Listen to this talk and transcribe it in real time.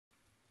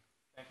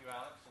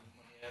Alex, and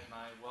let me add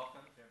my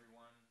welcome to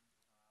everyone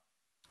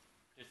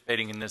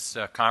participating in this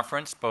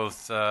conference,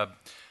 both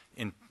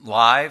in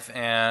live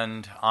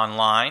and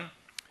online.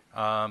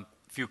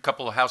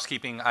 Couple of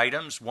housekeeping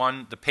items.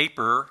 One, the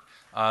paper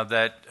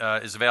that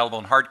is available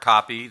in hard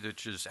copy,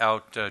 which is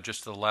out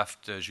just to the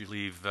left as you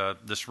leave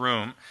this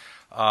room,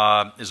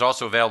 is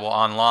also available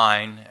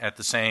online at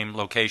the same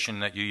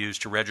location that you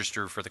used to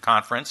register for the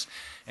conference.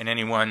 And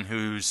anyone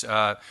who's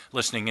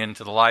listening in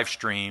to the live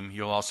stream,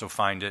 you'll also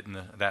find it in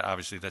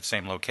that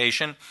same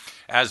location,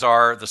 as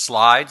are the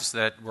slides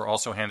that were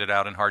also handed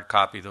out in hard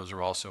copy. Those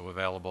are also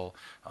available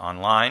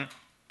online.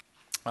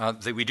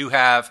 We do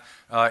have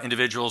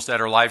individuals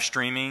that are live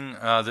streaming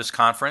this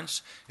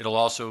conference. It'll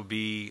also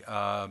be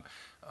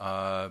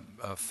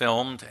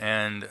filmed,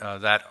 and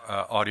that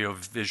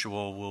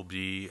audio-visual will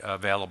be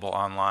available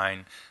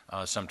online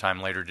sometime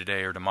later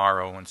today or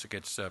tomorrow once it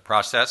gets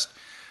processed.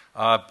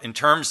 In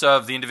terms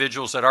of the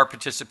individuals that are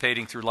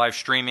participating through live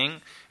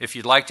streaming, if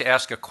you'd like to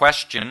ask a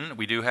question,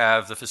 we do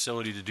have the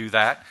facility to do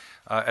that.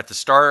 At the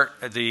start,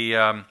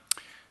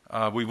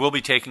 we will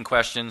be taking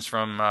questions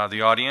from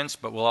the audience,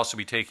 but we'll also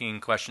be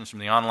taking questions from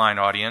the online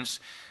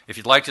audience. If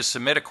you'd like to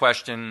submit a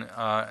question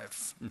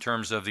in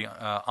terms of the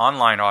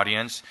online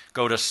audience,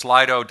 go to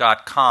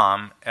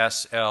slido.com,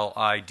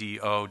 S-L-I-D-O.com,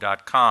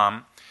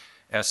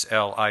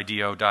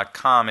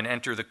 S-L-I-D-O.com, and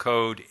enter the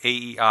code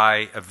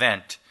AEI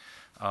Event,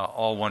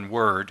 all one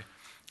word.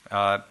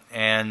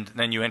 And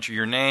then you enter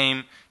your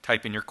name,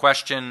 type in your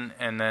question,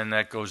 and then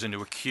that goes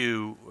into a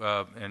queue,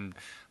 and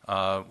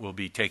we'll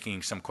be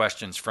taking some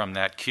questions from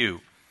that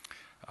queue.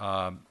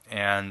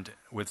 And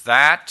with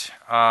that,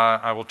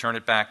 I will turn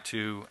it back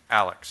to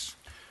Alex.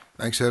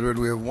 Thanks, Edward.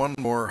 We have one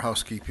more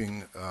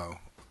housekeeping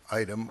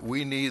item.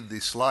 We need the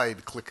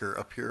slide clicker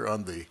up here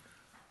on the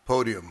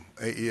podium.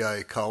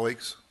 AEI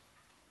colleagues,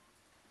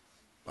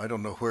 I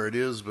don't know where it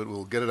is, but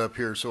we'll get it up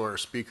here so our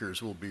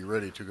speakers will be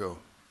ready to go.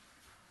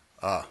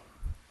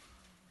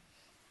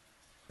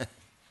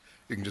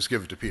 You can just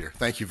give it to Peter.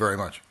 Thank you very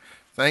much.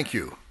 Thank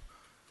you.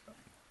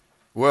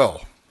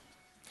 Well,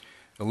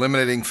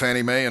 eliminating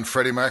Fannie Mae and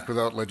Freddie Mac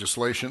without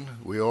legislation,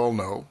 we all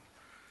know.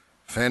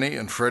 Fannie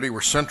and Freddie were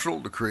central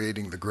to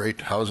creating the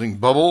great housing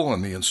bubble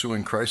and the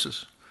ensuing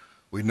crisis.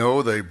 We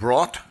know they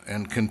brought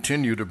and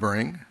continue to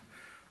bring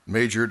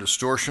major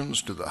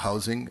distortions to the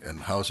housing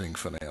and housing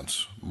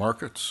finance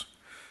markets.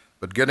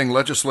 But getting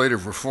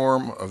legislative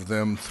reform of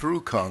them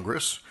through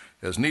Congress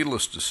has,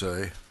 needless to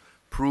say,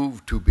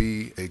 proved to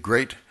be a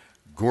great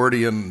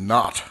Gordian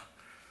knot,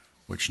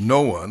 which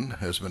no one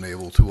has been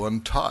able to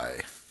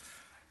untie,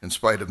 in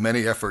spite of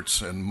many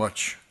efforts and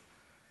much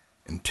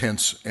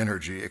intense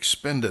energy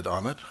expended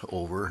on it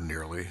over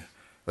nearly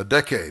a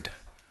decade.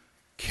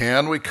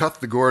 Can we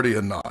cut the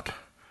Gordian knot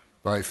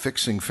by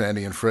fixing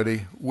Fannie and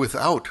Freddie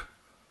without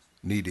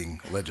needing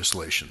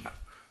legislation?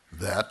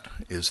 That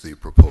is the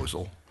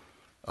proposal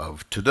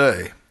of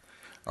today.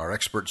 Our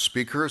expert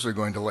speakers are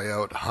going to lay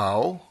out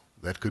how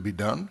that could be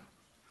done,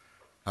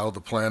 how the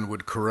plan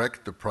would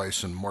correct the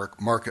price and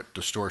market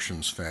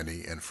distortions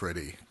Fannie and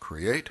Freddie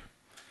create,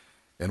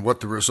 and what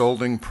the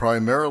resulting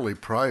primarily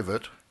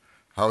private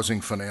housing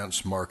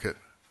finance market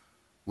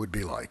would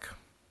be like.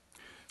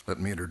 Let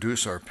me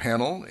introduce our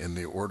panel in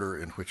the order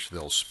in which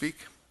they'll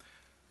speak.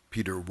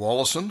 Peter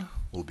Wallison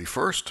will be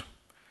first,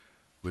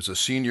 who is a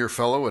senior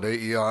fellow at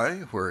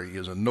AEI, where he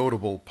is a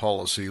notable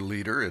policy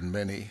leader in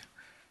many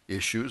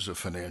issues of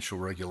financial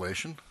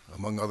regulation.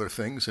 Among other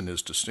things, in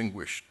his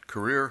distinguished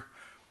career,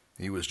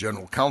 he was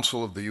general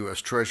counsel of the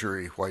U.S.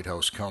 Treasury, White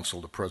House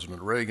counsel to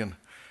President Reagan,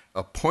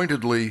 a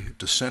pointedly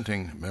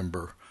dissenting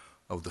member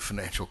of the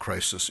Financial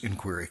Crisis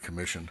Inquiry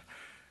Commission,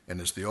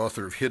 and is the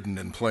author of Hidden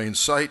in Plain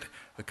Sight,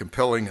 a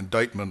compelling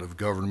indictment of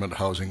government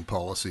housing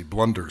policy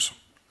blunders.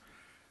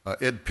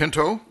 Ed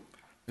Pinto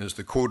is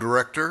the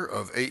co-director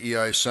of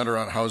AEI's Center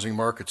on Housing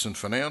Markets and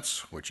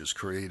Finance, which has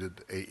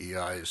created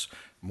AEI's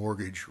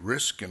mortgage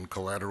risk and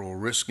collateral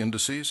risk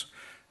indices,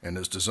 and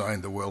has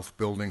designed the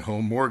wealth-building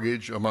home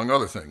mortgage, among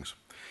other things.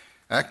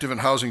 Active in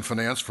housing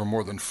finance for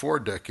more than 4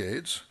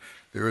 decades,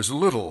 there is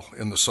little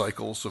in the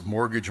cycles of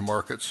mortgage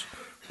markets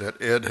that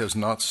Ed has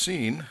not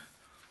seen,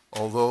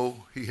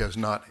 although he has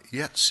not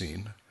yet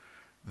seen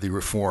the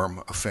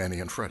reform of Fannie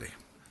and Freddie.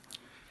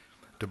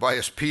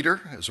 Tobias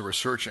Peter is a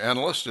research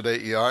analyst at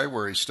AEI,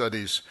 where he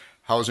studies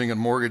housing and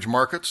mortgage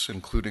markets,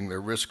 including their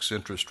risks,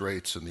 interest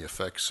rates, and the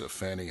effects of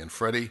Fannie and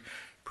Freddie.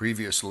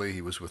 Previously,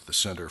 he was with the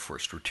Center for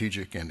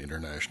Strategic and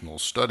International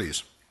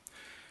Studies.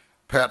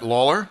 Pat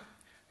Lawler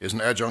is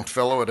an adjunct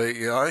fellow at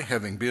AEI,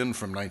 having been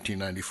from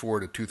 1994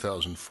 to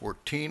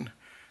 2014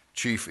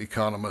 chief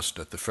economist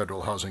at the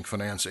Federal Housing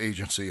Finance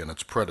Agency and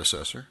its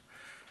predecessor.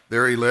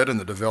 There he led in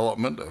the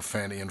development of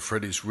Fannie and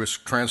Freddie's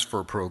risk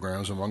transfer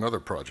programs, among other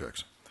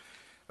projects.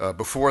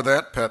 Before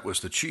that, Pat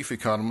was the chief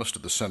economist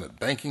of the Senate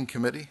Banking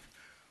Committee,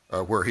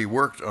 where he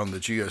worked on the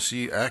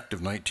GSE Act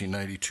of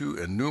 1992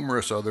 and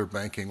numerous other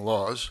banking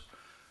laws.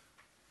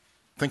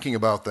 Thinking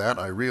about that,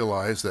 I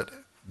realized that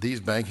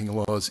these banking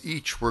laws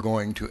each were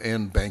going to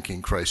end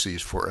banking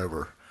crises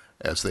forever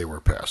as they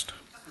were passed.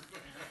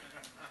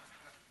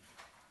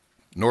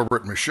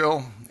 Norbert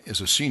Michel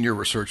is a senior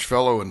research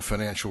fellow in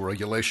financial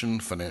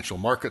regulation, financial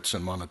markets,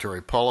 and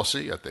monetary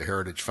policy at the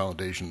Heritage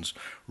Foundation's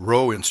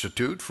Rowe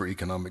Institute for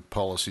Economic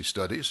Policy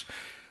Studies.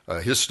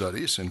 His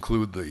studies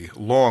include the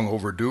long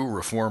overdue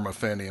reform of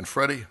Fannie and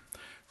Freddie,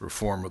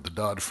 reform of the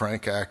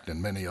Dodd-Frank Act,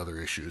 and many other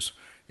issues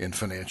in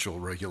financial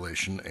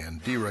regulation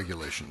and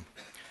deregulation.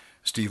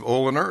 Steve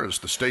Oliner is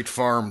the State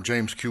Farm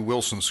James Q.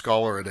 Wilson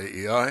Scholar at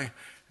AEI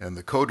and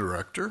the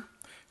co-director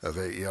of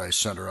AEI's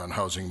Center on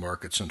Housing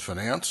Markets and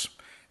Finance,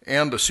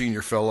 and a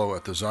senior fellow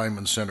at the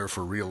Ziman Center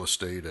for Real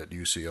Estate at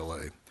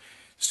UCLA.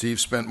 Steve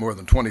spent more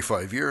than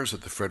 25 years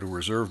at the Federal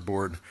Reserve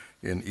Board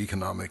in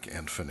economic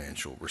and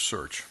financial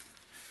research.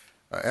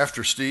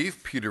 After Steve,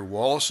 Peter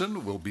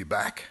Wallison will be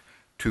back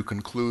to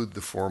conclude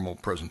the formal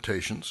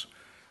presentations.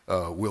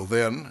 We'll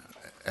then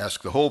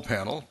ask the whole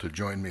panel to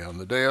join me on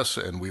the dais,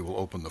 and we will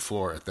open the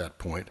floor at that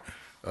point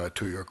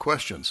to your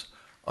questions.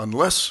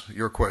 Unless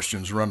your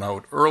questions run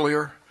out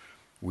earlier,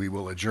 we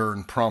will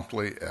adjourn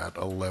promptly at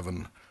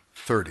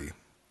 11:30.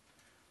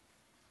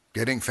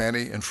 Getting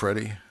Fannie and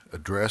Freddie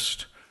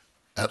addressed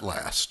at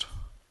last.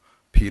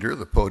 Peter,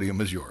 the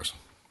podium is yours.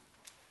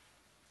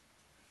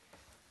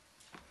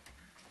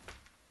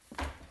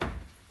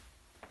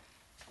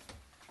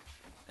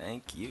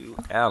 Thank you,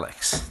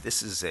 Alex.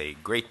 This is a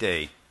great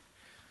day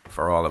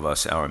for all of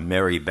us. Our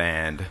merry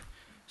band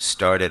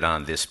started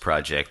on this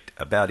project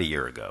about a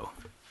year ago,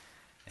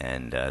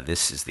 and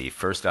this is the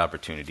first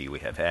opportunity we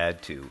have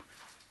had to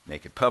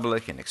make it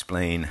public and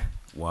explain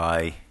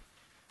why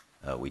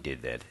we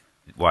did that,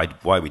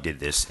 why we did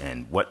this,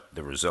 and what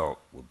the result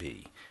will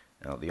be.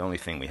 Now, the only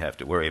thing we have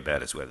to worry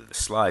about is whether the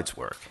slides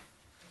work.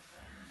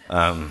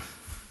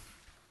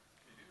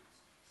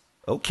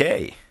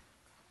 Okay.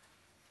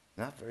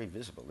 Not very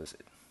visible, is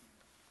it?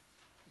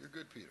 You're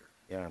good, Peter.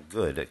 Yeah, I'm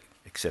good,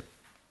 except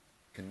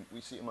can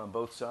we see them on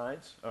both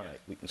sides? All right,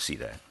 we can see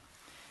that.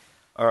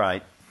 All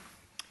right.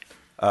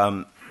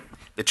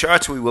 The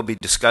charts we will be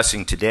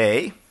discussing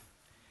today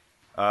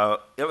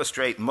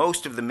illustrate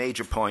most of the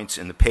major points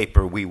in the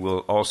paper we will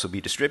also be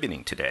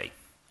distributing today.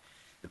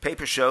 The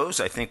paper shows,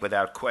 I think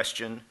without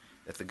question,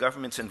 that the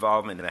government's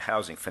involvement in the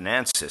housing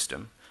finance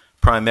system,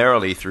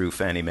 primarily through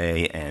Fannie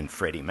Mae and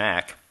Freddie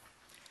Mac,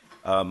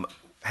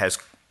 has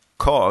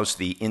caused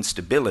the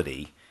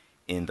instability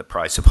in the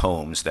price of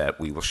homes that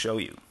we will show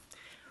you.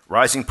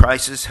 Rising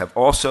prices have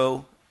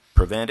also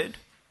prevented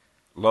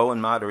low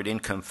and moderate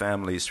income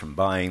families from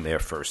buying their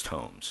first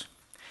homes.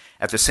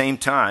 At the same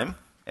time,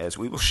 as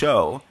we will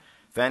show,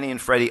 Fannie and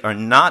Freddie are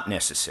not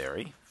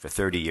necessary for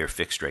 30-year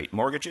fixed-rate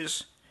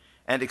mortgages,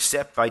 and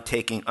except by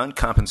taking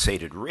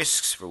uncompensated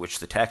risks for which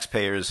the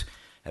taxpayers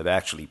have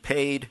actually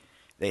paid,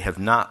 they have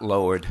not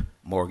lowered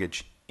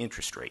mortgage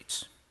interest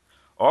rates.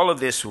 All of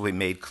this will be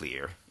made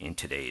clear in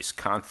today's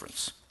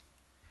conference.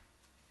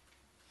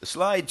 The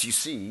slides you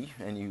see,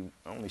 and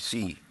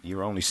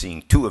you're only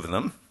seeing two of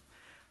them,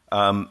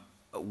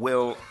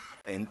 will,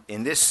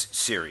 in this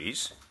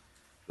series,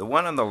 the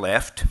one on the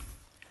left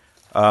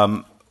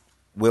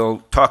will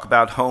talk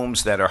about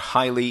homes that are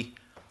highly,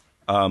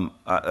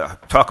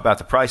 talk about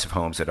the price of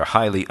homes that are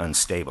highly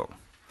unstable.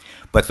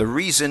 But the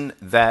reason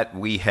that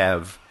we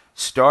have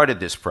started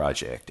this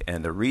project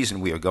and the reason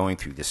we are going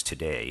through this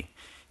today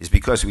is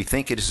because we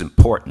think it is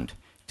important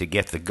to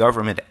get the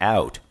government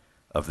out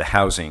of the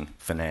housing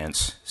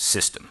finance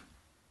system.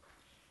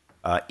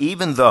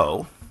 Even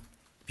though,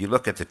 if you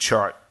look at the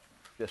chart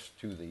just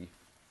to the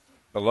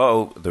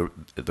below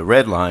the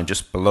red line,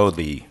 just below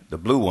the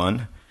blue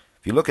one,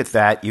 if you look at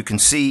that, you can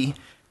see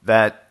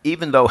that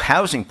even though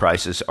housing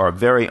prices are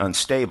very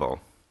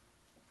unstable,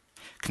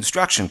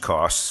 construction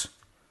costs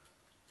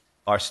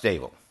are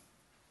stable.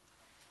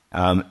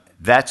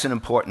 That's an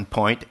important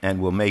point, and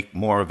we'll make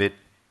more of it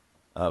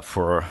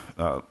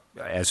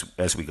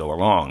as we go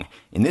along.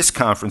 In this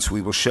conference,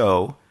 we will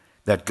show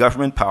that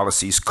government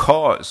policies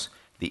cause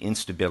the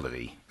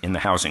instability in the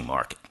housing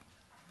market.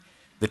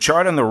 The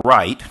chart on the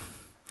right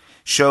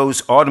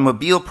shows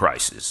automobile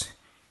prices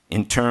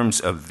in terms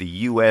of the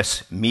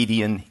U.S.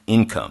 median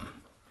income.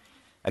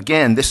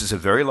 Again, this is a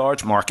very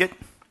large market,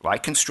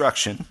 like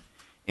construction,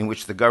 in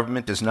which the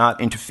government does not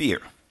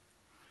interfere.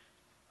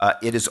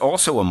 It is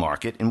also a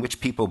market in which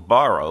people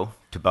borrow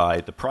to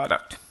buy the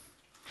product.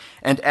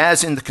 And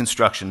as in the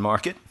construction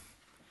market,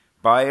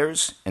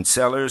 buyers and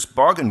sellers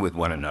bargain with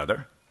one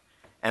another,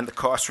 and the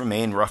costs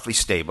remain roughly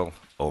stable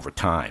over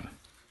time.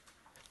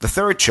 The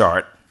third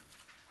chart,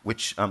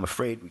 which I'm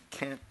afraid we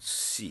can't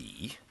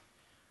see,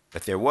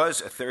 but there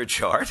was a third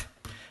chart.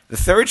 The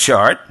third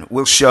chart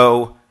will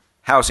show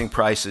housing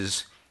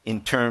prices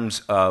in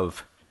terms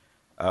of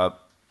the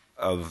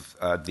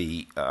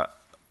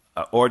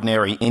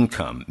ordinary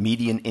income,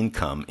 median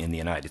income in the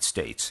United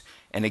States.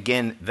 And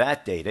again,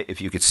 that data,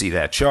 if you could see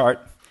that chart,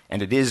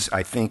 and it is,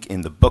 I think,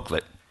 in the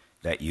booklet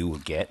that you will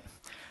get,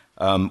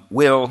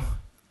 will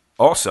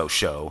also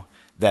show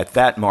that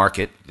that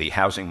market, the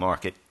housing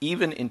market,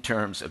 even in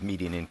terms of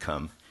median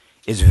income,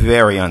 is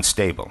very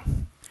unstable.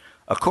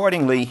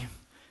 Accordingly,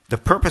 the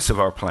purpose of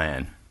our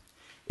plan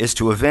is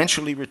to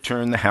eventually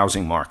return the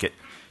housing market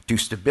to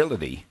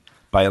stability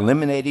by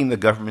eliminating the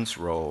government's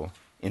role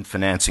in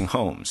financing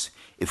homes.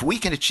 If we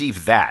can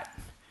achieve that,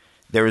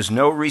 there is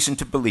no reason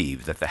to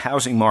believe that the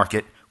housing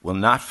market will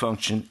not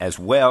function as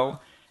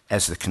well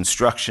as the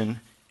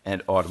construction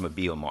and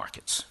automobile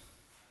markets.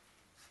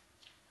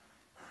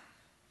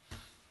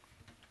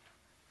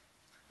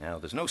 Now,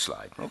 there's no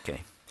slide.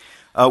 Okay.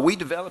 We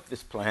developed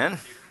this plan.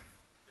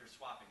 They're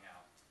swapping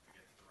out to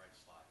get to the right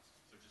slides.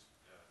 So just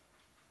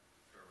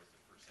bear with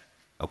it for a second.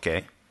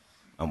 Okay.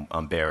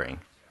 I'm bearing.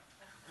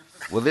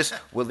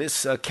 Will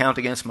this count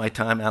against my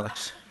time,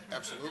 Alex?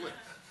 Absolutely.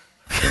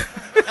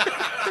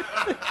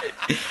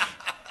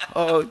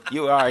 Oh,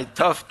 you are a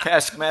tough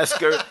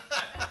taskmaster.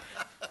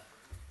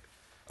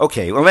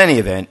 Okay, well, in any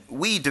event,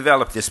 we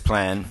developed this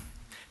plan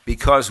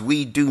because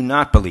we do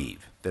not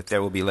believe that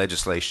there will be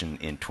legislation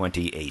in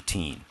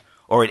 2018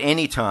 or at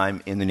any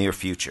time in the near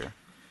future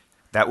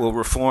that will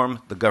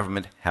reform the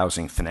government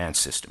housing finance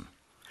system.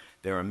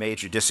 There are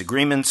major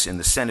disagreements in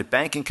the Senate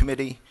Banking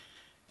Committee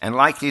and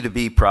likely to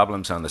be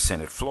problems on the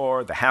Senate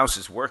floor. The House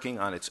is working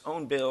on its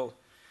own bill,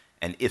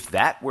 and if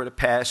that were to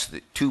pass,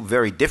 the two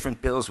very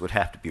different bills would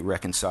have to be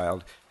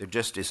reconciled. There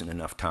just isn't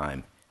enough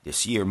time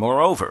this year.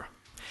 Moreover,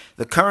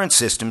 the current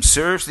system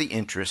serves the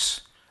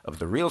interests of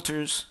the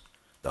realtors,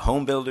 the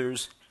home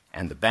builders,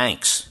 and the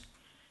banks.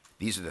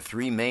 These are the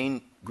three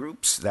main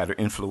groups that are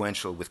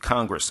influential with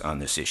Congress on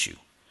this issue,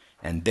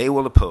 and they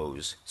will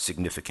oppose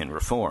significant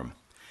reform.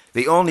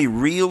 The only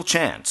real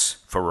chance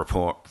for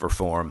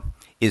reform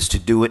is to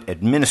do it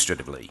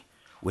administratively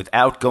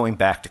without going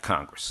back to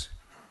Congress.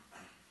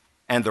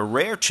 And the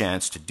rare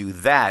chance to do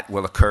that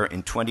will occur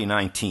in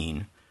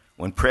 2019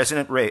 when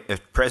President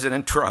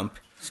Trump,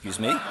 excuse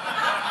me,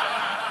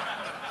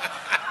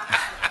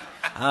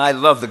 I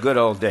love the good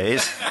old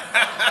days,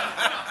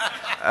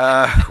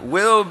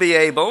 will be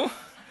able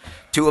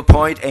to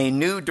appoint a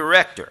new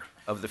director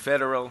of the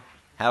Federal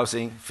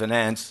Housing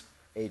Finance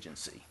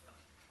Agency.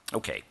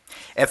 Okay,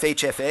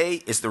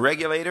 FHFA is the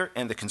regulator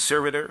and the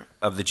conservator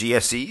of the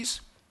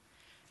GSEs,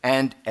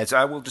 and as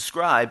I will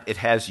describe, it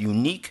has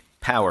unique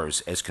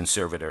powers as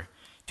conservator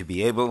to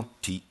be able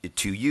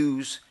to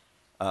use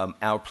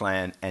our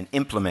plan and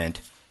implement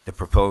the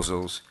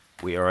proposals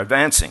we are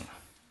advancing.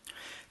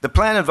 The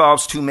plan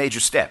involves two major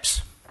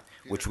steps,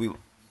 which we...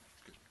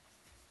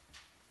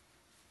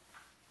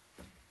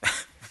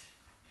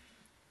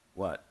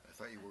 What? I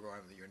thought you were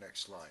going to your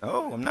next slide.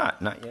 Oh, I'm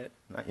not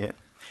yet.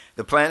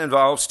 The plan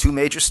involves two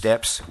major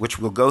steps, which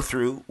we'll go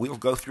through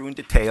in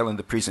detail in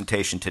the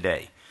presentation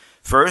today.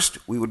 First,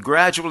 we would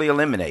gradually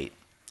eliminate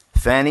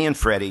Fannie and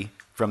Freddie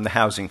from the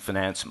housing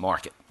finance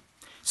market.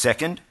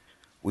 Second,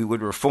 we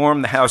would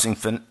reform the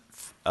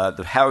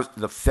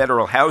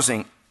Federal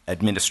Housing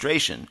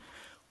Administration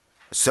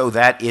so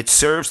that it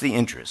serves the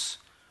interests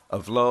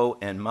of low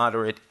and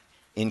moderate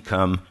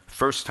income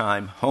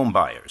first-time home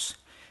buyers.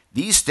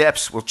 These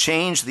steps will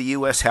change the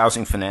U.S.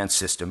 housing finance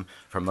system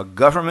from a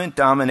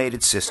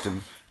government-dominated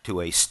system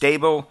to a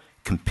stable,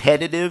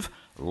 competitive,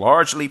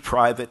 largely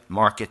private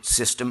market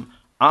system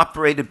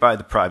operated by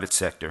the private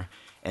sector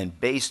and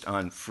based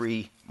on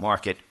free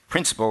market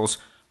principles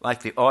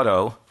like the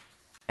auto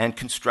and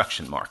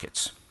construction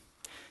markets.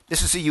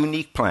 This is a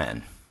unique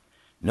plan.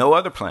 No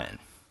other plan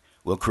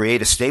will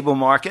create a stable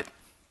market,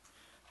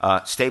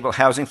 stable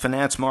housing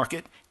finance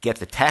market, get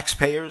the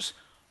taxpayers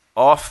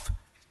off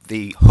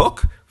the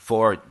hook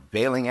for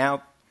bailing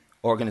out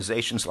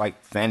organizations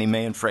like Fannie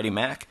Mae and Freddie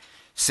Mac,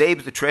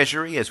 save the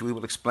Treasury, as we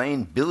will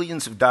explain,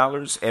 billions of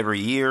dollars every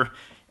year,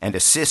 and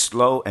assist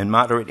low and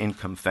moderate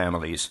income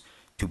families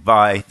to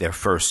buy their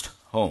first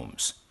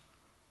homes.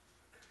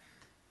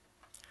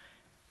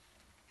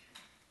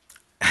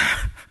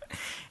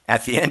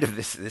 At the end of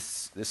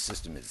this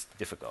system is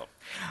difficult.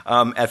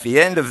 At the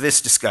end of this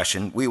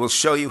discussion, we will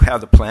show you how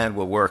the plan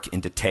will work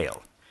in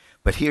detail.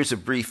 But here's a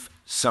brief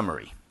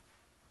summary.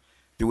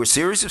 Through a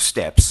series of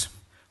steps,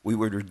 we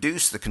would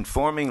reduce the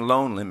conforming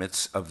loan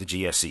limits of the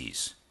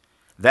GSEs.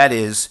 That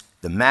is,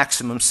 the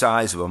maximum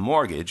size of a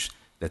mortgage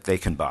that they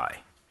can buy.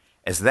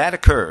 As that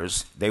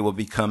occurs, they will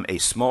become a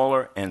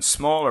smaller and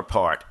smaller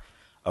part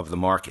of the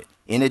market.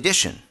 In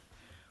addition,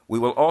 we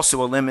will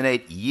also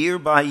eliminate year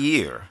by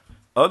year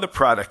other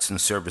products and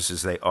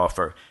services they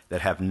offer that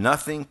have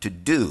nothing to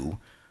do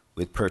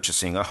with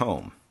purchasing a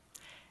home.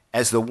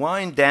 As the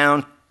wind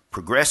down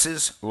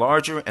progresses,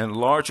 larger and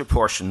larger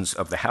portions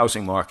of the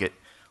housing market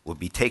will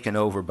be taken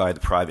over by the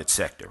private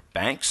sector,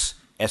 banks,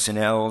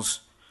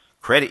 S&Ls,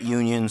 credit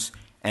unions,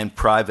 and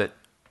private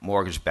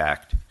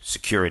mortgage-backed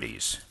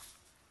securities.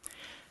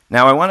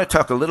 Now, I want to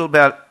talk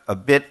a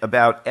bit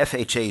about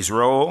FHA's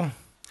role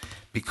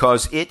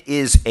because it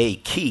is a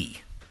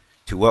key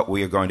to what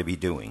we are going to be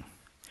doing.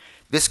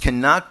 This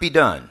cannot be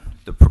done.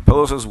 The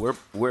proposals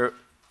we're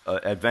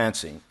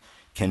advancing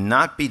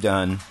cannot be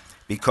done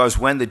because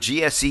when the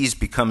GSEs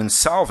became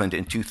insolvent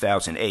in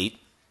 2008,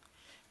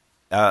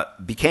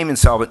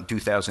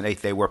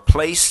 they were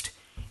placed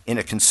in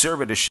a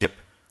conservatorship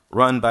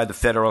run by the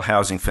Federal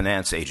Housing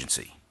Finance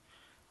Agency,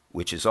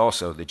 which is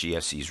also the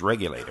GSE's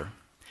regulator.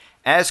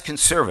 As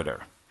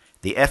conservator,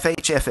 The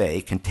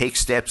FHFA can take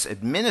steps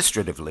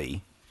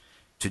administratively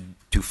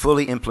to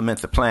fully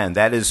implement the plan.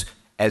 That is,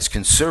 as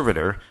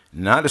conservator,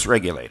 not as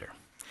regulator.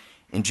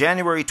 In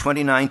January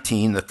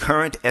 2019, the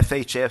current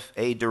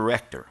FHFA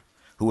director,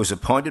 who was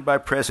appointed by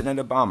President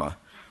Obama,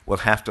 will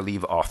have to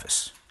leave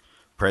office.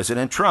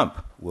 President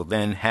Trump will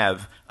then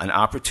have an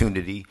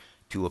opportunity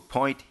to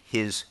appoint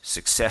his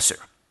successor.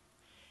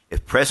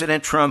 If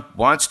President Trump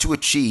wants to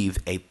achieve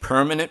a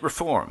permanent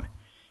reform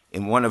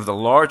in one of the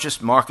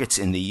largest markets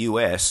in the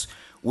U.S.,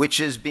 which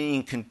is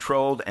being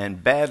controlled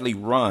and badly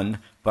run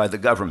by the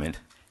government,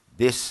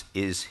 this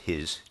is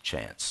his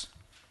chance.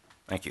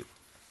 Thank you.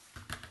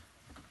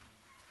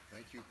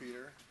 Thank you,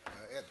 Peter.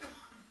 Ed.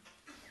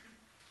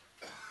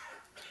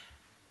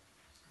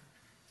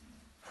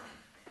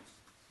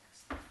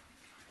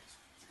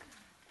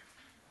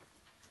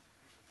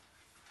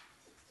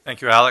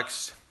 Thank you,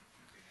 Alex.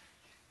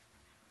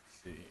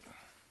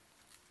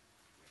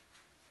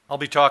 I'll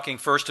be talking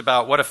first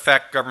about what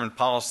effect government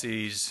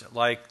policies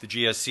like the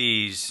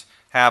GSEs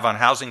have on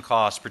housing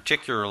costs,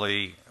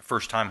 particularly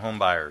first-time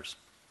homebuyers.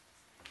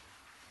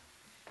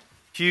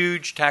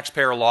 Huge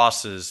taxpayer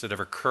losses that have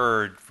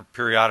occurred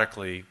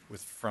periodically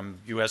from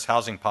U.S.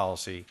 housing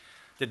policy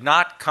did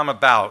not come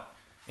about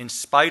in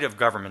spite of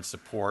government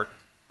support,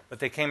 but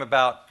they came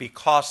about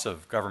because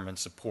of government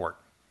support.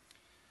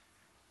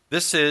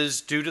 This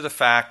is due to the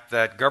fact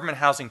that government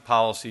housing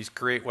policies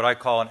create what I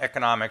call an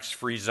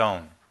economics-free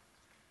zone.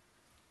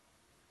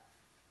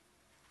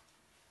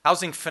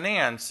 Housing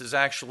finance is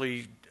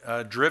actually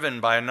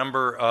driven by a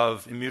number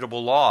of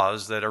immutable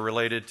laws that are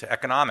related to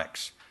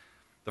economics.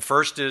 The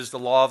first is the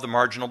law of the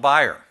marginal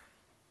buyer.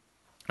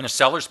 In a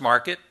seller's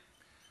market,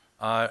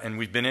 and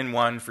we've been in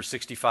one for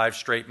 65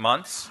 straight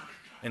months.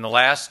 In the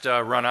last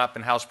run-up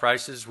in house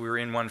prices, we were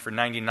in one for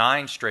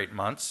 99 straight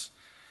months.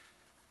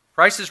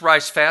 Prices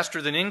rise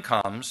faster than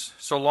incomes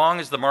so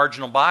long as the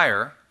marginal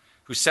buyer,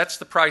 who sets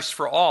the price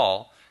for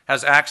all,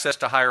 has access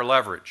to higher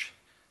leverage.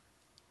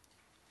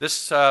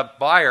 This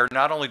buyer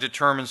not only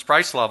determines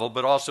price level,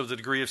 but also the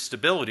degree of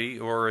stability,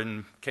 or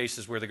in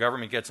cases where the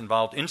government gets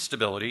involved,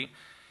 instability,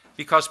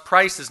 because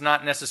price is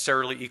not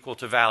necessarily equal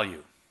to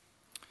value.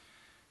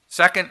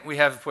 Second, we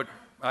have what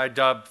I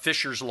dub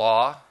Fisher's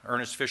Law.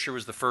 Ernest Fisher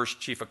was the first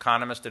chief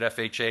economist at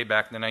FHA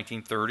back in the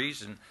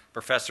 1930s and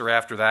professor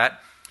after that.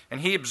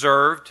 And he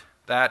observed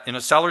that in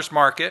a seller's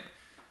market,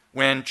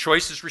 when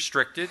choice is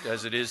restricted,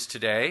 as it is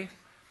today,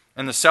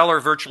 and the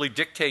seller virtually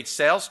dictates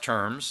sales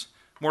terms,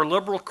 more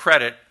liberal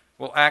credit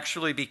will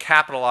actually be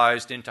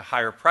capitalized into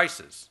higher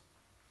prices,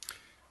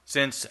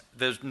 since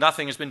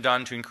nothing has been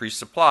done to increase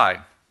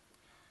supply.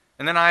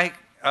 And then I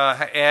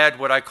add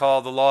what I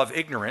call the law of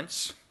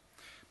ignorance.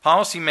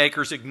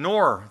 Policymakers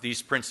ignore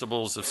these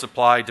principles of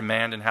supply,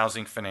 demand, and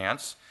housing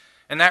finance,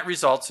 and that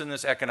results in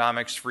this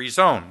economics-free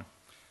zone.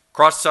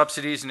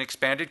 Cross-subsidies and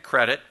expanded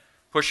credit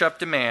push up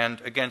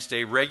demand against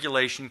a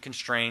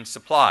regulation-constrained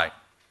supply.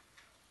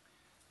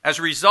 As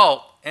a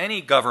result,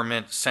 any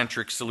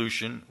government-centric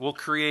solution will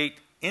create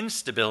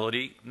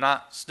instability,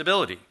 not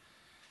stability.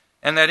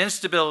 And that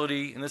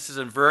instability, and this is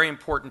a very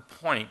important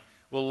point,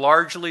 will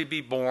largely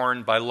be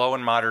borne by low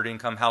and moderate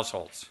income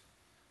households.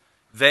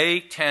 They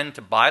tend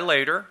to buy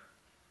later.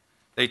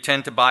 They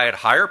tend to buy at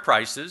higher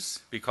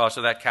prices because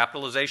of that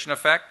capitalization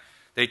effect.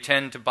 They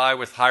tend to buy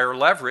with higher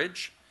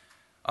leverage.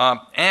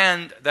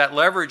 And that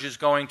leverage is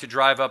going to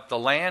drive up the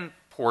land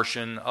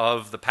portion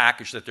of the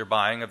package that they're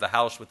buying, of the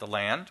house with the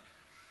land.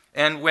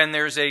 And when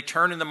there's a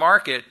turn in the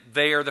market,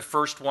 they are the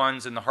first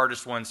ones and the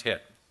hardest ones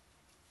hit.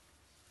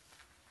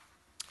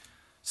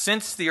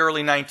 Since the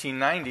early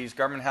 1990s,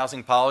 government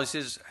housing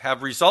policies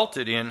have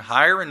resulted in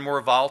higher and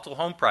more volatile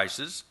home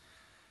prices,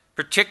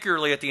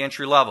 particularly at the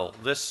entry level.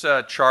 This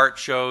chart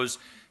shows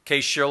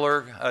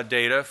Case-Shiller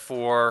data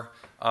for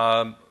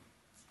a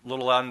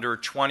little under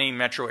 20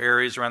 metro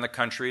areas around the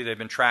country. They've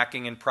been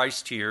tracking in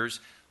price tiers,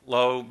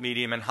 low,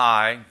 medium, and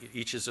high.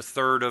 Each is a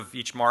third of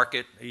each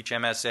market, each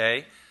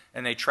MSA,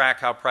 and they track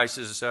how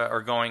prices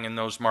are going in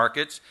those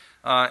markets.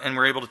 And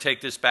we're able to take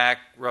this back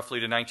roughly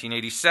to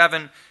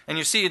 1987. And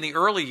you see in the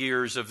early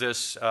years of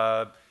this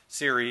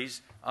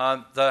series,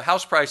 the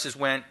house prices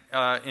went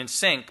in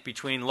sync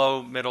between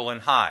low, middle,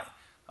 and high.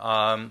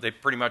 They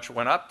pretty much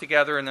went up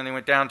together and then they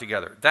went down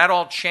together. That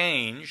all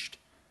changed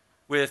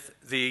with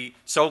the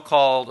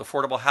so-called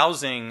affordable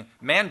housing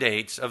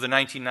mandates of the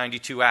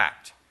 1992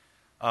 Act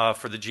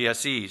for the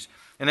GSEs.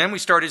 And then we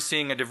started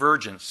seeing a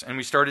divergence, and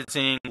we started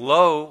seeing the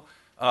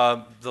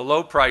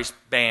low price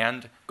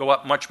band go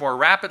up much more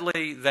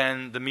rapidly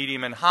than the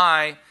medium and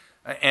high.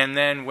 And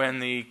then when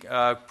the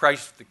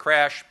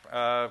crash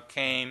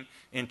came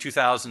in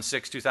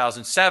 2006,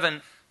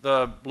 2007,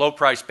 the low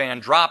price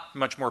band dropped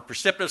much more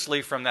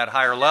precipitously from that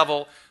higher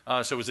level.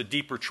 So it was a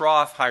deeper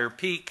trough, higher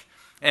peak.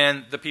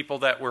 And the people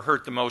that were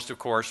hurt the most, of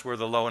course, were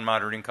the low and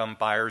moderate income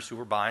buyers who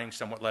were buying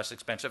somewhat less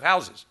expensive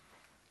houses.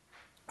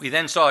 We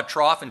then saw a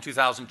trough in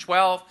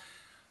 2012,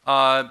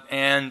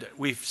 and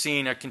we've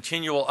seen a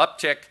continual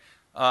uptick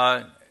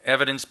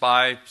evidenced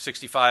by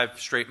 65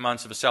 straight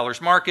months of a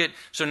seller's market.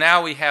 So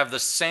now we have the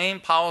same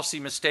policy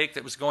mistake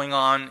that was going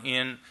on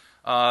in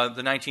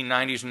the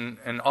 1990s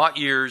and aught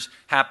years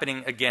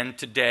happening again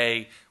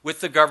today, with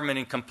the government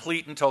in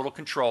complete and total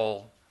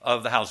control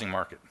of the housing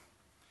market.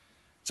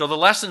 So the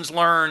lessons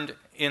learned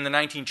in the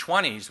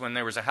 1920s, when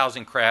there was a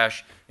housing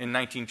crash in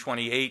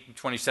 1928,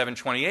 27,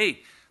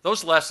 28,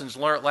 those lessons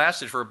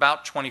lasted for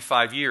about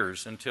 25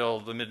 years until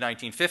the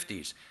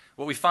mid-1950s.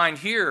 What we find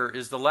here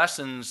is the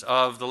lessons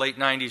of the late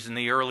 90s and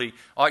the early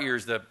aught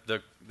years, the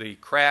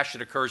crash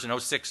that occurs in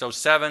 06,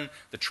 07,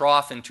 the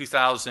trough in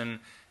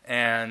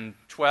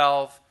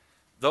 2012.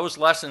 Those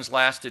lessons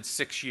lasted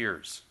 6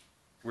 years.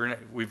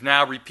 We've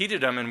now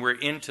repeated them, and we're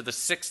into the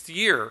 6th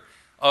year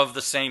of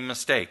the same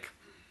mistake.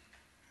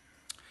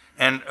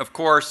 And of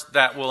course,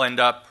 that will end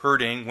up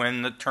hurting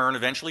when the turn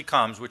eventually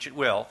comes, which it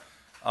will,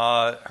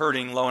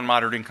 hurting low and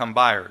moderate income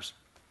buyers.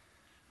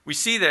 We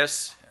see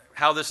this,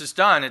 how this is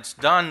done. It's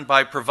done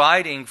by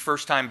providing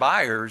first-time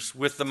buyers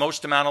with the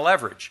most amount of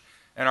leverage.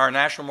 And our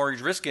National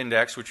Mortgage Risk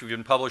Index, which we've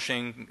been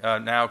publishing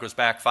now, goes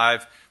back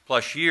 5+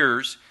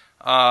 years.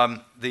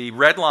 The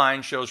red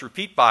line shows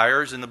repeat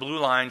buyers, and the blue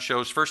line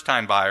shows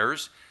first-time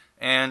buyers.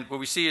 And what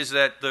we see is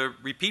that the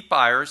repeat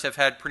buyers have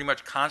had pretty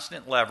much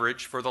constant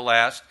leverage for the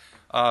last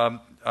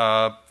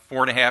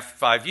 4.5,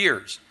 5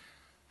 years.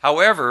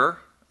 However,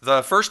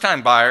 the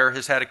first-time buyer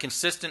has had a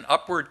consistent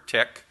upward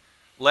tick,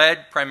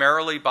 led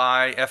primarily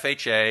by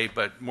FHA,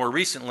 but more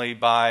recently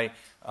by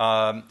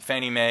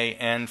Fannie Mae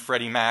and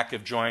Freddie Mac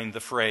have joined the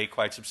fray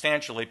quite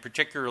substantially,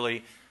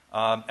 particularly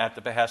at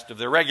the behest of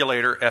their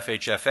regulator,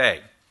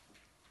 FHFA.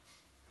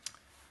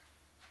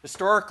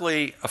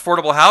 Historically,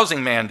 affordable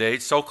housing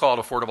mandates, so-called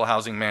affordable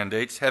housing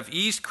mandates, have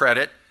eased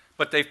credit,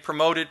 but they've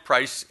promoted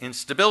price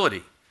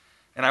instability.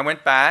 And I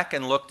went back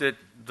and looked at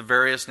the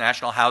various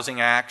National Housing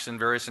Acts and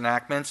various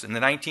enactments. In the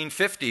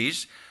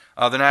 1950s,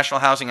 the National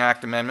Housing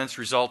Act amendments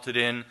resulted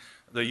in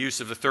the use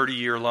of the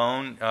 30-year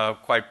loan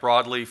quite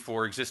broadly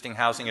for existing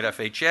housing at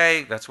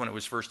FHA. That's when it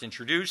was first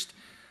introduced.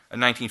 In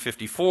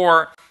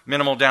 1954,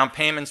 minimal down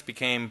payments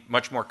became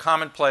much more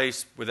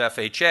commonplace with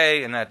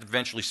FHA, and that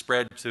eventually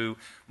spread to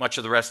much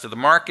of the rest of the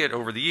market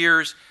over the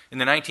years. In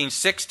the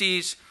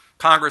 1960s,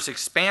 Congress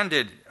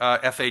expanded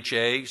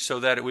FHA so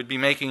that it would be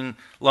making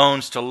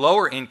loans to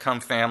lower income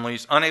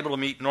families unable to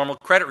meet normal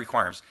credit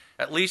requirements.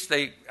 At least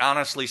they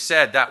honestly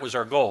said that was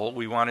our goal.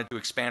 We wanted to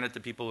expand it to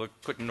people who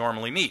couldn't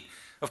normally meet.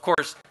 Of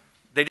course,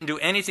 they didn't do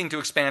anything to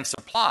expand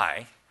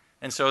supply,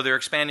 and so they're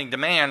expanding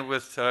demand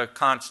with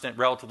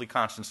relatively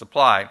constant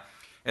supply.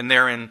 And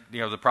therein,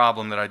 the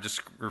problem that I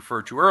just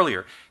referred to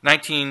earlier.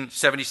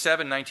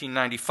 1977,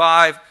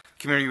 1995,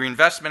 Community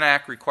Reinvestment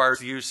Act requires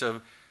the use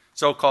of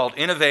so-called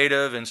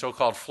innovative and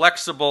so-called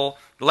flexible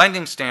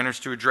lending standards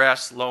to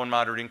address low and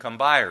moderate income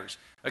buyers.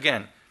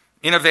 Again,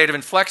 innovative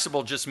and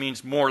flexible just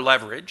means more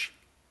leverage.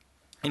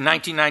 In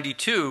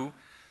 1992,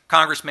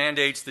 Congress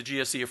mandates the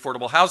GSE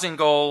affordable housing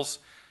goals.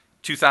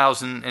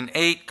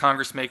 2008,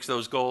 Congress makes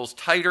those goals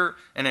tighter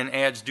and then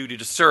adds duty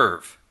to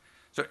serve.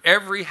 So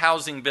every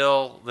housing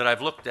bill that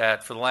I've looked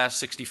at for the last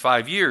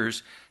 65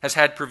 years has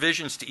had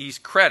provisions to ease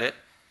credit.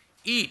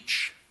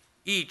 Each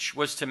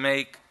was to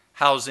make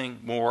housing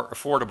more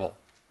affordable.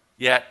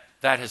 Yet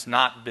that has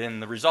not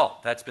been the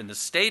result. That's been the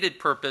stated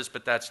purpose,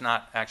 but that's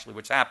not actually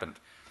what's happened.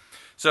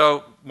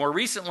 So more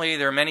recently,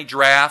 there are many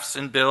drafts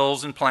and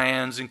bills and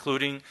plans,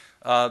 including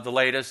the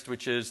latest,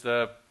 which is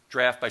the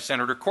draft by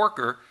Senator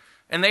Corker,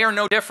 and they are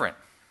no different.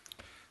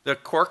 The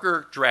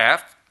Corker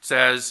draft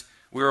says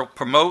we will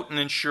promote and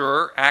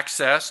ensure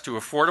access to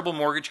affordable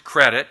mortgage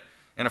credit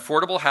and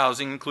affordable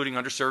housing, including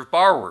underserved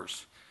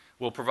borrowers.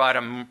 We'll provide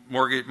a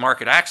mortgage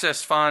market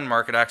access fund,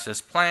 market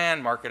access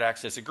plan, market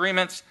access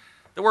agreements.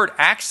 The word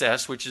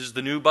access, which is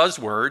the new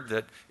buzzword,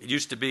 that it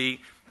used to be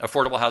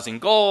affordable housing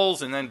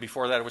goals, and then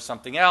before that it was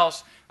something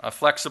else,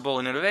 flexible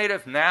and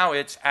innovative. Now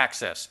it's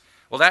access.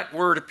 Well, that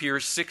word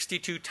appears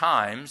 62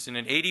 times in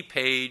an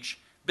 80-page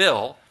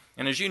bill,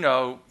 and as you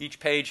know, each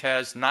page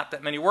has not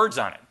that many words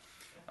on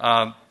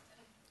it.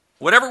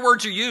 Whatever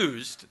words are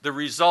used, the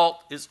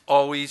result is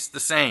always the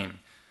same.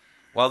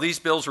 While these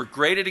bills were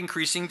great at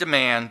increasing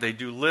demand, they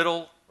do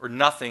little or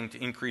nothing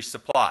to increase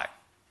supply.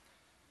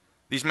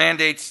 These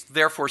mandates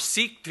therefore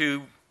seek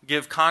to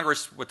give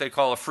Congress what they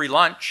call a free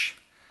lunch,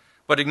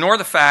 but ignore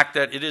the fact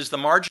that it is the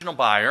marginal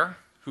buyer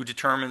who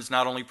determines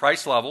not only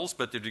price levels,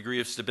 but the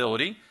degree of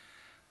stability.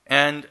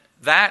 And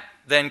that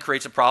then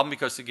creates a problem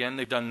because, again,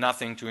 they've done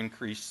nothing to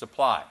increase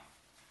supply.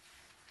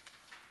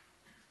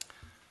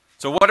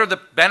 So what are the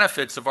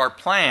benefits of our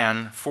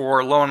plan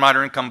for low and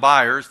moderate income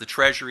buyers, the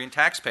Treasury, and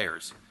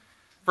taxpayers?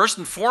 First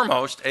and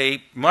foremost,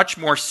 a much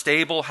more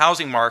stable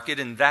housing market,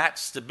 and that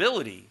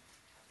stability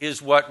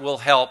is what will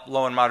help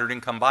low and moderate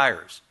income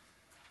buyers.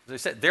 As I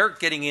said, they're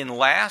getting in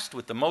last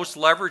with the most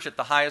leverage at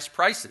the highest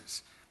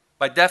prices.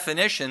 By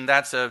definition,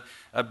 that's a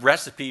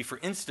recipe for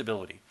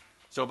instability.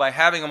 So by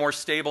having a more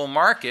stable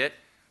market,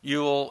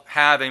 you'll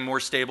have a more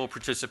stable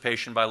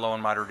participation by low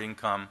and moderate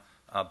income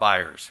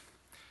buyers.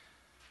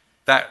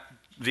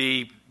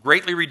 The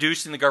greatly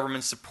reducing the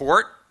government's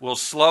support will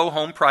slow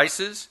home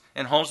prices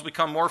and homes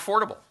become more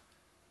affordable.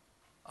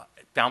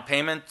 Down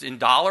payment in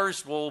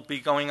dollars will be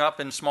going up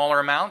in smaller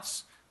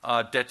amounts.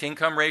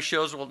 Debt-to-income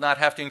ratios will not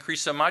have to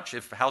increase so much.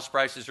 If house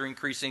prices are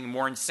increasing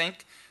more in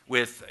sync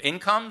with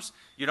incomes,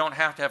 you don't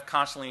have to have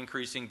constantly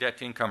increasing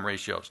debt-to-income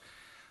ratios.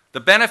 The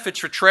benefits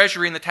for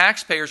Treasury and the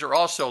taxpayers are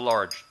also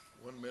large.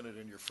 1 minute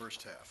in your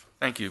first half.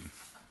 Thank you.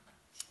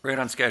 Right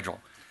on schedule.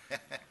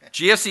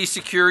 GSE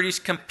securities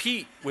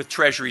compete with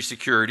Treasury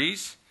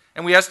securities,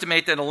 and we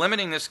estimate that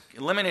eliminating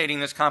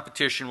this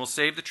competition will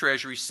save the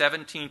Treasury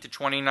 $17 to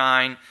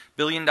 $29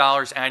 billion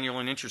annual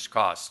in interest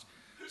costs.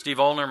 Steve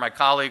Olner, my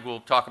colleague,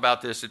 will talk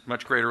about this at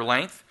much greater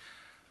length.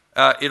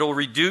 It'll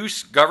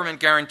reduce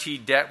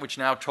government-guaranteed debt, which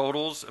now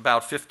totals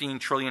about $15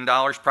 trillion,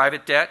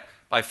 private debt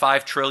by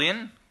 $5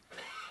 trillion,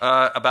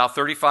 about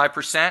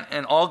 35%,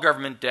 and all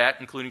government debt,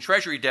 including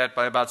Treasury debt,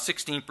 by about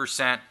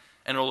 16%,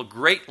 and it'll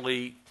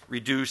greatly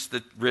reduce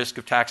the risk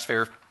of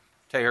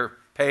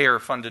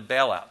taxpayer-funded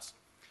bailouts.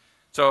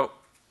 So,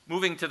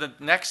 moving to the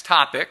next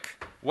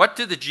topic, what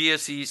do the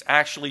GSEs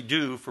actually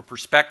do for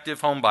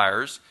prospective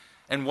homebuyers,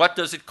 and what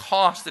does it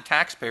cost the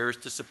taxpayers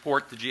to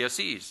support the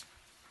GSEs?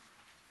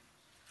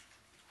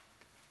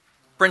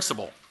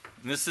 Principle.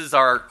 And this is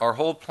our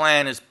whole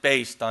plan is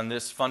based on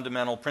this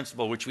fundamental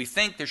principle, which we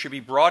think there should be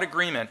broad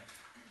agreement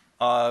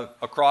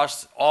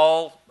across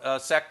all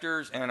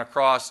sectors and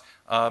across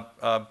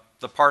the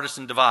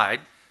partisan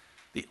divide.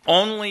 The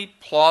only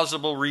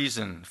plausible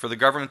reason for the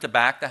government to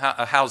back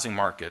a housing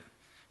market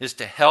is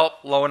to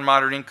help low and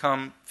moderate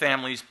income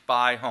families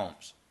buy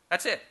homes.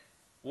 That's it.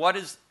 What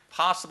is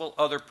possible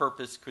other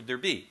purpose could there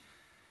be?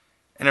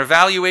 An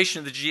evaluation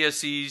of the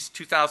GSE's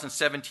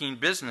 2017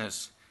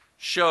 business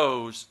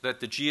shows that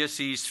the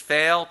GSEs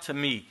fail to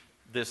meet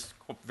this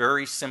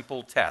very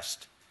simple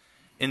test.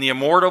 In the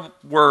immortal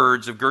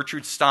words of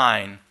Gertrude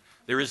Stein,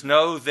 there is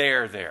no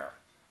there.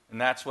 And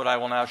that's what I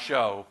will now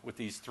show with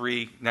these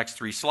next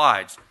three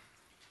slides.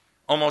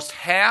 Almost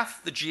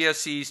half the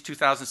GSE's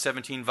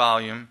 2017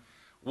 volume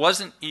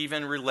wasn't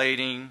even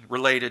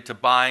related to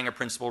buying a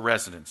principal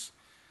residence.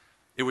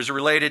 It was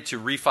related to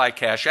refi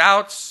cash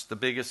outs, the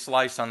biggest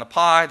slice on the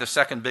pie. The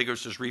second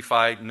biggest is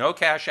refi no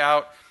cash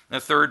out. And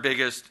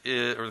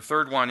the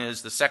third one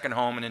is the second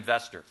home and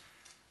investor.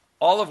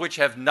 All of which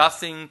have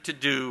nothing to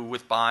do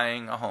with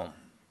buying a home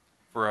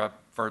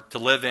to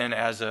live in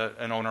as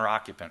an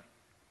owner-occupant.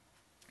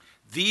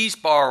 These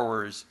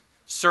borrowers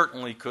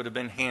certainly could have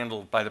been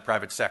handled by the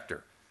private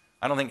sector.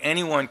 I don't think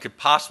anyone could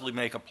possibly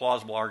make a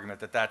plausible argument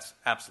that that's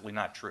absolutely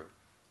not true.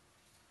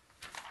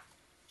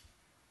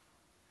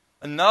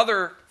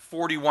 Another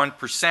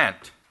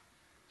 41%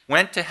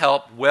 went to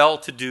help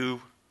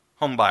well-to-do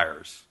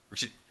homebuyers,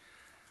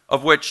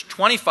 of which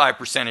 25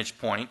 percentage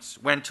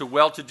points went to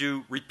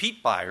well-to-do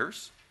repeat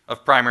buyers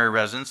of primary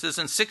residences,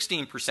 and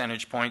 16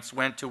 percentage points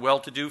went to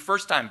well-to-do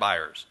first-time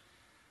buyers.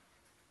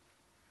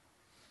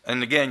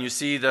 And again, you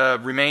see the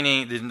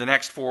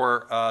next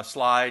four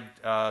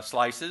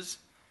slices.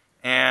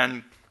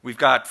 And we've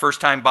got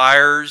first-time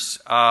buyers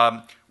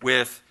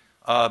with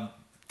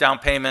down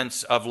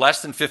payments of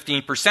less than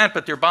 15%,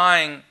 but they're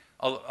buying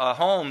a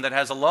home that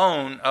has a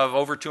loan of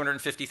over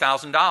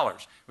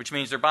 $250,000, which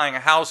means they're buying a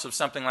house of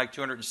something like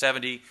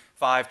 $275,000,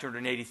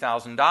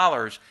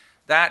 $280,000.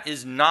 That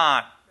is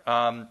not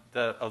a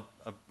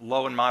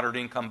low and moderate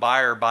income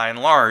buyer by and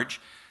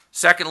large.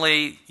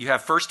 Secondly, you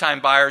have first-time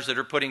buyers that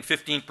are putting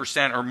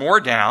 15% or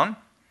more down.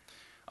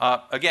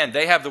 Again,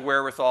 they have the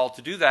wherewithal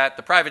to do that.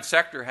 The private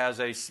sector has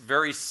a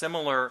very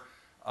similar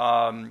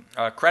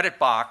credit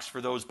box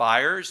for those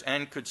buyers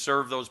and could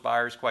serve those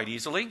buyers quite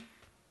easily.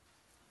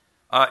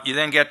 You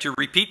then get to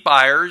repeat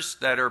buyers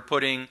that are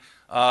putting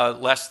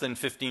less than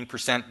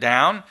 15%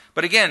 down.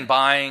 But again,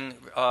 buying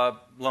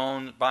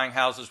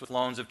houses with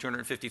loans of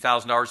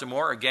 $250,000 or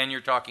more. Again, you're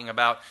talking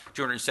about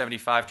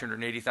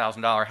 $275,000,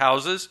 $280,000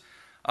 houses.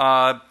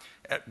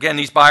 Again,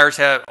 these buyers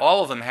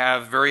all of them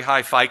have very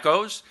high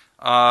FICOs,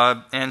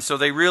 and so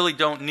they really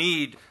don't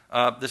need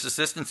this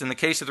assistance. In the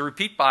case of the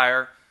repeat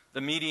buyer, the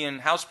median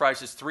house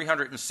price is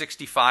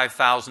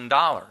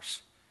 $365,000.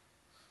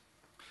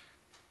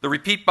 The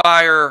repeat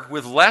buyer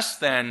with less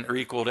than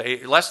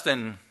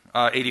 85%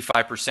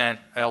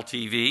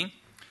 LTV,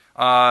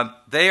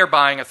 they are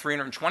buying a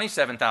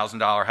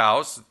 $327,000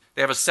 house.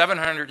 They have a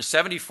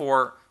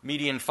 774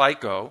 median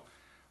FICO.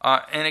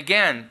 And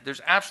again,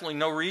 there's absolutely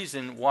no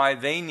reason why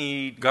they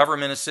need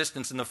government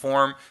assistance in the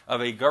form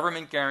of a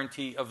government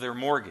guarantee of their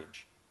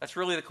mortgage. That's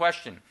really the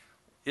question.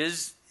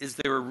 Is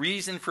there a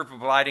reason for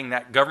providing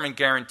that government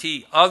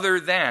guarantee other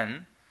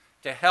than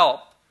to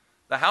help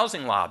the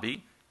housing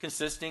lobby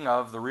consisting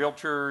of the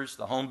realtors,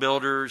 the home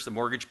builders, the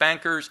mortgage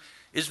bankers?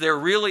 Is there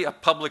really a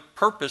public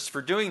purpose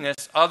for doing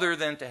this other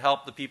than to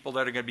help the people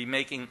that are going to be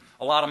making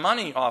a lot of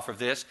money off of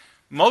this,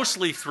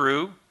 mostly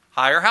through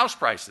higher house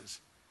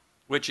prices?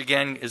 Which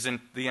again is in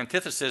the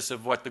antithesis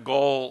of what the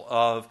goal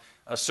of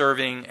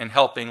serving and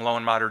helping low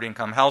and moderate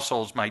income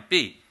households might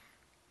be.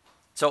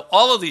 So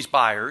all of these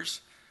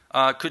buyers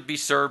could be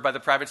served by the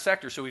private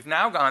sector. So we've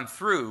now gone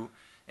through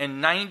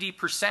And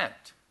 90%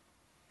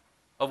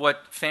 of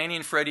what Fannie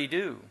and Freddie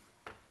do,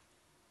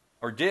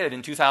 or did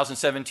in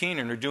 2017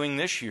 and are doing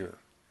this year,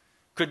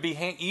 could be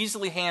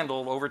easily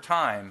handled over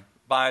time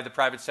by the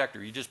private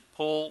sector. You just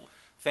pull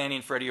Fannie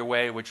and Freddie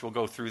away, which we'll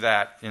go through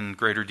that in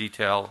greater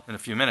detail in a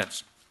few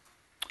minutes.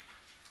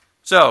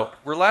 So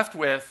we're left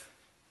with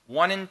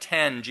 1 in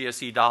 10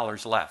 GSE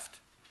dollars left.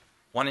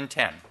 1 in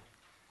 10.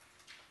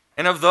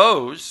 And of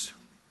those,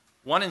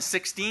 1 in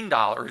 16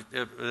 dollars,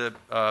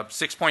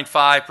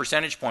 6.5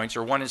 percentage points,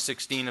 or 1 in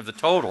 16 of the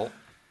total,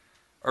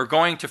 are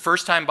going to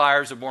first-time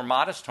buyers of more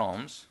modest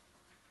homes,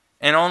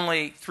 and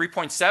only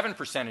 3.7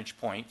 percentage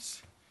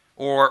points,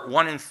 or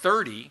 1 in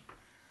 30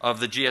 of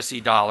the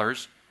GSE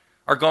dollars,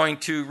 are going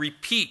to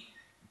repeat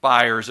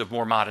buyers of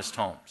more modest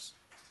homes.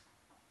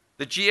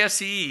 The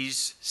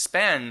GSEs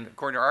spend,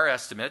 according to our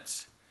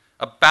estimates,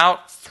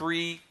 about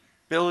 $3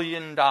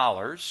 billion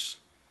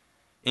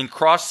in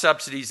cross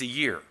subsidies a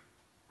year.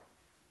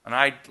 And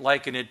I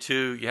liken it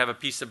to, you have a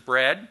piece of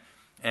bread,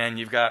 and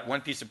you've got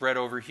one piece of bread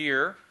over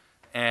here,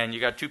 and you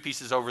got two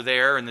pieces over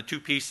there, and the two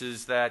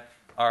pieces that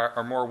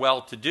are more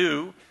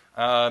well-to-do,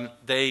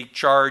 they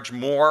charge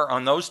more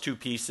on those two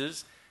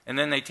pieces, and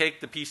then they take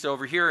the piece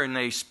over here and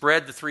they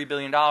spread the $3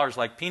 billion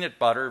like peanut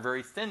butter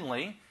very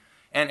thinly,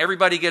 and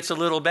everybody gets a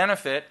little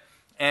benefit,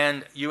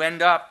 and you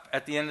end up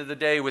at the end of the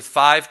day with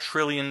 $5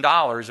 trillion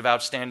of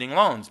outstanding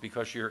loans,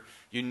 because you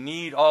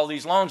need all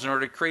these loans in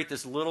order to create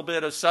this little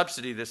bit of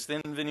subsidy, this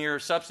thin veneer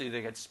of subsidy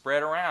that gets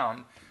spread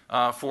around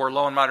for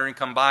low and moderate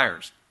income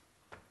buyers.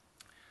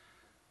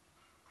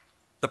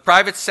 The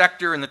private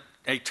sector and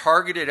a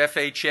targeted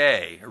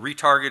FHA, a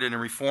retargeted and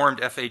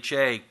reformed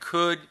FHA,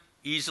 could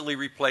easily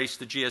replace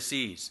the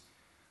GSEs.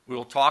 We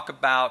will talk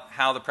about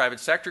how the private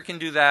sector can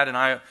do that,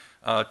 and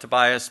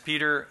Tobias,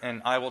 Peter,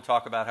 and I will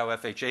talk about how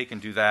FHA can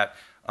do that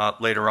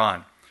later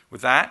on.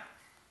 With that,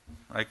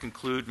 I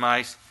conclude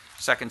my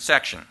second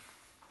section.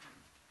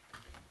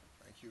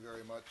 Thank you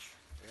very much,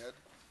 Ed.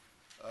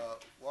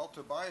 While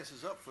Tobias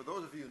is up, for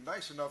those of you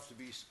nice enough to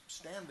be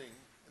standing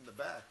in the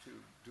back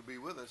to be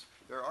with us,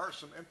 there are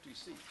some empty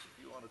seats.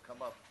 If you want to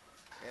come up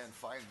and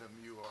find them,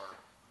 you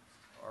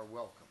are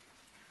welcome.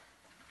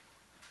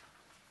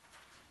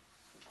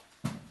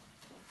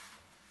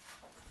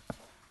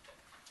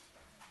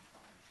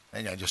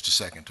 Hang on just a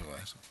second,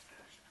 Tobias.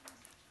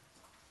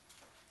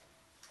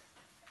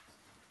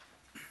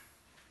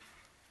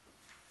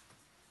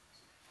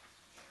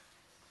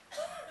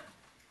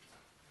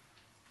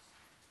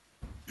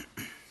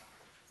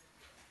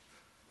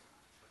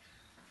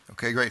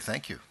 Okay, great.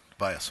 Thank you.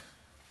 Tobias.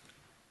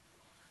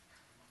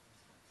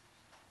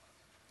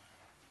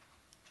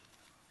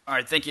 All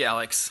right, thank you,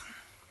 Alex.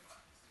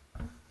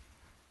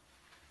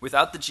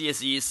 Without the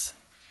GSEs,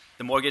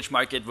 the mortgage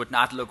market would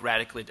not look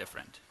radically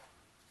different.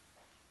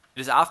 It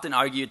is often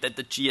argued that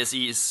the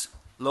GSEs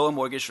lower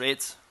mortgage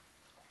rates,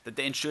 that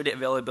they ensure the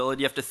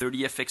availability of the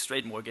 30-year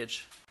fixed-rate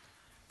mortgage,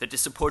 that they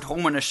support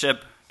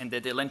homeownership, and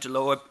that they lend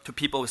to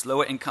people with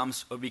lower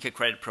incomes or weaker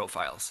credit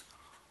profiles,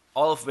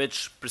 all of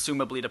which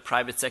presumably the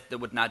private sector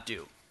would not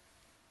do.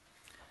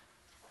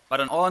 But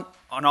on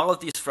all of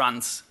these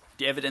fronts,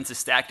 the evidence is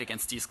stacked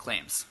against these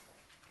claims.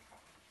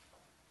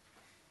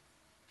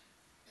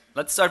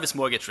 Let's start with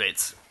mortgage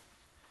rates.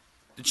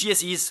 The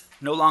GSEs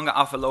no longer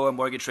offer lower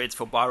mortgage rates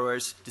for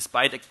borrowers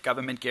despite a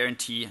government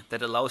guarantee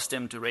that allows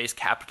them to raise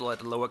capital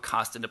at a lower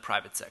cost in the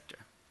private sector.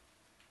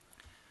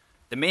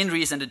 The main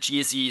reason the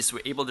GSEs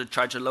were able to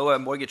charge a lower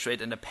mortgage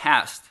rate in the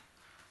past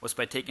was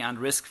by taking on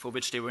risk for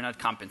which they were not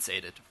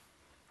compensated.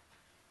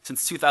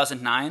 Since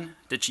 2009,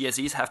 the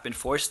GSEs have been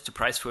forced to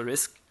price for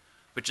risk,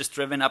 which has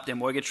driven up their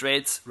mortgage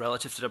rates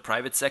relative to the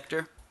private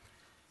sector.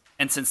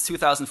 And since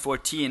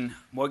 2014,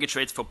 mortgage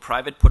rates for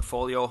private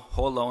portfolio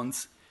whole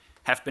loans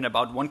have been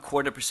about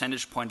 1/4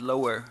 percentage point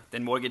lower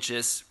than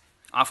mortgages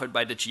offered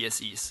by the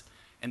GSEs.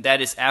 And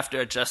that is after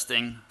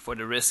adjusting for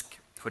the risk,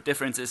 for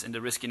differences in the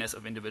riskiness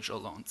of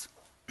individual loans.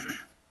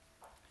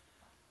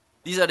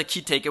 These are the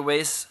key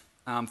takeaways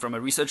from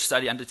a research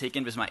study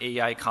undertaken with my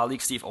AEI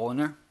colleague, Steve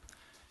Olner.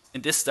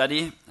 In this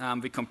study,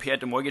 we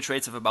compared the mortgage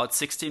rates of about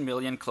 16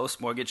 million closed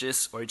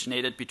mortgages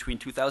originated between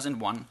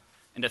 2001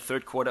 and the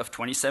third quarter of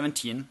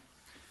 2017.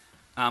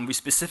 We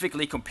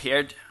specifically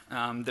compared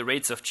the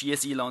rates of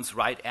GSE loans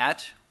right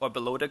at or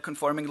below the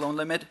conforming loan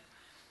limit.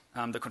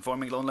 The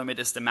conforming loan limit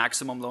is the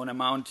maximum loan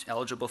amount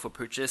eligible for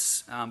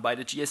purchase by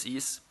the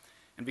GSEs.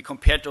 And we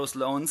compared those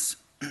loans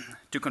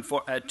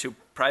to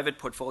private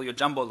portfolio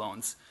jumbo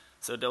loans.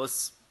 So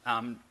those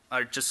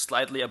are just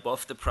slightly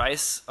above the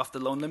price of the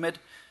loan limit.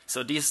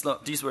 So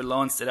these were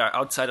loans that are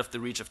outside of the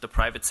reach of the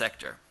private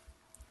sector.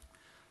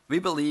 We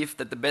believe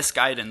that the best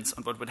guidance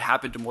on what would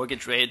happen to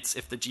mortgage rates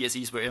if the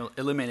GSEs were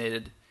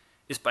eliminated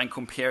is by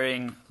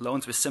comparing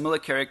loans with similar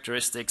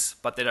characteristics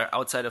but that are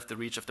outside of the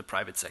reach of the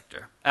private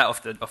sector,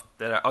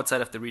 that are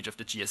outside of the reach of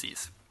the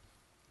GSEs.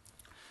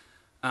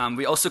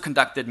 We also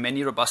conducted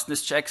many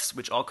robustness checks,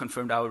 which all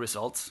confirmed our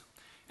results.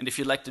 And if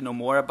you'd like to know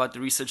more about the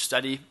research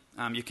study,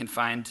 you can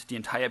find the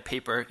entire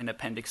paper in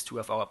Appendix 2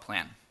 of our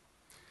plan.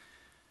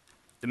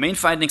 The main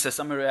findings are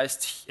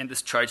summarized in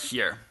this chart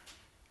here.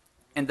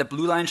 And the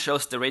blue line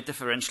shows the rate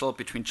differential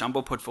between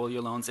jumbo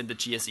portfolio loans and the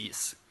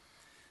GSEs.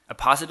 A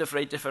positive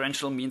rate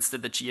differential means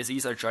that the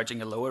GSEs are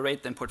charging a lower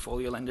rate than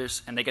portfolio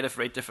lenders, and negative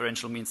rate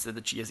differential means that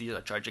the GSEs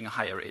are charging a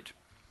higher rate.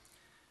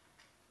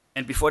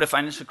 And before the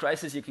financial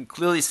crisis, you can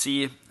clearly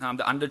see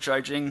the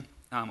undercharging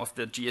of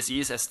the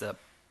GSEs as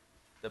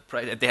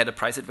they had a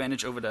price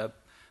advantage over the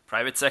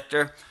private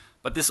sector.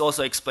 But this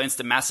also explains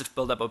the massive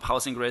buildup of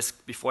housing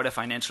risk before the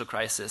financial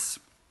crisis.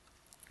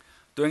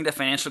 During the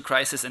financial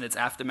crisis and its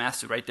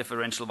aftermath, the rate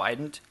differential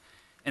widened.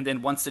 And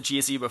then once the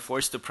GSE were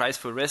forced to price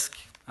for risk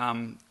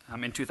in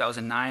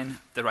 2009,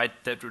 the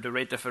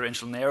rate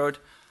differential narrowed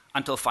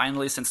until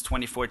finally, since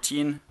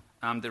 2014,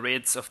 the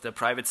rates of the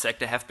private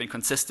sector have been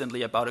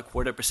consistently about a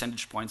quarter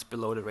percentage points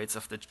below the rates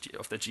of the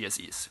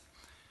GSEs.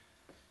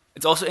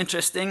 It's also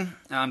interesting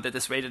that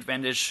this rate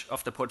advantage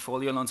of the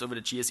portfolio loans over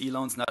the GSE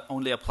loans not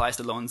only applies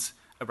to loans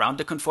around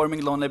the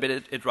conforming loan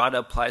limit, it rather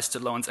applies to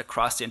loans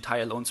across the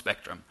entire loan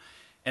spectrum.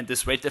 And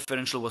this rate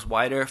differential was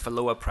wider for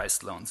lower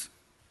priced loans.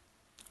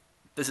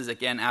 This is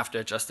again after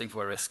adjusting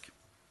for risk.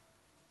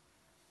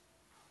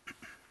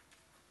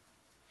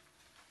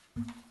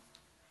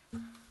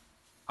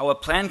 Our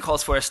plan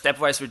calls for a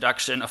stepwise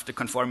reduction of the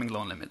conforming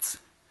loan limits.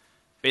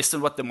 Based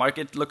on what the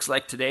market looks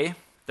like today,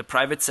 the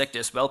private sector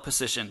is well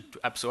positioned to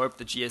absorb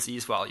the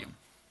GSE's volume.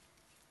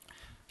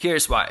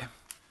 Here's why.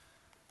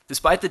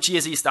 Despite the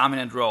GSE's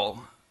dominant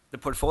role, the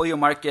portfolio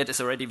market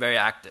is already very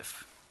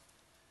active.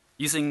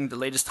 Using the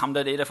latest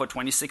HMDA data for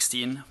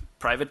 2016,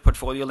 private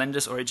portfolio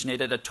lenders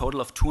originated a total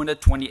of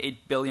 $228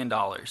 billion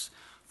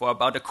for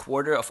about a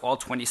quarter of all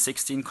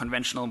 2016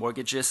 conventional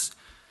mortgages,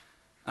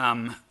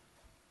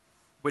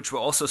 which were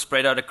also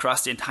spread out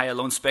across the entire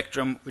loan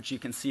spectrum, which you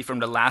can see from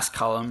the last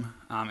column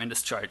in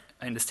this chart,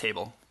 in this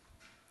table.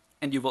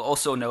 And you will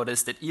also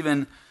notice that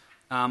even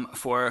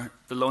for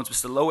the loans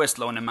with the lowest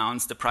loan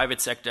amounts, the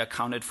private sector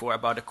accounted for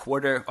about a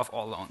quarter of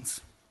all loans.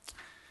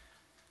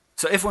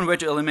 So if one were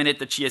to eliminate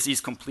the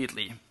GSEs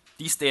completely,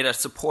 these data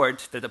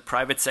support that the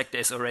private sector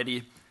is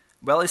already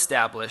well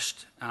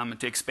established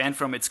to expand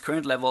from its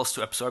current levels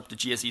to absorb the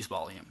GSE's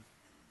volume.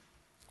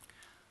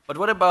 But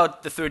what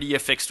about the 30-year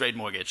fixed rate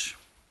mortgage?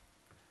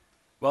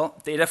 Well,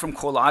 data from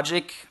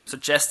CoreLogic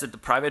suggests that the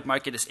private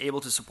market is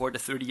able to support a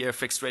 30-year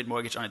fixed rate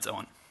mortgage on its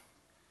own.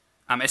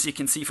 As you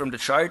can see from the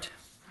chart,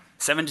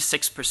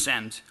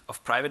 76%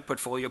 of private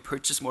portfolio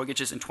purchase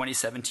mortgages in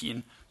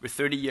 2017 were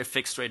 30-year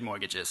fixed rate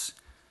mortgages,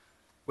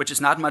 which is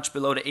not much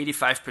below the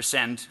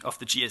 85% of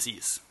the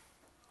GSEs.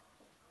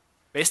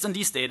 Based on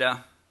these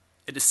data,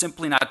 it is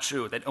simply not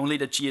true that only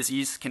the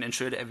GSEs can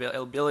ensure the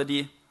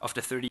availability of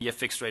the 30-year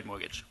fixed rate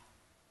mortgage.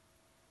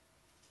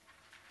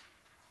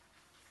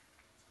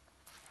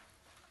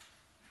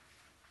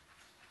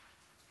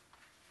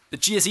 The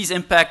GSE's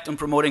impact on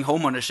promoting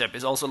homeownership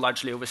is also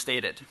largely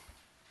overstated.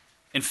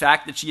 In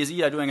fact, the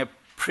GSEs are doing a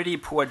pretty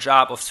poor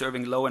job of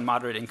serving low and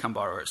moderate income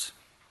borrowers.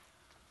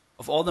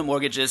 Of all the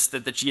mortgages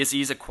that the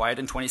GSEs acquired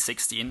in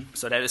 2016,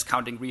 so that is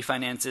counting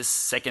refinances,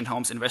 second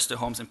homes, investor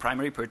homes, and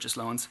primary purchase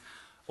loans,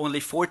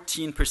 only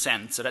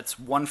 14%, so that's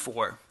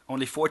 1/4,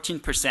 only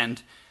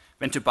 14%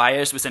 went to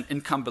buyers with an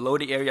income below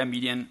the area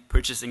median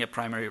purchasing a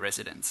primary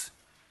residence.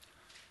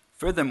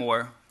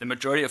 Furthermore, the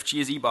majority of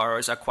GSE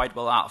borrowers are quite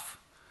well off.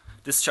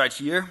 This chart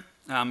here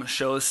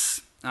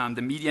shows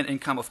the median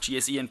income of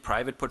GSE and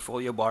private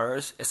portfolio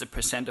borrowers as a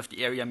percent of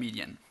the area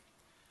median.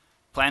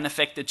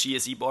 Plan-affected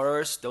GSE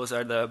borrowers, those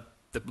are the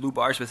blue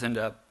bars within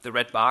the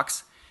red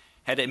box,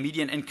 had a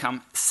median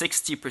income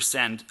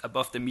 60%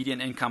 above the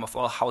median income of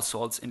all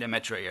households in the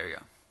metro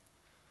area.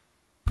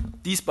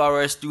 These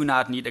borrowers do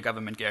not need a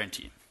government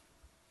guarantee.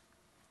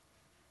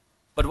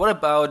 But what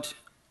about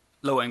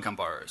low-income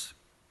borrowers?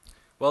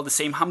 Well, the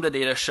same HMDA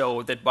data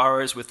show that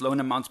borrowers with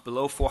loan amounts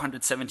below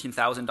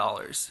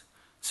 $417,000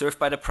 served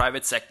by the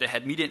private sector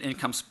had median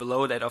incomes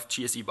below that of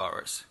GSE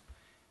borrowers.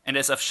 And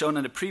as I've shown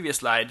on the previous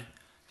slide,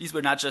 these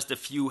were not just a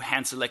few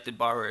hand-selected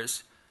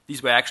borrowers.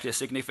 These were actually a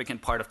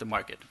significant part of the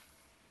market.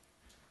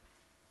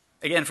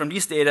 Again, from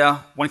these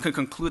data, one can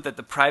conclude that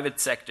the private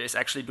sector is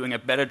actually doing a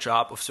better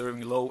job of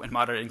serving low and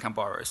moderate income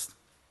borrowers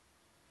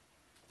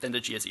than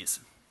the GSEs.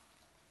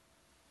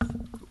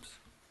 Oops.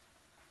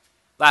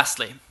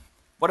 Lastly,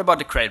 what about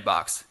the credit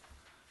box?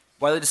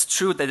 While it is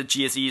true that the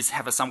GSEs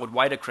have a somewhat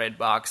wider credit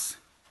box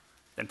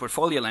than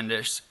portfolio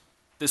lenders,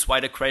 this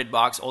wider credit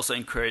box also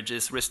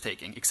encourages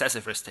risk-taking,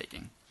 excessive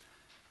risk-taking.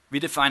 We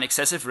define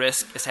excessive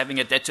risk as having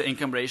a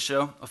debt-to-income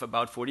ratio of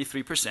about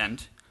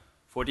 43%.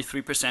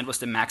 43% was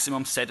the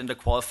maximum set in the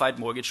qualified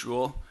mortgage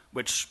rule,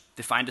 which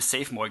defined a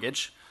safe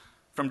mortgage.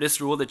 From this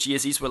rule, the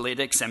GSEs were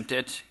later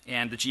exempted,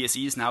 and the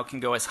GSEs now can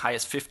go as high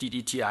as 50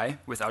 DTI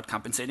without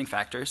compensating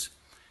factors.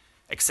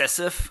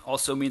 Excessive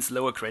also means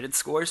lower credit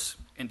scores.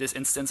 In this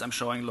instance, I'm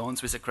showing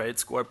loans with a credit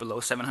score below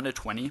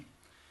 720.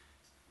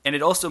 And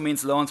it also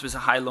means loans with a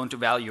high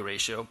loan-to-value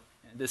ratio,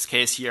 in this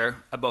case here,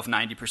 above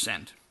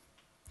 90%.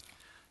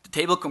 The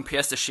table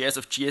compares the shares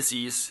of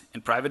GSEs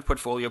in private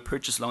portfolio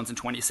purchase loans in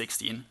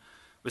 2016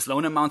 with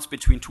loan amounts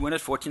between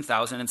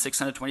 $214,000 and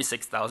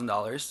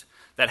 $626,000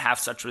 that have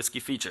such risky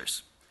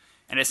features.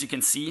 And as you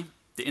can see,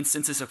 the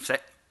instances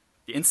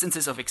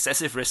of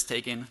excessive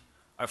risk-taking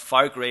are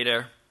far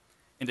greater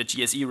in the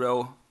GSE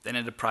row than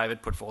in the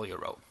private portfolio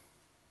row.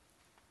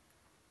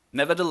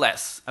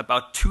 Nevertheless,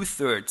 about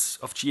 2/3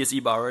 of GSE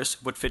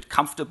borrowers would fit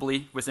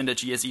comfortably within the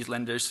GSE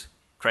lender's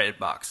credit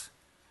box.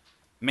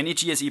 Many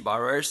GSE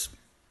borrowers,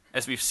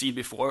 as we've seen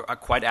before, are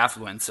quite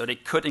affluent, so they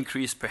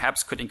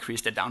perhaps could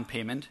increase their down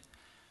payment,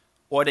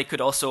 or they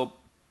could also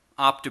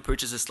opt to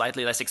purchase a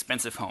slightly less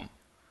expensive home.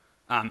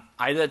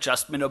 Either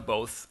adjustment or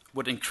both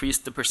would increase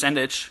the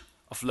percentage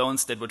of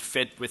loans that would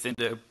fit within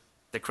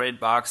the credit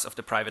box of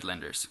the private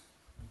lenders.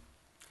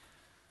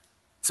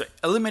 So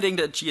eliminating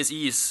the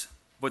GSEs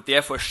would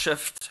therefore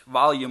shift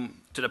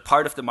volume to the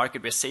part of the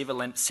market where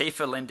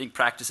safer lending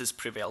practices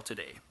prevail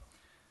today.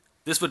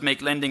 This would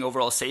make lending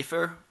overall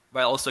safer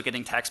while also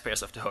getting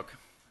taxpayers off the hook.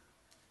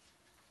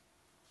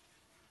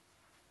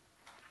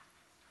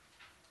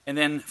 And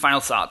then final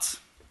thoughts.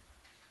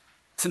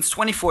 Since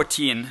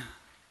 2014,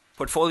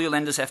 portfolio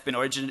lenders have been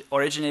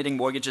originating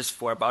mortgages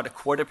for about a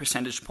 1/4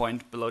 percentage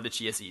point below the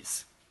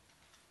GSEs.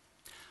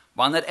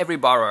 While not every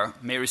borrower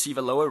may receive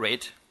a lower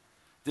rate,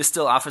 this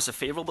still offers a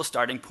favorable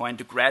starting point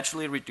to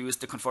gradually reduce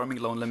the conforming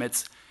loan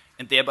limits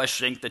and thereby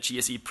shrink the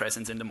GSE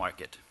presence in the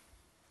market.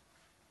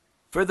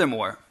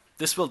 Furthermore,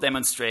 this will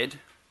demonstrate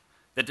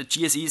that the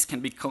GSEs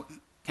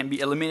can be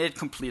eliminated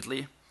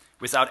completely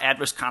without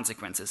adverse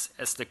consequences,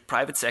 as the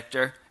private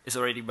sector is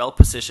already well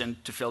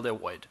positioned to fill their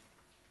void.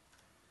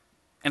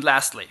 And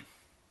lastly,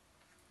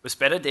 with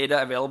better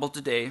data available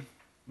today,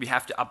 we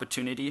have the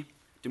opportunity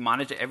to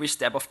monitor every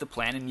step of the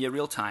plan in near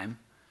real time,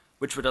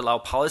 which would allow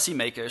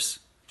policymakers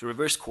to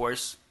reverse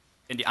course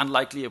in the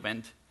unlikely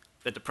event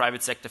that the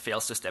private sector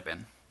fails to step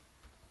in.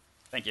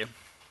 Thank you.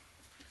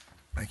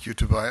 Thank you,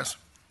 Tobias.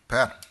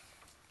 Pat?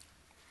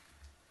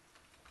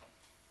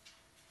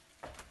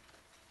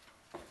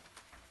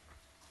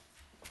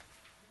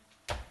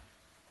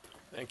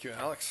 Thank you,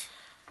 Alex.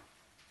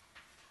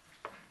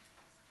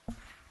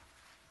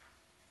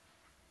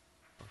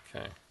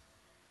 Okay.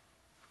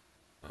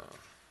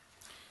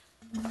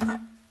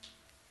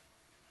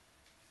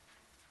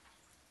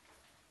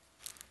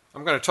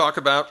 I'm going to talk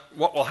about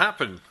what will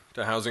happen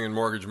to housing and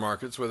mortgage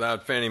markets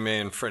without Fannie Mae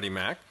and Freddie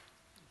Mac.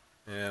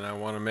 And I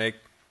want to make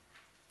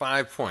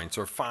 5 points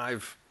or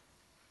 5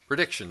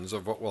 predictions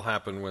of what will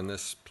happen when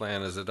this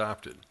plan is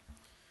adopted.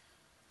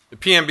 The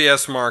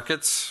PMBS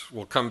markets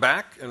will come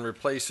back and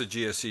replace the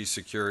GSE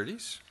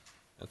securities.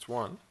 That's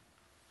one.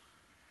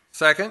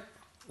 Second,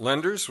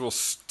 lenders will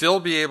still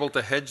be able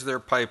to hedge their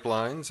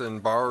pipelines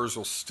and borrowers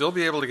will still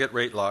be able to get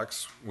rate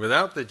locks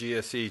without the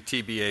GSE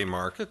TBA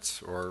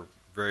markets, or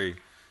very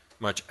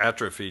much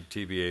atrophied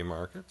TBA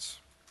markets.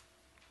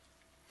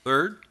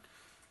 Third,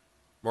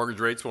 mortgage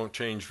rates won't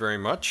change very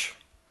much.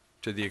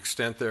 To the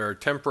extent there are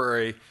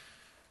temporary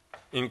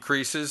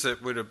increases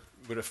that would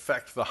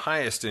affect the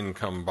highest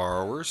income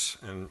borrowers,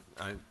 and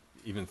I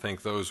even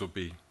think those will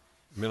be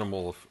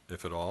minimal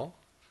if at all.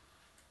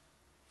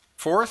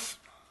 Fourth,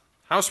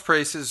 house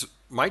prices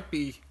might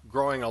be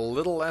growing a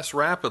little less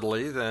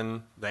rapidly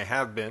than they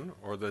have been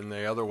or than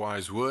they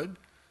otherwise would,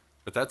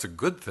 but that's a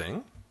good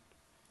thing.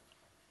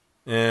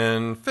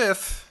 And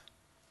fifth,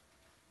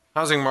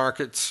 housing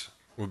markets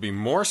will be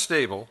more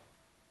stable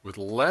with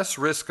less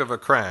risk of a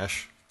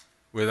crash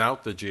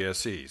without the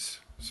GSEs.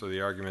 So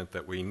the argument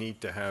that we need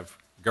to have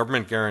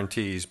government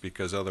guarantees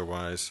because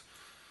otherwise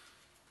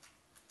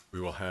we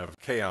will have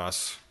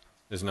chaos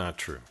is not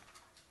true.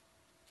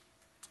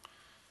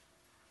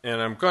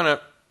 And I'm going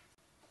to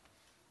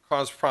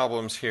cause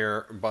problems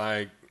here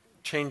by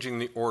changing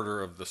the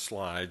order of the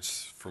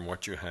slides from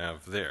what you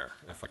have there,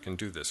 if I can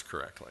do this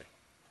correctly.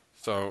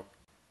 So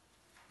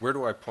where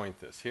do I point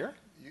this? Here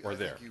or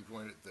there? I think you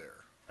point it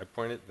there. I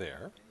point it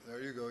there.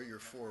 There you go, you're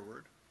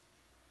forward.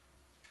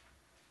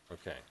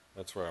 Okay,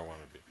 that's where I want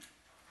to be.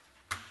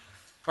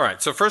 All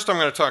right, so first I'm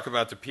going to talk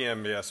about the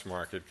PMBS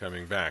market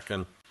coming back.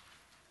 And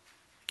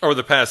over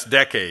the past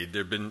decade,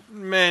 there have been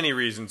many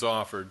reasons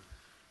offered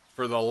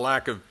for the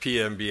lack of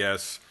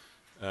PMBS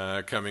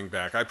coming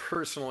back. I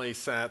personally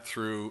sat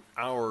through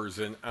hours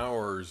and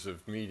hours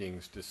of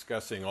meetings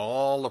discussing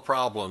all the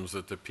problems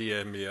that the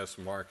PMBS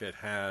market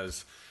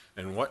has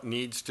and what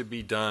needs to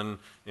be done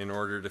in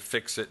order to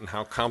fix it and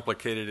how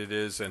complicated it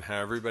is and how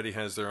everybody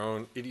has their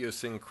own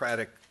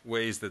idiosyncratic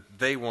ways that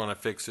they want to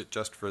fix it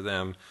just for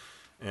them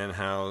and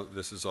how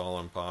this is all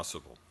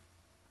impossible.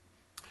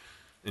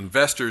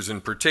 Investors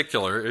in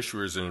particular,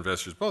 issuers and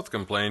investors both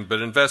complained,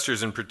 but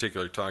investors in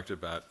particular talked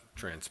about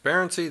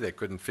transparency. They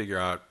couldn't figure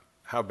out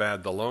how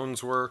bad the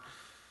loans were.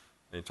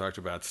 They talked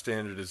about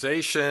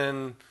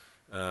standardization,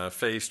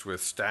 faced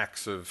with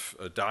stacks of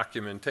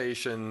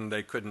documentation.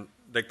 They couldn't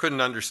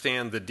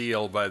understand the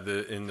deal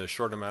in the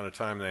short amount of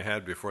time they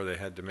had before they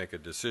had to make a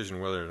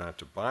decision whether or not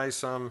to buy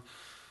some.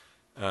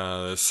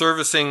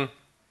 Servicing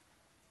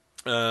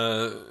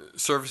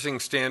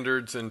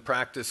standards and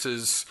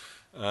practices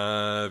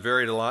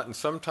varied a lot, and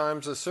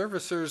sometimes the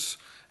servicers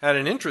had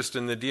an interest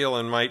in the deal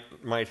and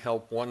might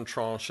help one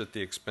tranche at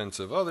the expense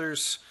of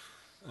others.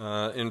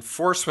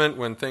 Enforcement,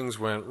 when things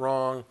went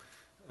wrong,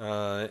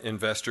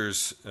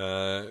 investors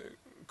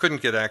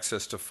couldn't get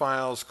access to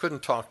files,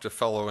 couldn't talk to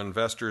fellow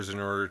investors in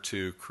order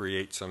to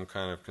create some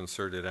kind of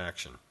concerted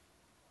action.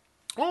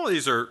 All of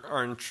these are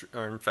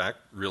in fact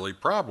really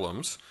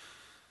problems,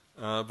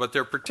 but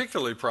they're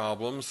particularly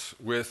problems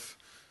with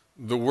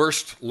the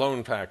worst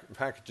loan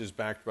packages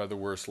backed by the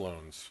worst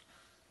loans.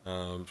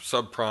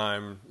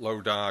 Subprime,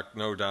 low doc,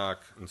 no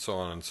doc, and so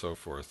on and so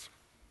forth.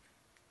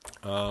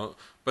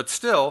 But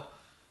still,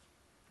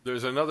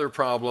 there's another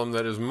problem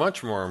that is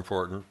much more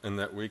important and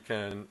that we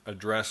can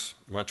address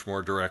much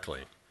more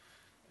directly.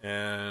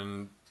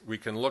 And we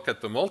can look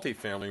at the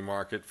multifamily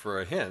market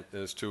for a hint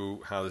as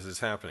to how this is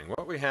happening.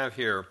 What we have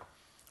here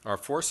are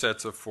 4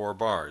 sets of 4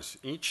 bars.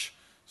 Each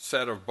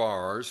set of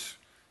bars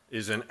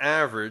is an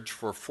average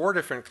for 4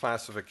 different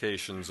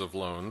classifications of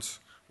loans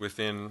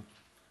within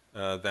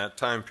that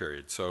time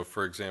period. So,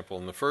 for example,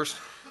 in the first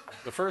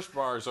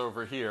bars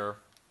over here,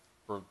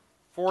 for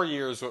 4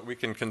 years, what we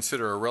can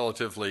consider a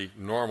relatively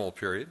normal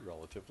period,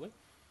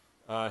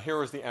 here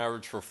was the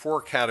average for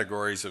 4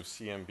 categories of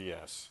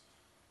CMBS: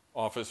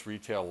 office,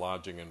 retail,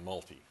 lodging, and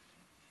multi.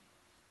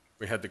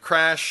 We had the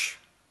crash.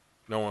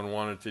 No one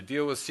wanted to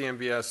deal with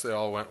CMBS. They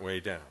all went way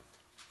down.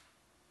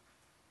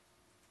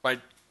 By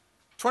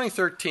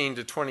 2013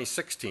 to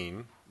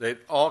 2016, they'd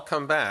all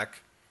come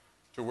back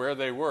to where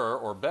they were,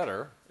 or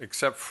better,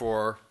 except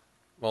for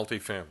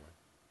multifamily.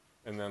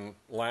 And then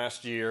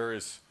last year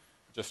is,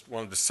 just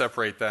wanted to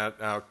separate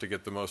that out to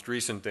get the most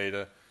recent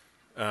data.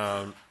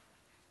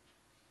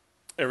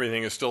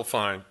 Everything is still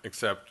fine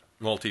except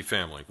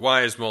multifamily.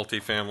 Why is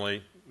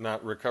multifamily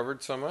not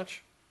recovered so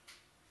much?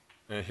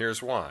 And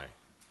here's why.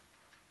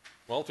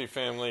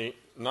 Multifamily,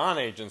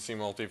 non-agency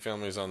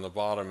multifamily is on the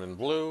bottom in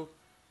blue,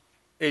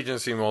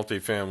 agency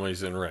multifamily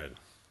is in red.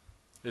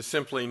 There's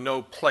simply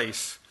no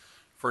place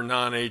for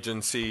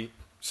non-agency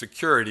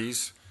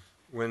securities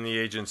when the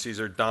agencies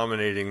are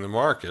dominating the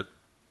market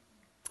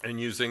and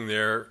using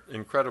their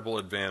incredible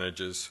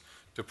advantages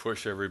to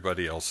push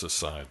everybody else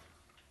aside.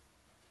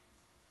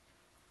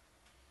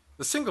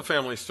 The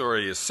single-family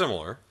story is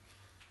similar,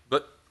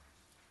 but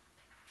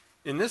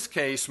in this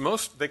case,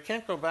 they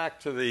can't go back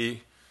to the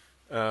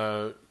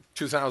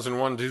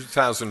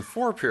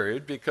 2001-2004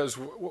 period, because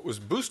what was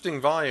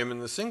boosting volume in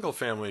the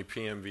single-family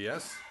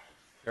PMBS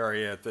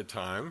area at the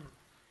time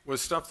was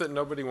stuff that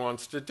nobody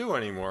wants to do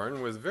anymore,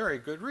 and with very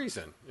good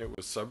reason. It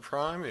was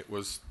subprime, it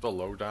was the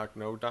low doc,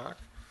 no doc,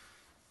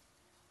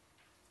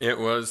 it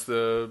was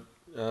the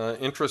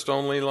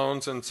interest-only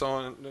loans and so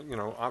on,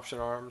 option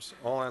arms,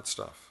 all that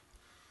stuff.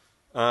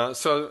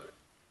 So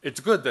it's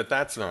good that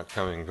that's not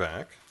coming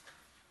back.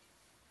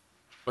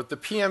 But the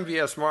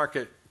PMBS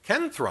market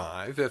can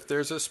thrive if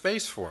there's a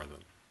space for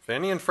them.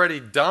 Fannie and Freddie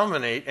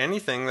dominate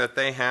anything that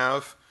they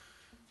have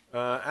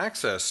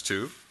access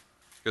to,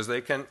 because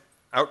they can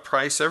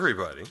outprice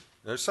everybody.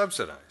 They're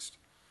subsidized.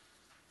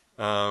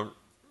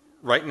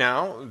 Right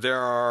now, there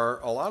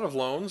are a lot of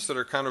loans that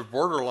are kind of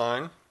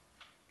borderline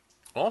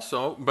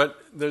also,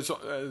 but there's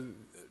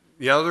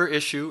the other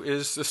issue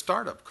is the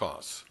startup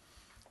costs.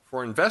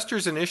 For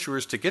investors and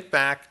issuers to get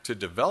back to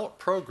develop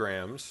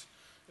programs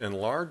in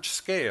large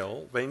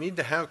scale, they need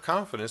to have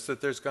confidence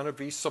that there's going to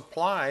be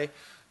supply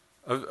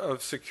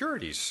of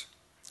securities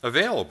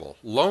available,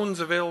 loans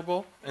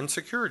available, and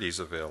securities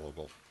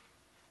available.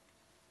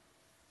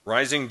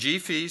 Rising G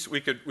fees,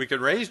 we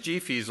could raise G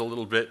fees a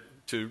little bit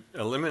to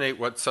eliminate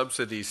what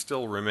subsidies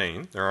still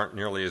remain. There aren't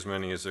nearly as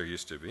many as there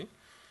used to be.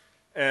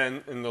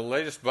 And in the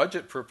latest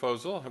budget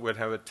proposal, it would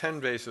have a 10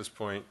 basis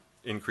point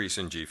increase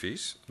in G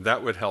fees.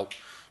 That would help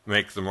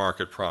make the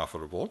market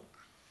profitable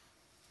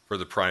for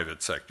the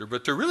private sector.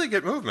 But to really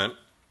get movement,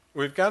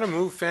 we've got to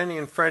move Fannie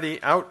and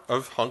Freddie out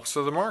of hunks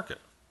of the market.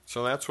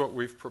 So that's what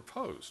we've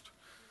proposed.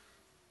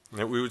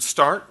 That we would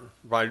start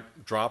by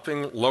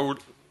dropping low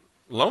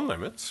loan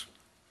limits,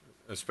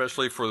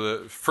 especially for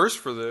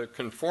the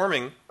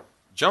conforming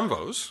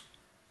jumbos.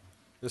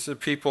 This is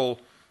people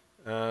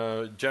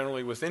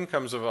generally with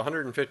incomes of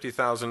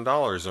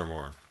 $150,000 or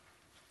more.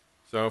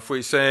 So if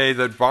we say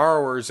that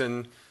borrowers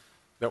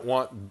that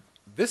want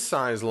this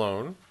size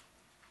loan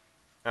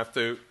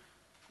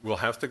will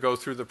have to go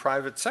through the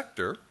private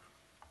sector,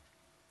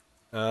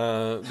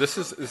 this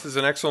is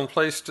an excellent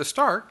place to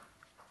start,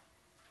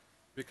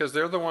 because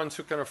they're the ones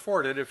who can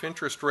afford it if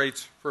interest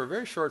rates for a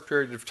very short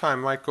period of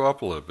time might go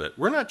up a little bit.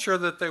 We're not sure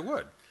that they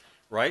would.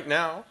 Right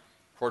now,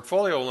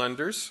 portfolio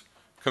lenders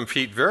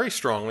compete very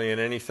strongly in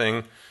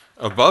anything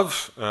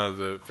above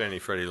the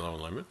Fannie-Freddie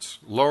loan limits,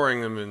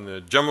 lowering them in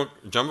the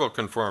jumbo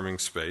conforming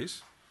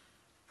space,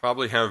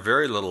 probably have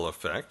very little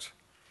effect,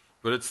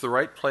 but it's the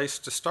right place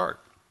to start.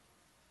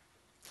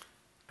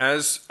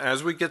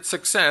 As we get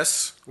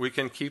success, we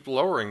can keep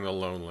lowering the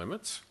loan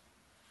limits,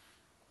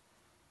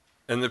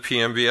 and the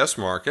PMBS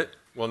market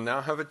will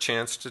now have a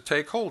chance to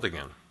take hold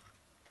again.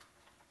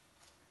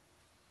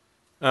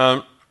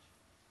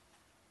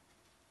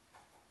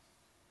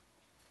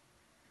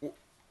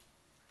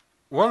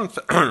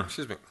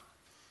 Excuse me.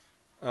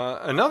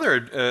 Another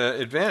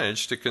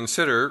advantage to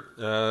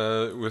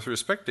consider with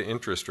respect to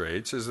interest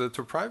rates is that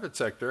the private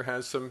sector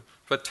has some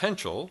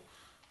potential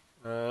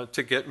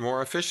to get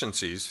more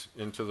efficiencies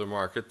into the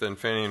market than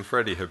Fannie and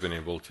Freddie have been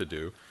able to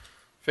do.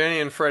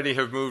 Fannie and Freddie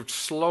have moved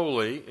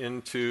slowly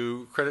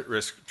into credit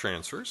risk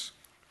transfers.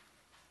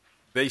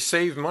 They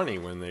save money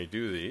when they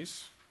do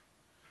these.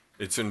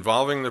 It's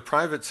involving the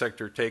private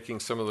sector taking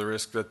some of the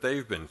risk that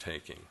they've been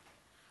taking.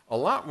 A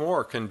lot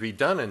more can be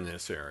done in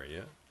this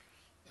area.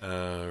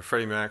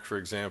 Freddie Mac, for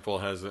example,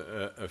 has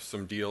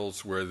some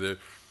deals where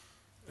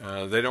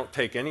they don't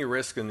take any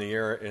risk on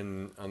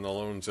the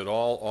loans at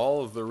all.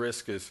 All of the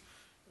risk is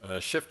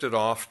shifted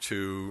off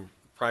to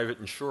private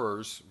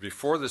insurers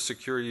before the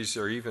securities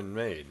are even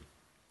made.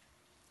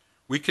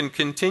 We can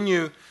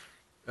continue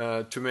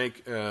to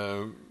make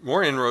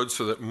more inroads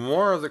so that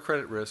more of the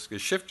credit risk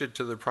is shifted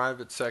to the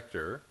private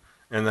sector,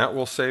 and that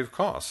will save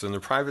costs. And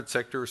the private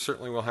sector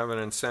certainly will have an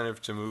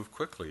incentive to move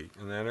quickly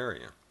in that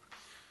area.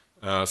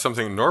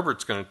 Something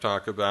Norbert's going to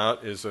talk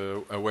about is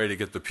a way to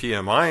get the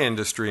PMI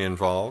industry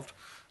involved,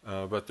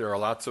 but there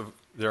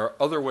are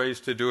other ways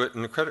to do it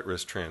in the credit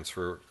risk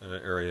transfer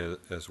area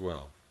as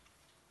well.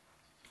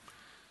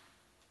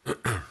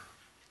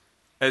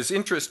 As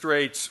interest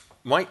rates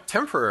might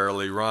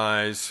temporarily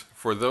rise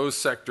for those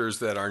sectors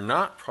that are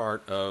not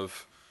part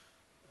of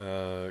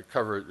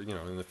covered,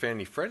 in the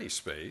Fannie-Freddie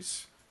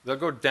space, they'll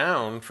go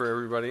down for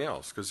everybody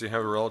else because you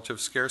have a relative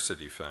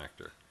scarcity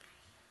factor.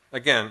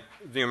 Again,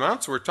 the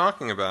amounts we're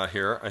talking about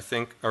here, I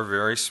think, are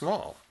very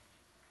small.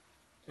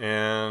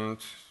 And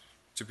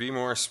to be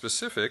more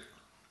specific,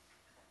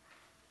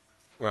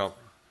 well,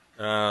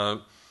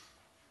 another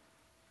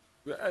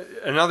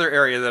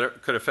area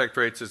that could affect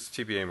rates is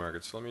TBA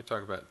markets. So let me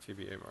talk about the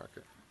TBA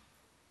market.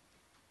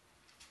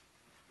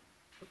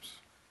 Oops.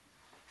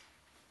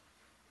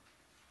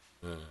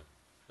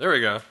 There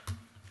we go.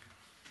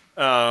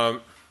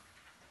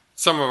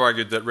 Some have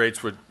argued that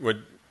rates would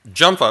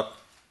jump up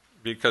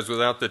because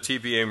without the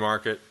TBA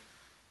market,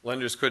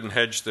 lenders couldn't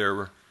hedge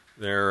their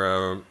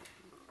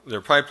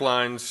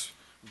pipelines.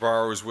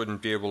 Borrowers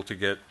wouldn't be able to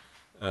get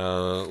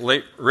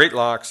rate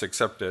locks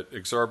except at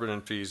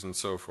exorbitant fees and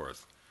so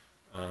forth.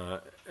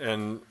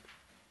 And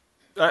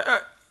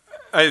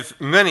I've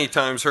many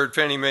times heard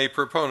Fannie Mae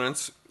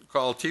proponents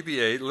call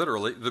TBA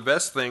literally the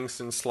best thing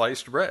since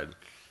sliced bread.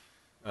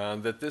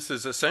 That this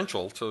is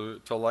essential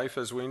to life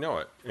as we know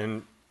it.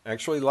 And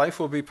actually, life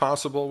will be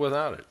possible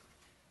without it.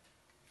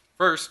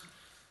 First,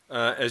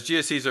 as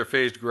GSEs are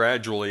phased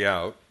gradually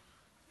out,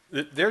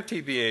 their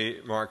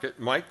TBA market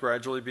might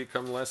gradually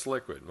become less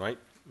liquid,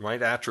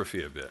 might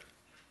atrophy a bit.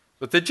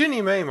 But the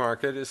Ginnie Mae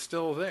market is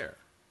still there.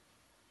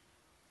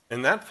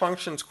 And that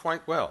functions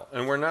quite well.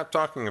 And we're not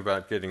talking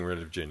about getting rid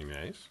of Ginnie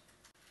Maes.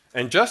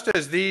 And just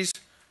as these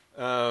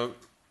TBA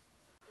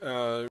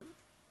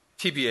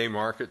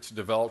markets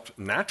developed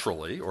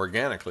naturally,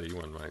 organically,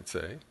 one might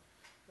say,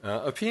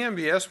 a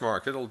PMBS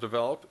market will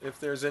develop if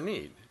there's a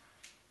need.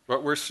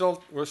 But we're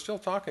still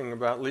talking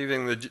about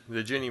leaving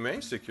the Ginnie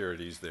Mae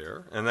securities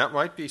there, and that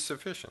might be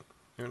sufficient.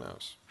 Who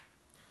knows?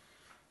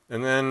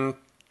 And then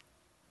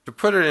to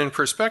put it in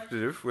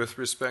perspective with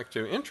respect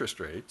to interest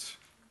rates,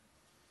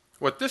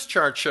 what this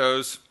chart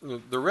shows,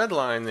 the red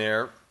line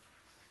there,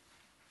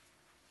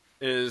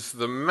 is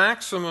the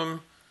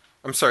minimum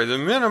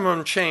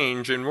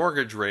change in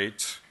mortgage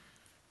rates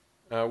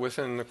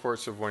within the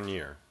course of 1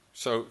 year.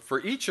 So for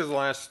each of the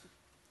last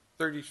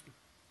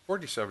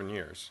 47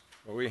 years,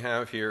 what we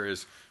have here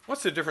is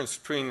what's the difference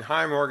between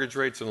high mortgage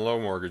rates and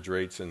low mortgage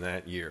rates in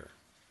that year?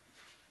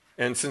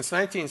 And since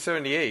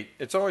 1978,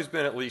 it's always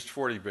been at least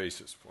 40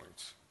 basis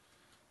points.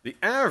 The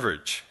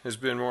average has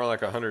been more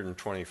like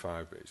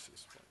 125 basis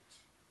points.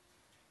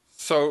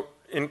 So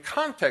in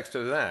context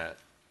of that,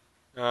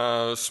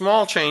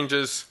 small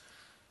changes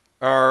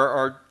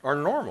are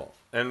normal.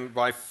 And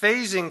by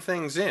phasing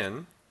things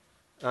in,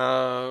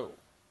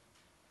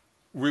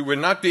 we would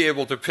not be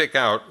able to pick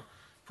out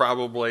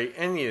probably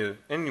any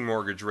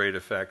mortgage rate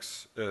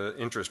effects,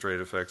 interest rate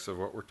effects of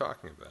what we're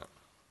talking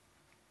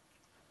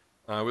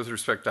about. With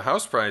respect to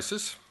house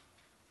prices,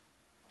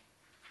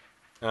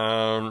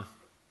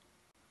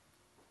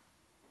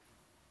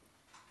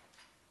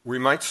 we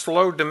might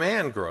slow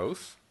demand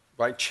growth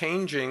by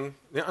changing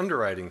the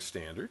underwriting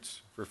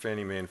standards for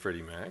Fannie Mae and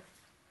Freddie Mac.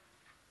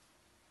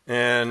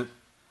 And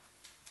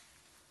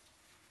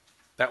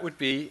that would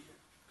be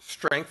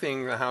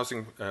strengthening the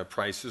housing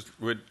prices,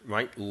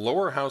 might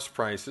lower house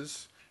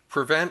prices,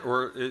 prevent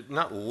or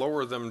not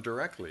lower them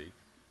directly,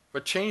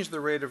 but change the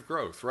rate of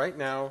growth. Right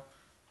now,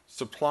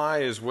 supply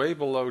is way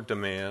below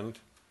demand,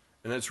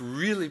 and it's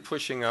really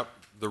pushing up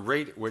the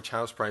rate at which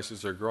house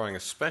prices are growing,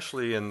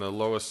 especially in the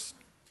lowest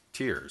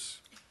tiers.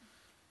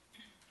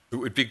 It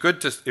would be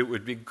good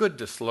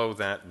to slow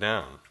that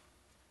down.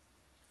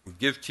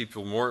 Give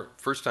people more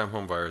first-time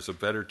home buyers a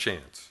better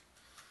chance.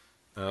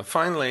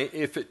 Finally,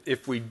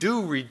 if we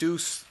do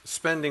reduce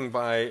spending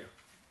by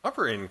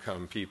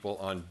upper-income people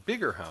on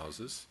bigger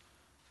houses,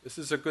 this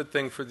is a good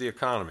thing for the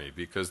economy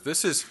because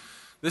this is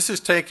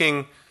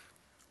taking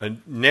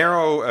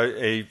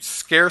a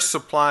scarce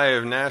supply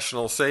of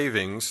national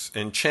savings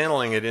and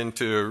channeling it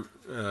into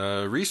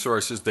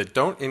resources that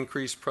don't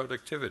increase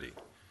productivity.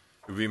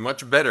 It would be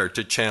much better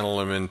to channel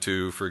them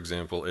into, for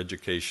example,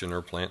 education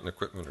or plant and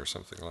equipment or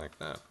something like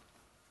that.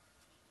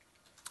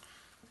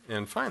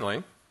 And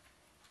finally,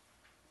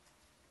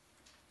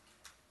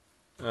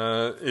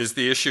 is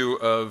the issue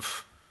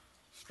of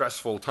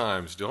stressful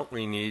times. Don't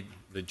we need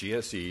the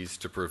GSEs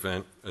to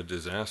prevent a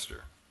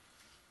disaster?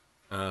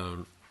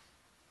 I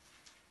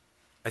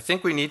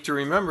think we need to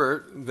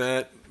remember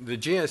that the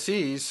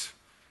GSEs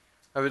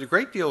have a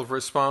great deal of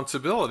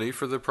responsibility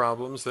for the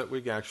problems that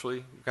we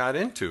actually got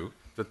into,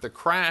 that the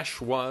crash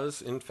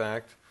was, in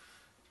fact,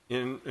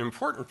 in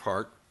important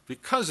part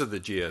because of the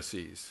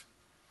GSEs,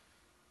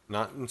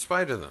 not in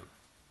spite of them,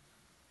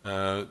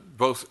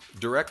 both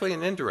directly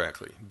and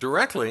indirectly.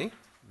 Directly,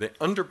 they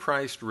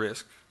underpriced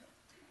risk.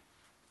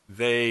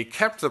 They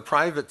kept the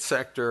private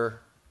sector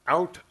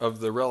out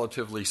of the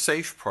relatively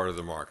safe part of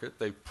the market.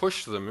 They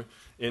pushed them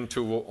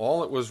into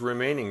all that was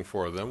remaining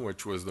for them,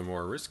 which was the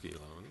more risky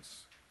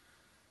loans.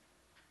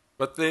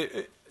 But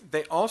they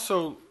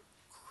also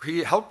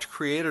helped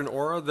create an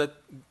aura that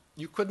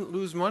you couldn't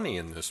lose money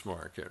in this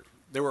market.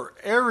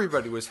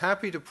 Everybody was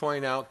happy to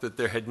point out that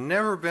there had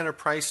never been a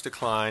price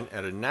decline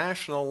at a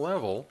national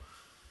level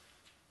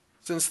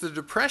since the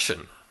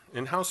Depression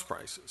in house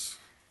prices.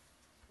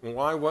 And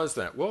why was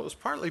that? Well, it was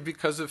partly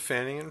because of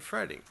Fannie and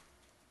Freddie.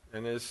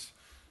 And as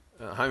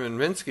Hyman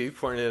Minsky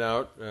pointed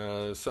out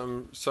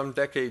some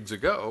decades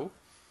ago,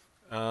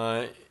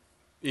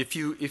 if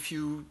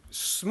you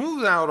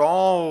smooth out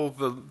all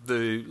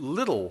the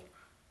little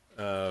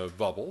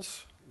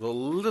bubbles, the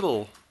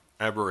little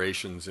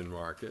aberrations in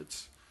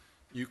markets,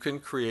 you can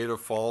create a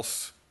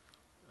false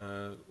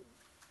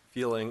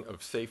feeling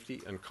of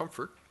safety and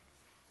comfort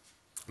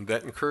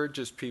that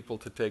encourages people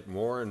to take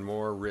more and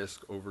more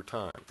risk over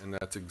time. And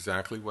that's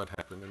exactly what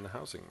happened in the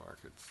housing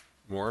markets.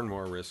 More and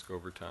more risk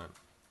over time.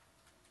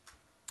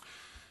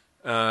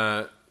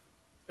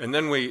 And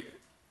then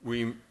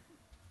we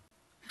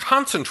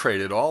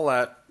concentrated all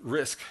that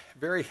risk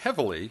very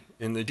heavily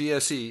in the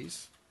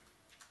GSEs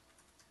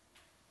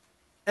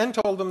and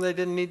told them they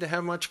didn't need to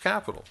have much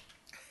capital.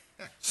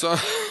 So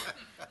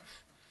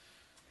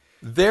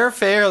their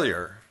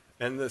failure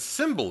and the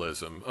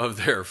symbolism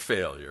of their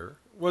failure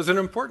was an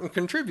important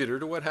contributor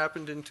to what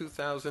happened in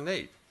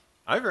 2008.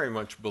 I very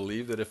much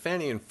believe that if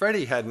Fannie and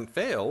Freddie hadn't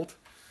failed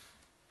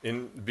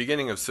in the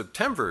beginning of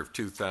September of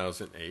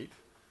 2008,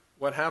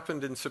 what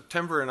happened in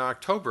September and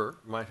October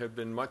might have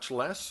been much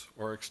less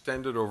or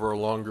extended over a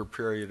longer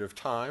period of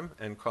time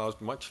and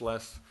caused much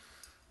less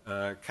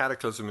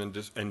cataclysm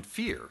and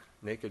fear,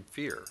 naked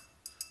fear.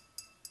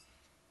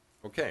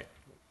 Okay,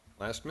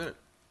 last minute.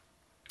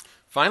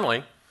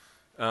 Finally,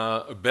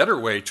 a better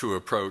way to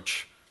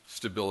approach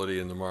stability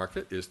in the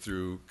market is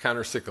through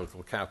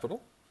countercyclical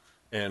capital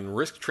and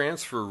risk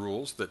transfer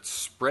rules that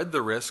spread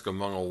the risk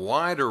among a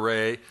wide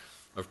array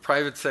of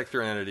private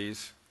sector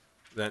entities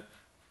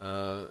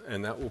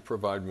and that will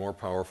provide more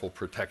powerful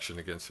protection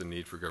against the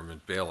need for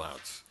government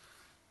bailouts.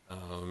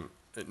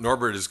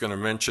 Norbert is going to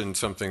mention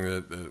something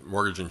that the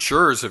mortgage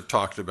insurers have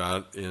talked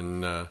about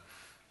in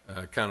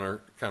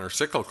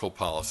countercyclical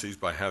policies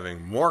by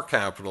having more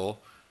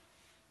capital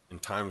in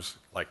times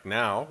like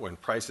now when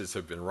prices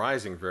have been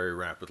rising very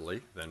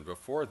rapidly than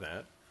before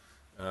that.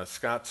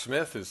 Scott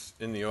Smith is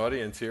in the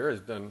audience here,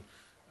 has done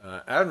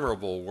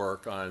admirable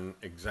work on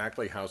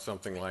exactly how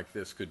something like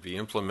this could be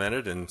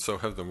implemented, and so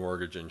have the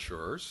mortgage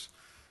insurers.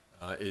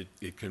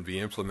 It can be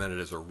implemented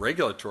as a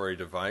regulatory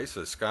device,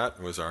 as Scott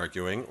was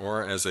arguing,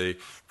 or as a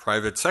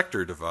private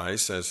sector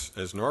device,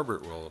 as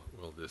Norbert will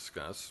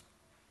discuss.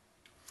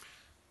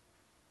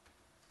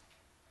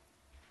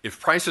 If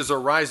prices are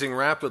rising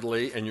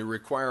rapidly and you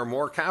require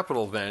more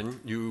capital, then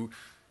you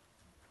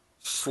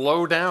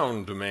slow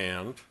down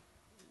demand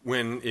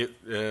when it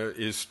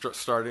is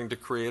starting to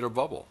create a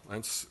bubble.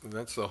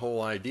 That's the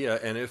whole idea.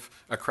 And if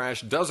a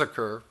crash does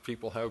occur,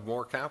 people have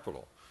more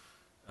capital.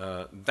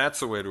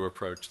 That's the way to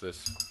approach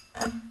this.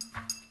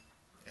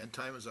 And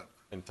time is up.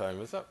 And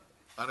time is up.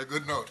 On a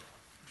good note.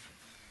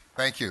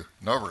 Thank you.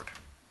 Norbert.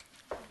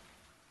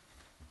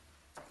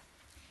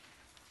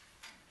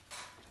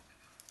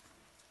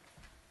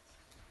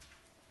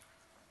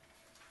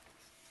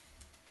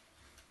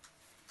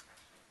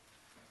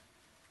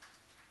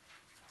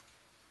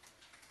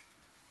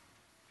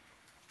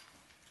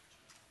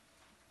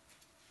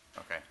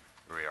 Okay,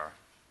 here we are.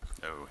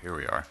 Oh, here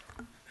we are.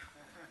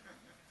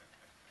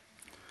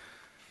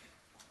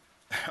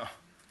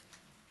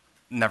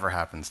 Never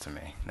happens to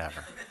me,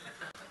 never.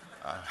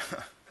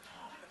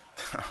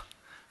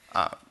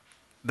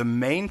 The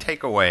main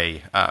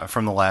takeaway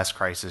from the last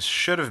crisis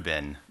should have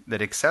been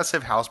that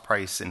excessive house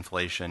price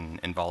inflation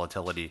and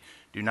volatility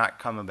do not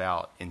come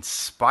about in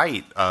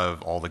spite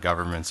of all the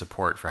government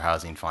support for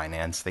housing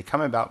finance. They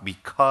come about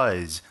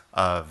because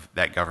of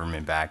that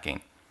government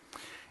backing.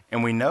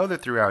 And we know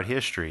that throughout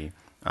history,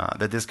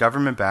 that this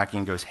government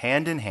backing goes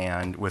hand in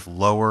hand with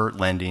lower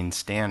lending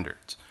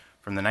standards.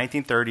 From the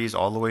 1930s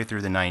all the way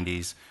through the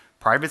 90s,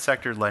 private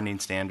sector lending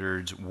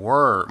standards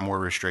were more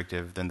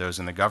restrictive than those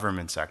in the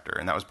government sector,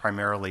 and that was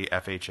primarily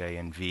FHA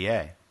and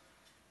VA.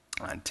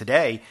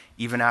 Today,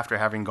 even after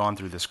having gone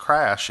through this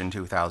crash in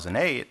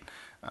 2008,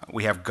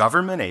 we have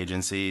government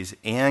agencies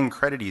and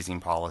credit easing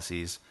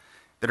policies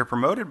that are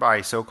promoted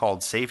by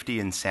so-called safety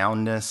and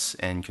soundness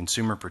and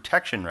consumer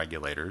protection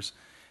regulators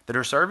that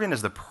are serving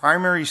as the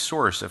primary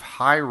source of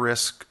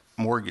high-risk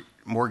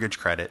mortgage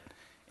credit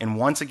and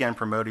once again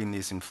promoting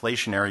these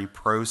inflationary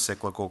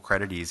pro-cyclical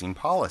credit easing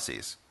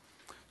policies.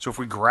 So if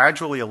we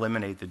gradually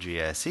eliminate the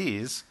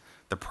GSEs,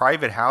 the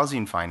private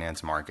housing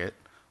finance market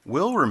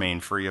will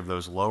remain free of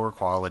those lower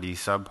quality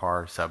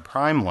subpar,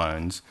 subprime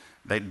loans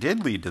that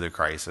did lead to the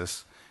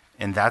crisis,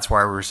 and that's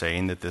why we're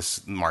saying that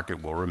this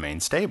market will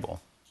remain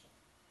stable.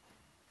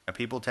 Now,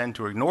 people tend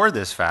to ignore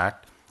this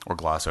fact or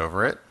gloss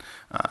over it,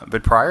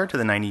 but prior to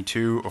the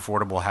 92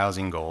 affordable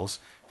housing goals,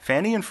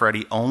 Fannie and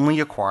Freddie only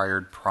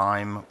acquired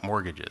prime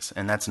mortgages,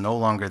 and that's no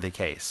longer the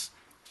case.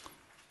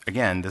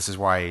 Again, this is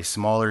why a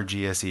smaller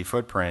GSE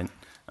footprint,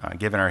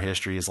 given our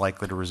history, is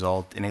likely to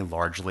result in a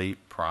largely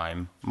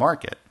prime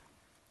market.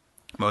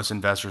 Most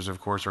investors, of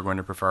course, are going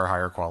to prefer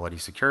higher quality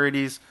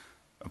securities.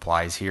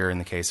 Applies here in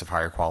the case of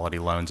higher quality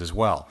loans as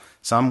well.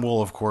 Some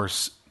will, of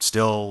course,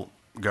 still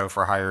go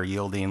for higher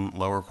yielding,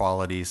 lower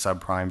quality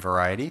subprime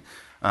variety,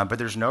 but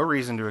there's no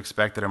reason to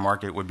expect that a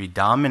market would be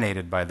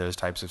dominated by those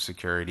types of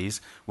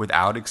securities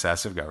without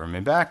excessive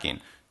government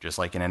backing, just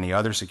like in any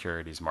other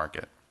securities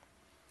market.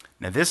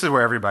 Now, this is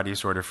where everybody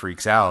sort of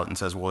freaks out and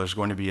says, well, there's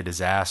going to be a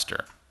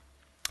disaster.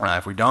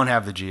 If we don't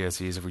have the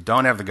GSEs, if we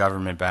don't have the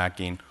government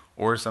backing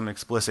or some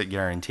explicit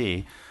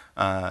guarantee,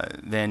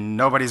 then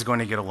nobody's going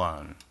to get a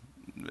loan.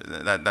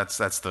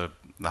 That's the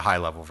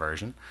high-level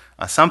version,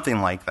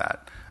 something like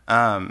that.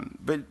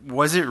 But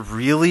was it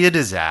really a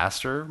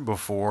disaster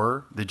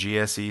before the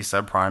GSE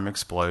subprime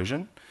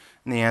explosion?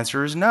 And the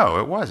answer is no,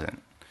 it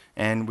wasn't.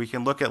 And we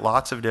can look at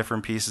lots of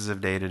different pieces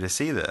of data to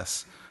see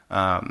this.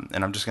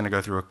 And I'm just going to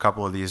go through a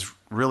couple of these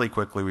really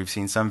quickly. We've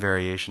seen some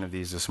variation of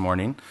these this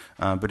morning.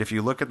 But if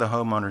you look at the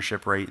home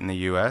ownership rate in the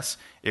U.S.,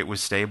 it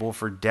was stable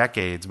for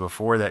decades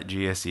before that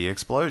GSE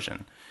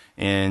explosion.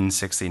 In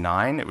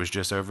 69, it was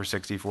just over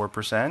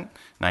 64%.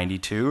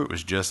 92, it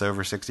was just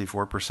over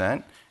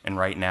 64%. And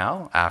right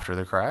now, after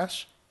the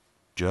crash,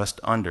 just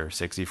under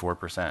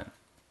 64%.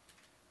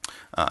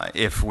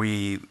 If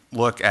we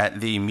look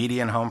at the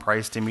median home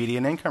price to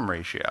median income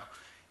ratio,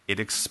 it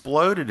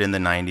exploded in the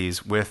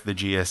 90s with the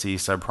GSE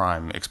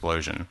subprime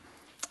explosion.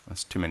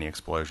 That's too many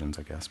explosions,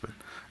 I guess.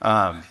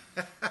 But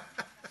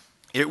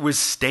it was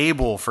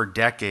stable for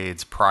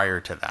decades prior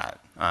to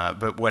that.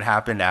 But what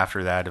happened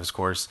after that, of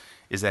course,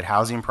 is that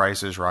housing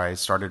prices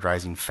started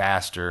rising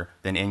faster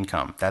than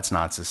income. That's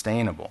not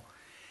sustainable.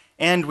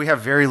 And we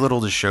have very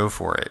little to show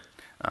for it.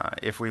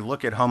 If we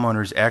look at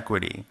homeowners'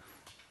 equity,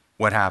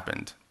 what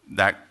happened?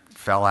 That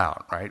fell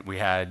out, right? We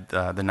had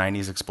the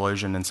 90s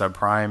explosion in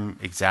subprime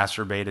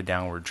exacerbate a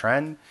downward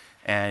trend.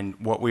 And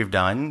what we've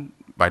done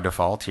by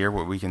default here,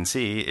 what we can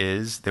see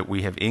is that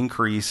we have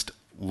increased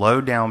low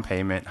down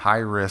payment, high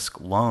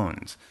risk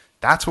loans.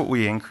 That's what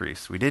we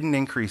increased. We didn't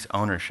increase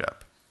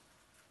ownership.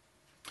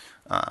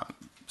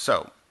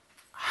 So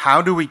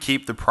how do we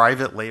keep the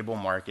private label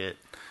market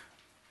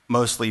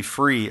mostly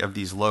free of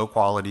these low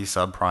quality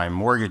subprime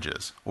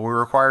mortgages? Well, we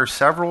require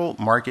several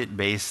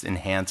market-based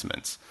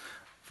enhancements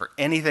for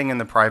anything in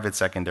the private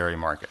secondary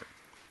market.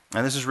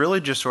 And this is really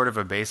just sort of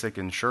a basic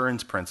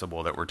insurance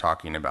principle that we're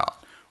talking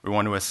about. We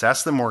want to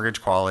assess the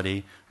mortgage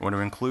quality. We want to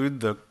include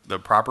the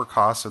proper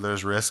costs of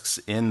those risks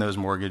in those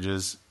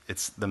mortgages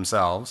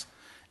themselves.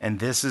 And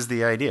this is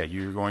the idea.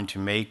 You're going to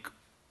make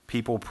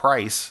people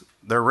price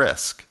their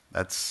risk.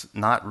 That's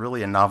not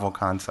really a novel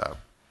concept.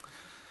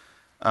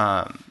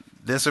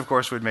 This, of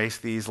course, would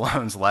make these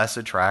loans less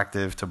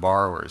attractive to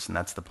borrowers, and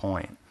that's the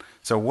point.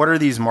 So what are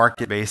these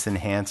market-based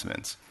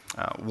enhancements?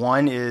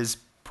 One is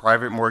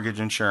private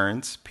mortgage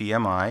insurance,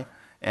 PMI,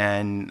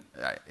 and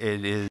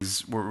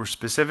we're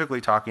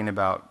specifically talking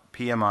about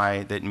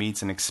PMI that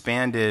meets an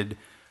expanded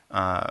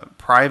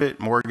private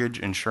mortgage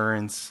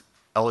insurance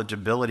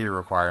eligibility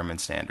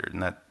requirement standard,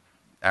 and that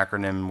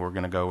acronym we're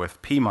going to go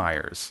with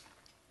PMIERs,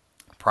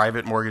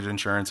 Private Mortgage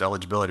Insurance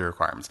Eligibility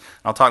Requirements.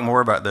 I'll talk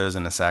more about those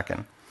in a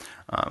second.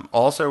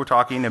 Also, we're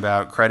talking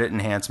about credit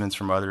enhancements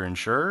from other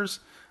insurers.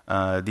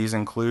 These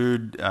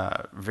include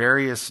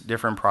various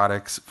different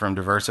products from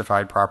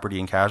diversified property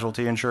and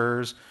casualty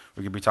insurers.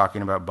 We could be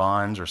talking about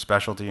bonds or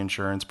specialty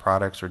insurance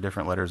products or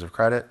different letters of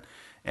credit.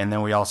 And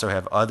then we also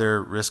have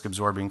other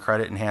risk-absorbing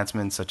credit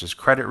enhancements such as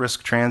credit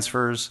risk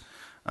transfers.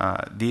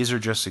 These are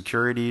just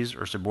securities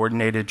or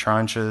subordinated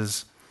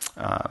tranches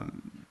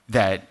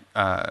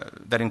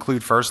that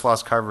include first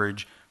loss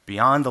coverage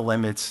beyond the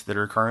limits that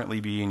are currently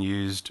being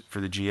used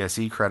for the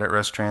GSE credit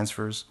risk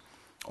transfers.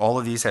 All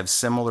of these have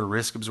similar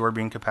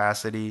risk-absorbing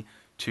capacity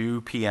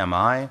to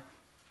PMI,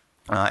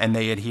 and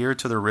they adhere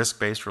to the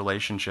risk-based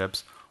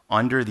relationships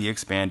under the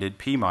expanded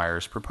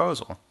PMIERs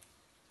proposal.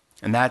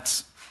 And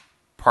that's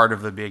part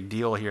of the big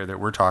deal here that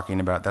we're talking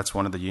about. That's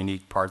one of the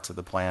unique parts of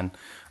the plan.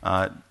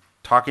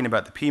 talking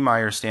about the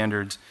PMIER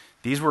standards,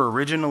 these were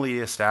originally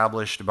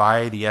established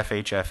by the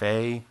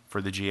FHFA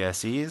for the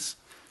GSEs.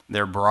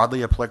 They're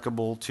broadly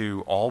applicable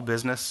to all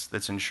business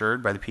that's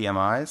insured by the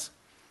PMIs.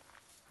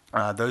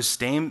 Those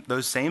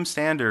same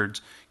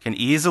standards can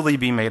easily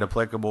be made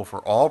applicable for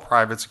all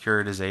private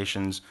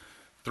securitizations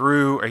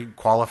through a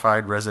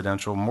qualified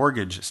residential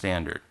mortgage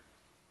standard.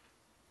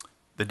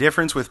 The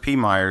difference with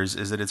PMIERs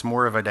is that it's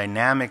more of a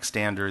dynamic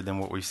standard than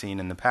what we've seen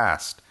in the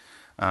past.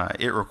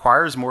 It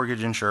requires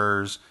mortgage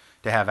insurers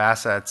to have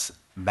assets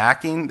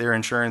backing their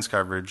insurance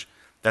coverage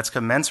that's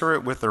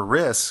commensurate with the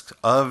risk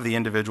of the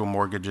individual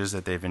mortgages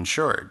that they've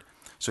insured.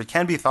 So it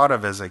can be thought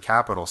of as a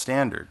capital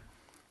standard.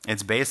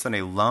 It's based on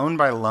a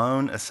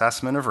loan-by-loan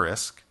assessment of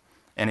risk,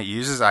 and it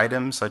uses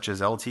items such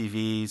as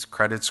LTVs,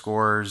 credit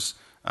scores,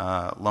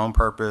 loan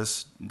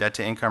purpose,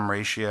 debt-to-income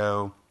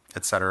ratio,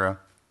 etc.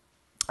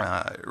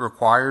 It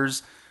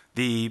requires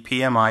the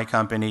PMI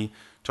company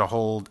to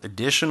hold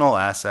additional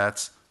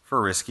assets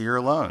for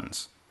riskier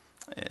loans.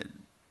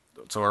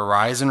 So a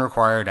rise in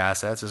required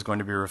assets is going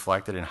to be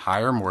reflected in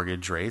higher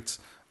mortgage rates,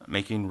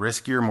 making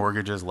riskier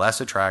mortgages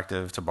less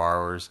attractive to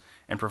borrowers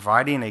and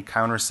providing a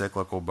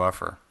countercyclical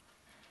buffer.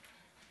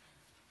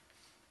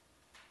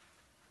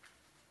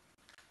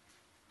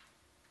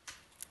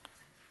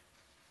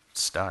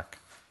 Stuck.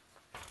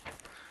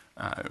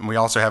 And we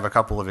also have a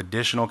couple of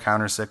additional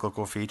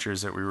countercyclical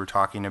features that we were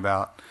talking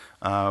about.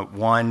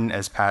 One,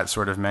 as Pat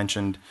sort of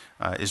mentioned,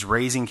 is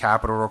raising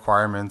capital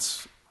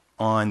requirements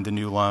on the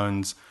new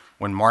loans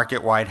when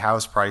market-wide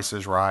house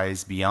prices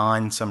rise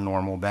beyond some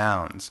normal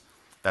bounds.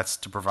 That's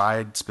to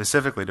provide,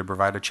 specifically to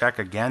provide a check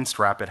against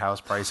rapid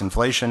house price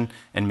inflation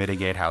and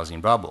mitigate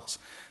housing bubbles.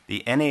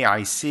 The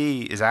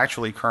NAIC is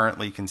actually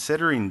currently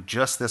considering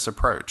just this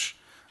approach.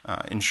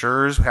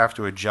 Insurers have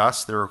to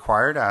adjust their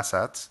required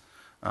assets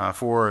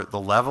for the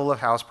level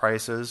of house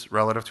prices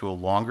relative to a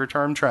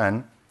longer-term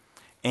trend,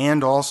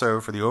 and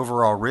also for the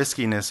overall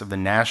riskiness of the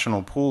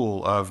national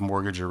pool of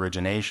mortgage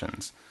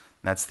originations.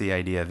 That's the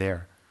idea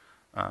there.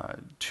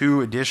 Two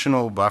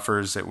additional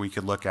buffers that we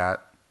could look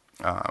at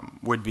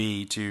would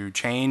be to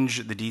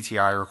change the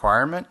DTI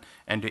requirement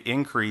and to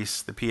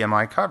increase the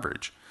PMI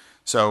coverage.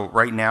 So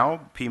right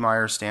now,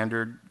 PMIER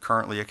standard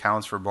currently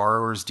accounts for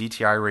borrowers'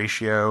 DTI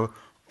ratio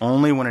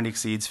only when it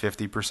exceeds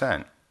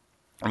 50%.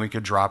 And we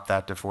could drop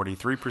that to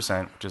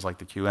 43%, which is like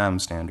the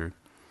QM standard.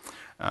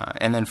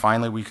 And then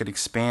finally, we could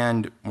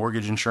expand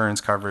mortgage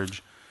insurance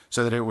coverage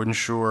so that it would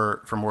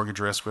insure for mortgage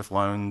risk with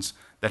loans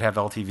that have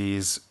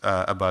LTVs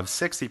above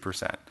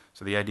 60%.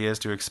 So the idea is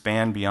to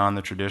expand beyond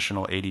the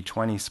traditional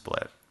 80-20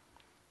 split.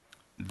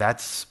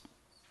 That's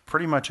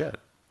pretty much it.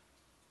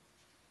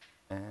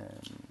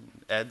 And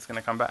Ed's going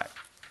to come back.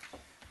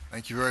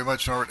 Thank you very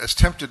much, Norbert. As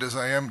tempted as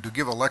I am to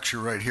give a lecture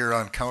right here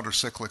on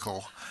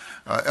countercyclical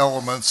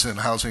elements in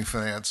housing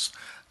finance,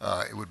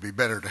 it would be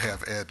better to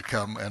have Ed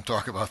come and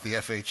talk about the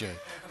FHA.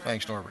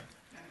 Thanks, Norbert.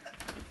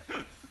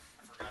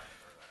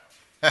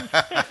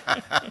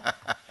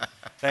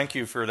 Thank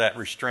you for that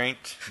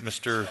restraint,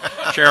 Mr.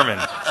 Chairman.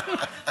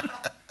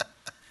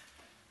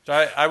 So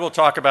I will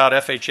talk about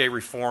FHA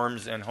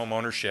reforms and home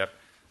ownership.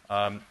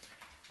 I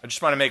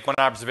just want to make one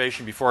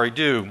observation before I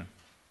do.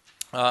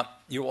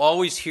 You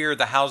always hear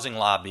the housing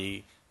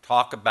lobby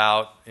talk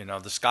about,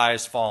 the sky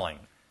is falling.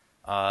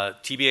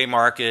 TBA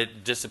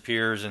market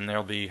disappears and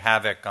there'll be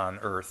havoc on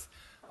earth.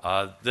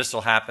 This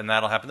will happen,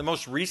 that'll happen. The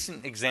most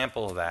recent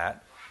example of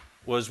that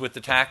was with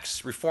the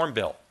tax reform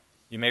bill.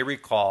 You may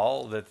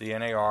recall that the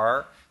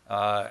NAR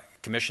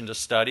commissioned a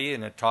study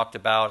and it talked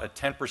about a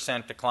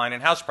 10% decline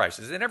in house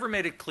prices. It never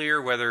made it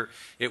clear whether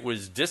it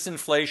was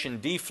disinflation,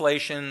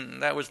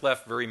 deflation. That was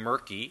left very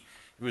murky.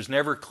 It was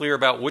never clear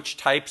about which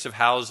types of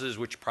houses,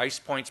 which price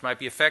points might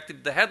be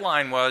affected. The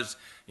headline was,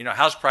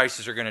 house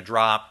prices are going to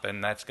drop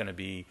and that's going to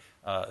be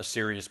a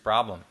serious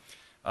problem.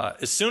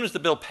 As soon as the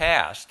bill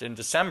passed in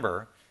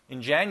December,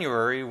 in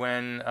January,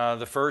 when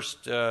the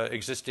first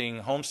existing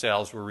home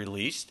sales were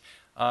released,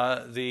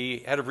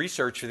 the head of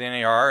research for the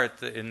NAR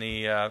in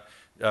the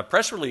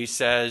press release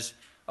says,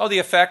 the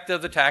effect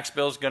of the tax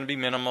bill is going to be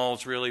minimal.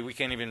 It's really, we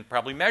can't even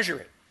probably measure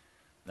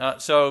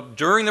it. So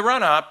during the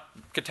run-up,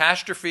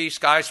 catastrophe,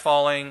 sky's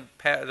falling,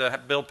 the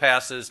bill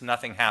passes,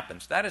 nothing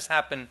happens. That has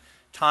happened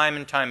time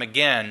and time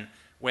again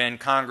when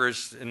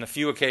Congress, in the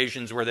few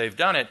occasions where they've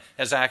done it,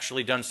 has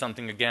actually done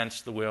something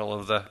against the will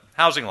of the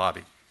housing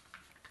lobby.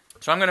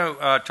 So I'm going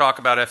to talk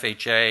about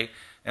FHA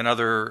and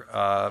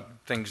other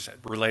things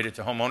related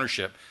to home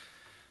ownership.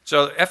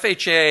 So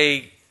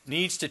FHA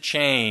needs to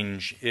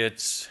change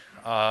its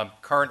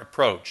current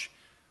approach.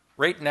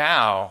 Right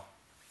now,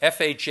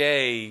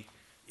 FHA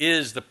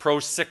is the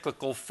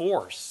pro-cyclical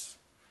force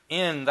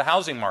in the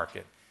housing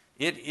market.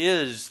 It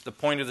is the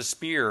point of the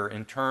spear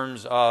in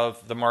terms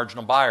of the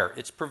marginal buyer.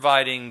 It's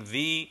providing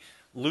the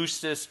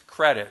loosest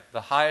credit,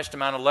 the highest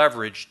amount of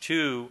leverage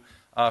to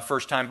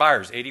first-time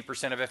buyers.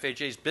 80% of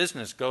FHA's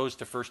business goes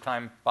to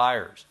first-time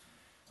buyers.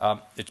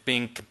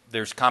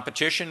 There's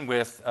competition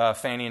with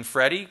Fannie and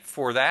Freddie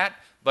for that,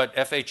 but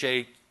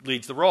FHA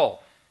leads the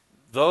role.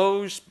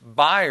 those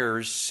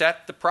buyers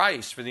set the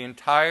price for the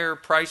entire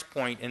price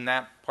point in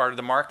that part of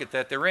the market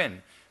that they're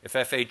in. If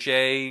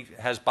FHA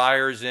has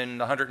buyers in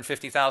the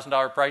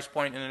 $150,000 price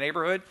point in a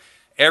neighborhood,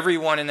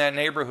 everyone in that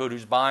neighborhood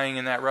who's buying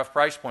in that rough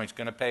price point is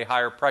going to pay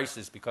higher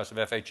prices because of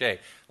FHA.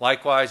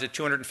 Likewise, at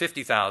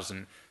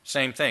 $250,000,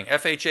 same thing.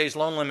 FHA's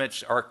loan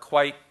limits are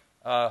quite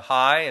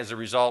high as a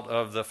result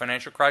of the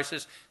financial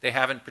crisis. They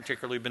haven't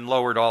particularly been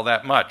lowered all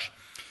that much.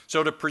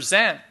 So to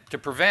prevent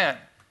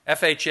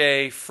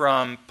FHA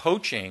from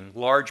poaching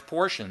large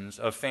portions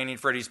of Fannie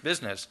and Freddie's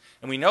business,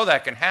 and we know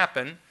that can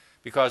happen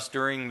because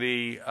during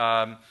the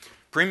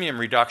premium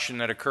reduction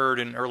that occurred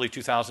in early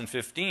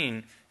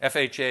 2015,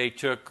 FHA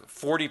took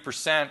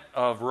 40%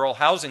 of rural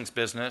housing's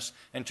business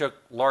and took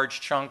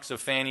large chunks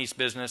of Fannie's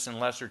business and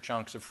lesser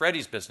chunks of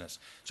Freddie's business.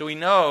 So we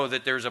know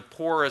that there's a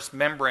porous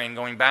membrane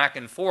going back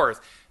and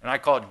forth, and I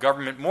call it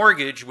government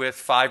mortgage with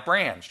 5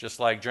 brands, just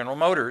like General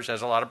Motors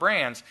has a lot of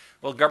brands.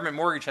 Well, government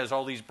mortgage has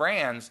all these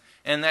brands,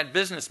 and that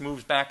business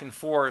moves back and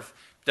forth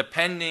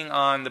depending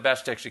on the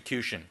best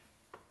execution.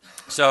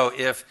 So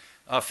if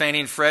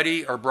Fannie and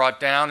Freddie are brought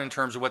down in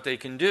terms of what they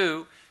can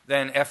do,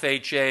 then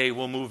FHA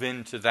will move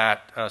into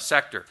that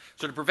sector.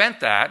 So to prevent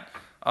that,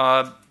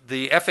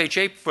 the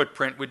FHA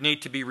footprint would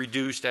need to be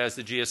reduced as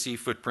the GSE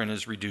footprint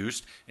is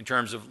reduced in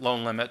terms of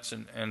loan limits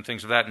and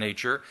things of that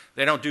nature.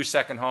 They don't do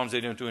second homes,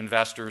 they don't do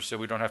investors, so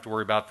we don't have to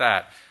worry about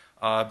that.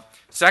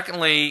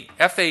 Secondly,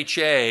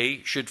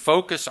 FHA should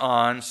focus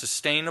on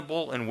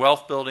sustainable and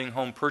wealth-building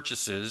home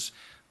purchases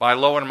by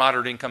low and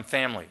moderate income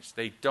families.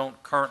 They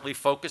don't currently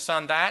focus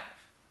on that.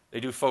 They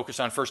do focus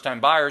on first-time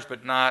buyers,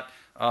 but not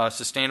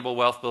sustainable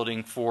wealth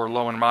building for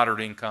low and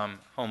moderate income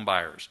home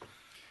buyers.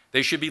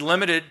 They should be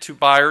limited to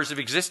buyers of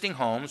existing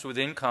homes with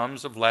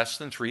incomes of less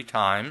than 3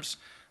 times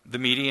the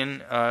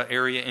median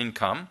area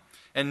income,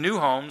 and new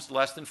homes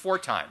less than 4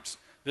 times.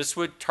 This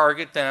would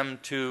target them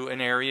to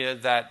an area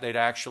that they'd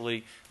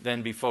actually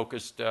then be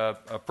focused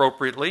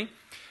appropriately.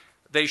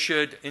 They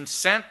should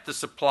incent the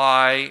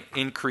supply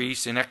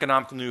increase in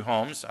economical new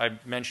homes. I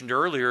mentioned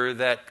earlier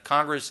that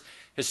Congress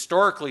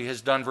historically has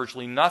done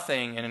virtually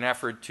nothing in an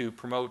effort to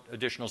promote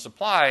additional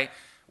supply.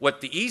 What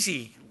the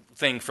easy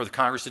thing for the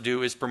Congress to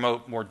do is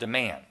promote more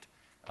demand,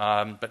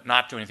 but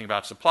not do anything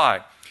about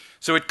supply.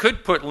 So it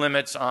could put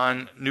limits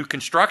on new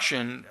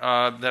construction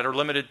that are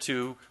limited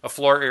to a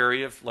floor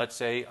area of, let's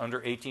say, under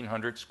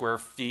 1,800 square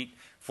feet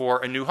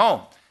for a new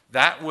home.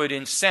 That would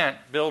incent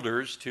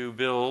builders to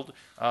build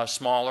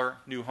smaller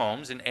new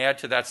homes and add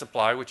to that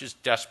supply, which is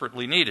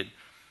desperately needed.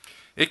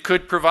 It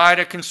could provide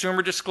a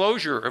consumer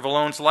disclosure of a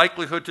loan's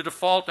likelihood to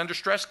default under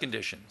stress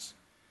conditions.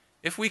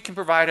 If we can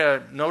provide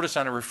a notice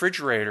on a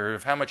refrigerator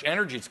of how much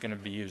energy it's going to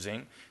be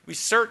using, we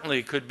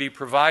certainly could be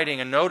providing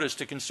a notice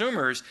to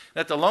consumers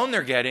that the loan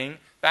they're getting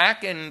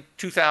back in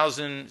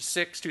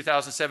 2006,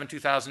 2007,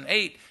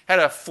 2008 had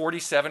a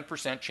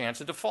 47% chance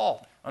of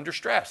default under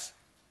stress.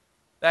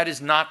 That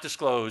is not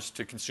disclosed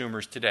to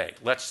consumers today.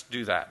 Let's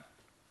do that.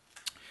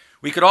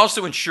 We could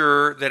also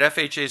ensure that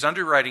FHA's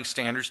underwriting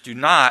standards do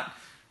not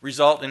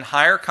result in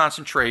higher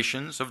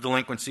concentrations of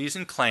delinquencies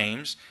and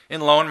claims in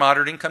low and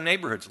moderate income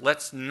neighborhoods.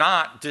 Let's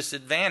not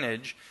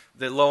disadvantage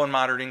the low and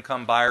moderate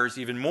income buyers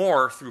even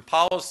more through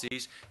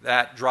policies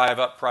that drive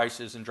up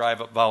prices and drive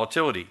up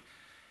volatility.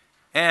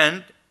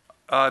 And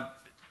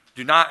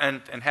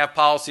have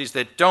policies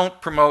that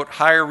don't promote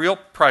higher real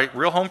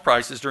home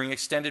prices during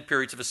extended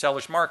periods of a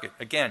seller's market.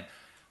 Again,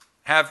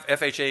 have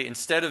FHA,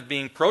 instead of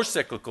being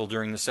pro-cyclical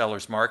during the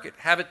seller's market,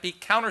 have it be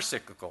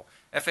counter-cyclical.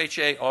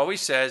 FHA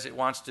always says it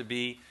wants to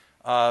be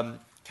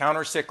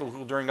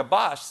counter-cyclical during a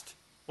bust.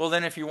 Well,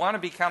 then if you want to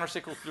be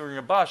counter-cyclical during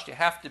a bust, you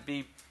have to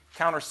be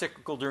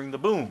counter-cyclical during the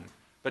boom.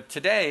 But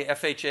today,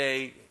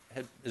 FHA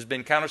has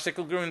been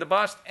counter-cyclical during the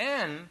bust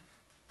and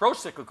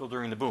pro-cyclical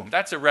during the boom.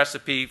 That's a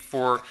recipe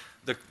for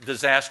the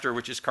disaster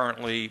which is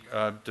currently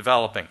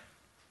developing.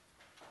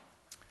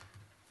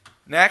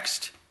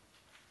 Next,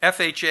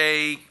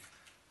 FHA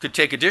could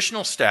take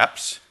additional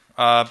steps.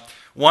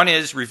 One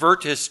is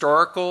revert to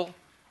historical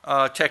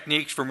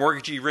techniques for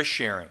mortgagee risk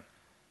sharing.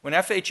 When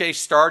FHA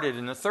started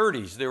in the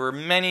 30s, there were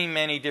many,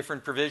 many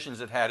different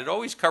provisions it had. It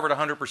always covered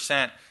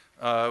 100%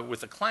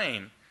 with a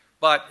claim,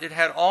 but it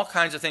had all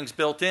kinds of things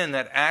built in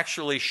that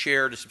actually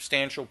shared a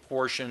substantial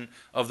portion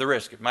of the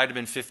risk. It might have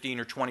been 15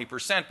 or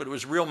 20%, but it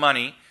was real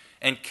money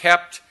and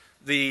kept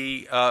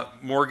the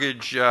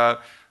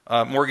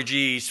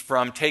mortgagees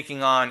from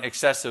taking on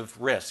excessive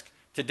risk.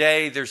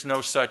 Today, there's no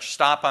such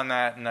stop on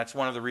that, and that's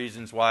one of the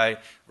reasons why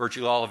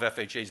virtually all of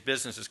FHA's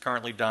business is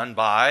currently done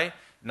by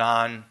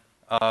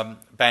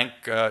non-bank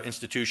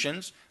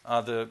institutions,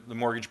 the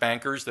mortgage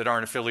bankers that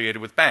aren't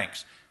affiliated with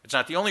banks. It's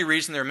not the only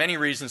reason. There are many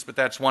reasons, but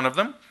that's one of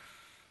them.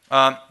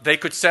 They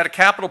could set a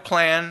capital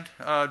plan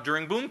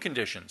during boom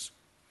conditions.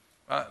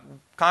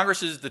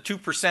 Congress's, the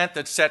 2%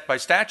 that's set by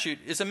statute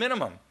is a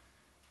minimum.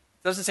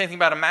 It doesn't say anything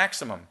about a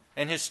maximum.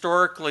 And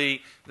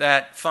historically,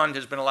 that fund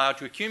has been allowed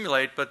to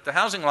accumulate, but the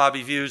housing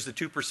lobby views the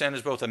 2%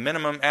 as both a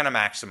minimum and a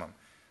maximum.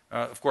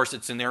 Of course,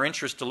 it's in their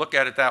interest to look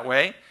at it that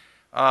way.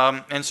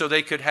 And so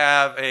they could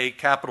have a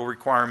capital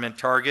requirement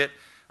target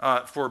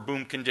for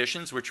boom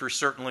conditions, which we're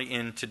certainly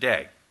in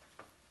today.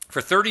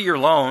 For 30-year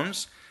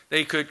loans,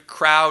 they could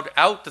crowd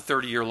out the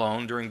 30-year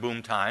loan during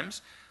boom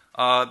times.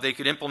 They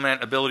could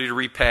implement ability to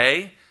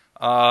repay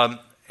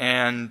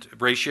and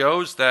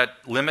ratios that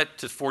limit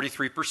to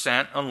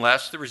 43%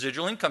 unless the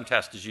residual income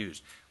test is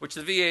used, which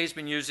the VA has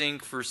been using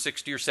for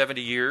 60 or 70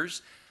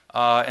 years,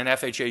 and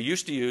FHA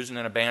used to use and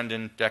then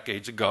abandoned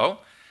decades ago.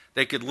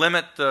 They could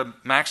limit the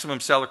maximum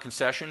seller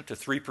concession to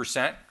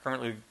 3%.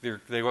 Currently,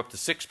 they go up to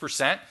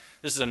 6%.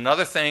 This is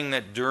another thing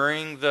that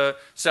during the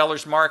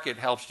seller's market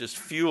helps just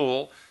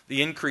fuel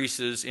the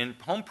increases in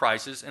home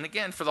prices, and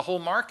again, for the whole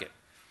market.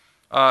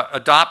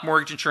 Adopt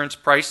mortgage insurance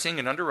pricing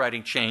and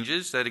underwriting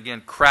changes that,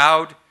 again,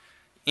 crowd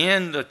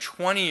in the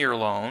 20-year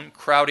loan,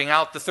 crowding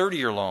out the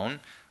 30-year loan.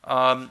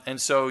 And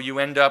so you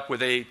end up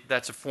with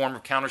that's a form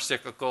of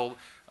countercyclical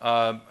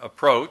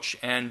approach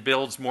and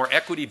builds more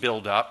equity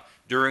buildup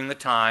during the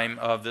time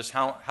of this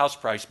house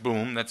price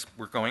boom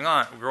we're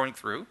going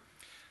through.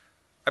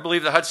 I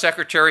believe the HUD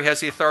Secretary has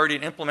the authority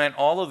to implement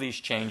all of these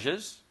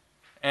changes,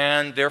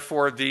 and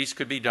therefore these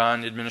could be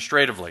done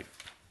administratively.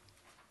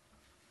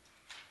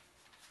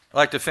 I'd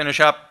like to finish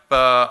up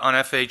on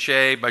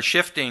FHA by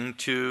shifting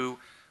to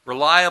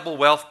reliable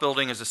wealth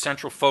building as a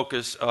central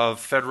focus of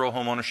federal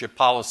homeownership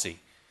policy.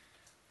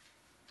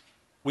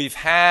 We've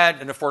had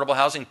an affordable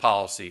housing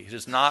policy. It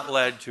has not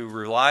led to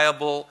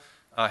reliable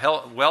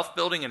wealth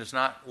building, and has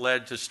not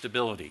led to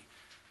stability.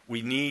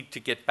 We need to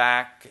get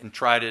back and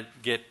try to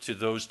get to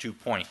those 2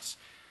 points.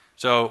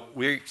 So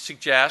we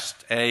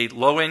suggest a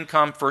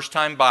low-income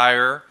first-time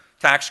buyer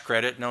tax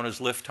credit known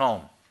as Lift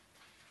Home.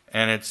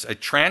 And it's a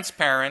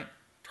transparent,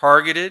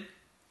 targeted,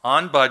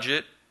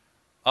 on-budget,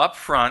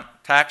 upfront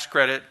tax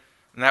credit,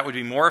 and that would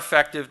be more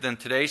effective than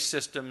today's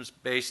systems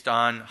based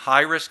on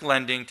high-risk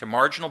lending to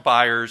marginal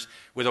buyers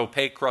with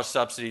opaque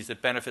cross-subsidies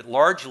that benefit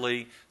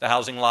largely the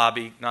housing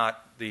lobby,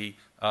 not the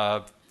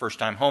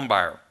first-time home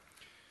buyer.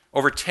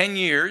 Over 10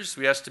 years,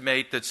 we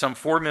estimate that some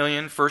 4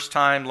 million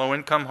first-time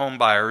low-income home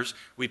buyers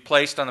we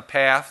placed on the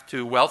path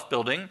to wealth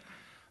building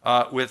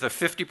with a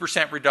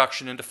 50%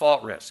 reduction in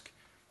default risk.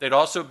 They'd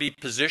also be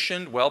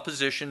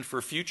well-positioned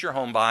for future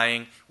home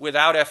buying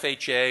without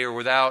FHA or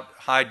without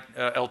high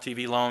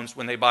LTV loans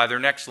when they buy their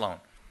next loan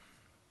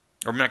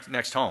or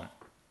next home.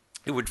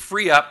 It would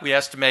free up, we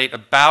estimate,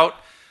 about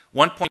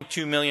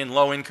 1.2 million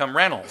low-income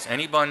rentals.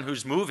 Anyone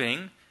who's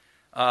moving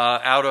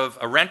out of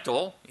a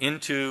rental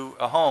into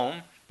a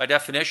home, by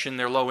definition,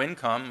 they're low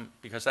income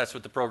because that's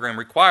what the program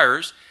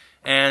requires,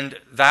 and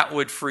that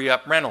would free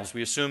up rentals.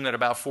 We assume that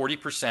about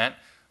 40%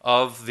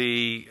 of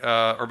the,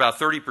 or about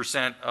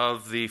 30%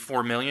 of the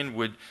 4 million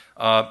would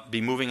be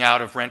moving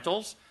out of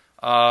rentals,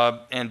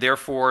 and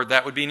therefore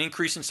that would be an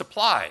increase in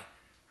supply.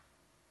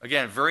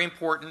 Again, very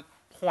important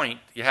point,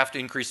 you have to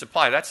increase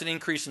supply. That's an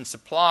increase in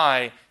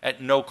supply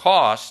at no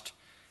cost,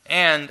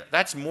 and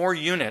that's more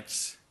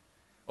units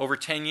over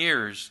 10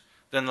 years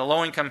than the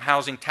low-income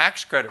housing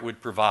tax credit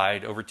would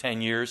provide over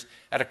 10 years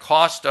at a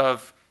cost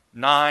of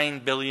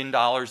 $9 billion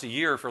a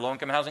year for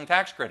low-income housing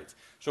tax credits.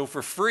 So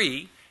for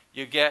free,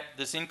 you get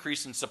this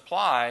increase in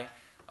supply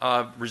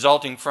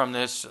resulting from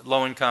this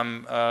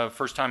low-income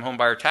first-time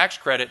homebuyer tax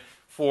credit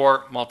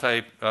for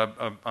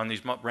on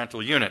these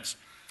rental units.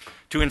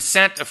 To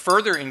incent a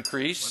further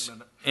increase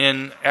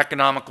in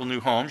economical new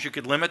homes, you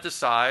could limit the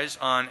size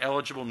on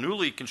eligible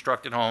newly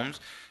constructed homes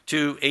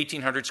to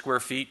 1,800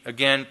 square feet.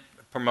 Again,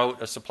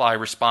 promote a supply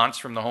response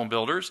from the home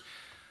builders.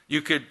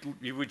 You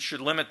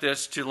should limit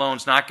this to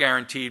loans not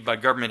guaranteed by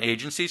government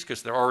agencies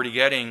because they're already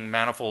getting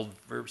manifold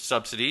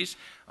subsidies,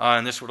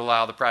 and this would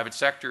allow the private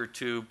sector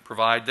to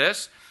provide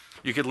this.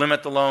 You could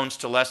limit the loans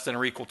to less than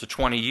or equal to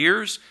 20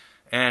 years,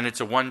 and it's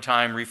a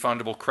one-time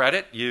refundable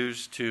credit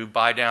used to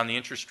buy down the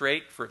interest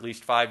rate for at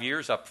least 5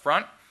 years up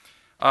front.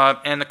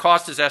 And the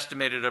cost is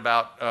estimated at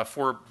about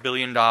 $4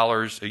 billion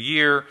a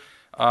year.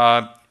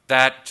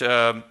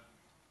 That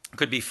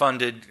could be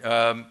funded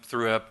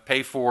through a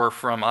pay-for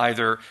from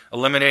either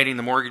eliminating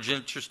the mortgage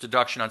interest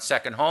deduction on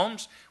second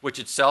homes, which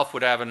itself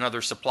would have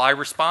another supply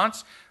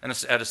response and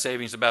at a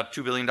savings of about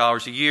 $2 billion a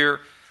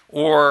year,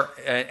 or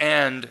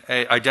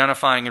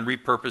identifying and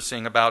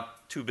repurposing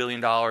about $2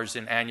 billion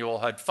in annual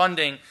HUD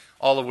funding,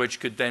 all of which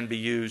could then be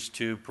used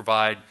to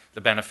provide the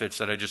benefits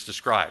that I just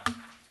described.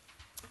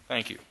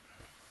 Thank you.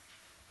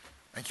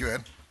 Thank you,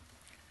 Ed.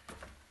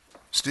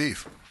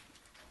 Steve.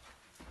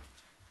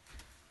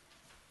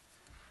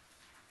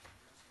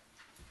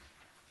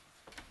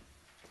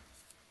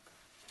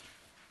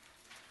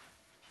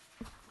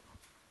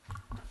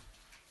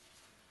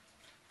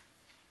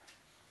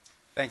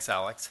 Thanks,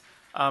 Alex.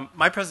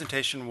 My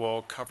presentation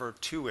will cover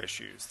two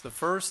issues. The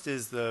first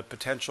is the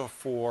potential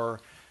for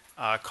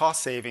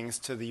cost savings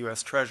to the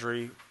U.S.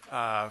 Treasury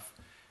that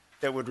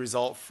would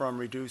result from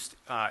reduced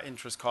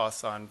interest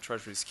costs on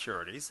Treasury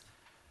securities.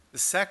 The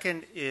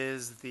second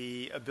is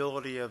the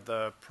ability of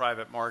the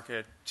private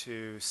market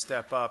to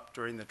step up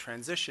during the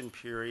transition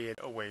period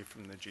away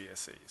from the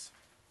GSEs.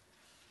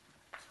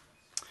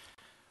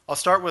 I'll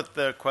start with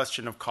the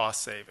question of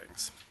cost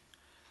savings.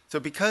 So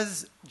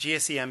because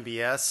GSE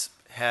MBS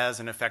has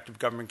an effective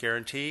government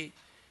guarantee,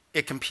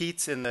 it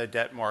competes in the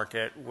debt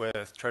market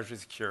with Treasury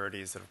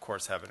securities that, of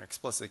course, have an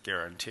explicit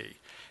guarantee.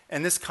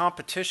 And this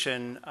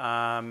competition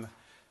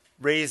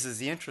raises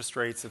the interest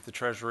rates that the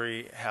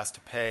Treasury has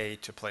to pay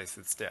to place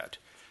its debt.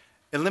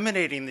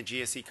 Eliminating the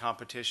GSE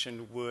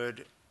competition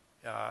would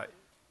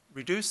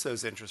reduce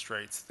those interest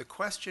rates. The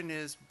question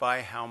is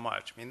by how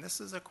much? I mean, this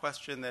is a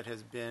question that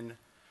has been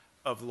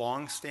of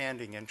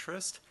long-standing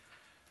interest,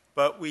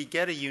 but we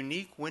get a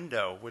unique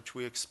window, which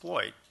we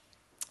exploit,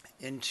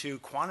 into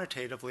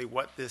quantitatively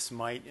what this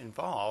might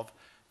involve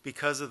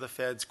because of the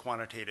Fed's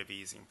quantitative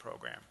easing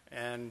program.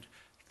 And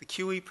the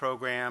QE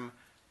program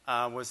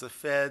was the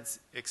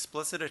Fed's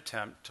explicit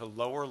attempt to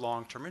lower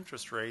long-term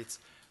interest rates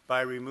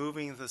by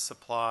removing the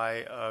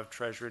supply of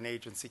Treasury and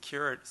agency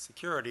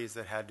securities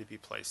that had to be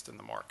placed in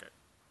the market.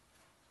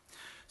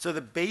 So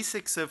the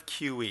basics of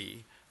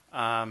QE,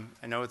 I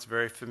know it's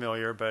very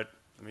familiar, but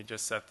let me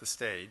just set the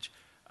stage.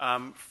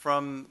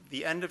 From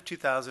the end of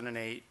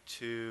 2008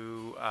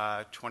 to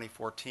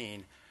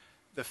 2014,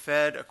 the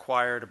Fed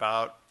acquired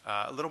about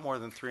a little more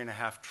than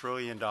 $3.5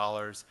 trillion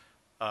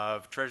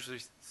of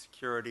Treasury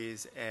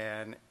securities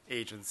and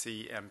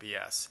agency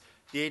MBS.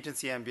 The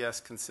agency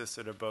MBS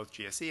consisted of both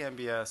GSE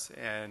MBS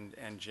and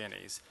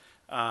Ginnies.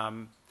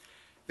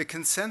 The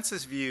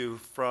consensus view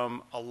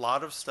from a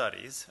lot of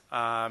studies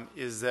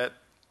is that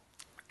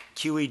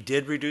QE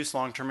did reduce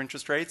long-term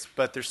interest rates,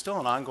 but there's still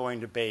an ongoing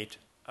debate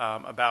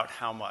about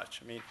how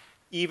much. I mean,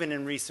 even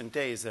in recent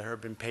days, there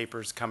have been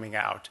papers coming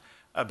out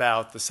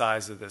about the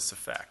size of this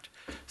effect.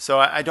 So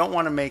I don't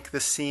want to make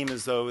this seem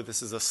as though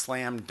this is a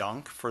slam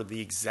dunk for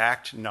the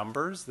exact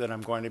numbers that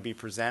I'm going to be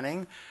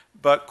presenting,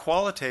 but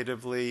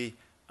qualitatively,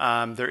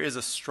 there is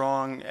a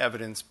strong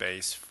evidence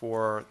base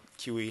for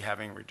QE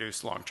having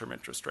reduced long-term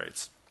interest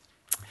rates.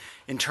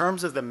 In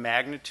terms of the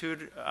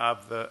magnitude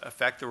of the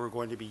effect that we're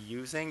going to be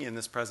using in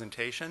this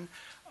presentation,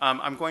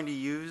 I'm going to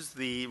use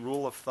the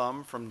rule of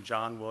thumb from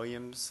John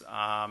Williams,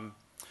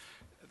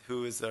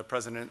 who is the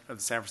president of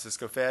the San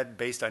Francisco Fed,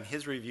 based on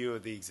his review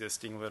of the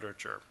existing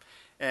literature.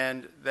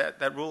 And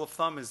that rule of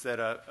thumb is that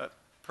a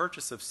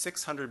purchase of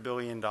 $600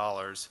 billion,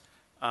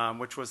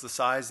 which was the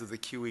size of the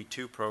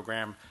QE2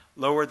 program,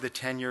 lowered the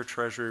 10-year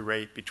Treasury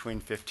rate between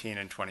 15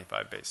 and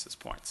 25 basis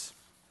points.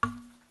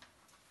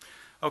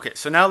 Okay,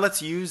 so now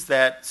let's use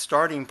that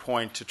starting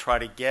point to try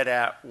to get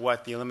at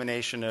what the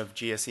elimination of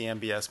GSE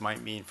MBS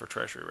might mean for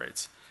Treasury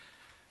rates.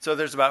 So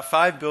there's about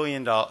 $5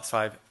 trillion of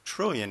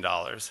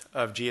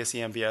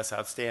GSE MBS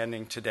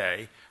outstanding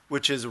today,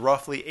 which is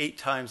roughly 8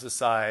 times the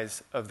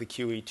size of the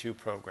QE2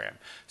 program.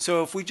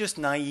 So if we just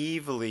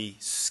naively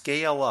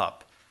scale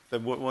up the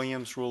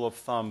Williams rule of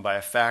thumb by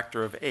a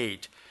factor of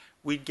 8,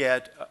 we'd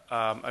get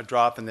a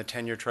drop in the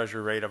 10-year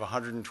Treasury rate of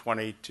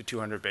 120 to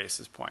 200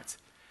 basis points.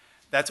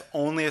 That's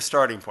only a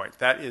starting point.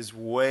 That is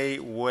way,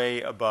 way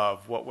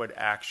above what would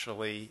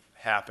actually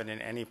happen in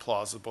any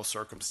plausible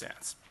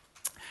circumstance.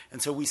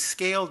 And so we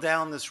scale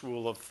down this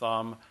rule of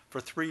thumb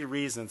for 3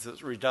 reasons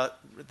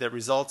that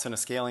results in a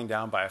scaling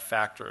down by a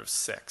factor of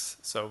 6.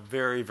 So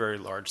very, very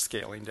large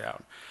scaling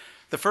down.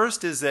 The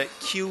first is that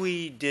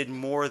QE did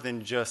more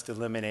than just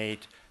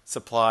eliminate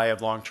supply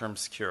of long-term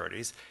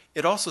securities.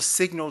 It also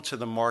signaled to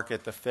the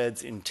market the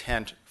Fed's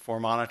intent for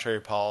monetary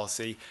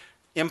policy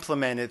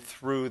implemented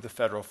through the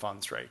federal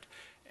funds rate.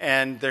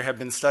 And there have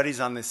been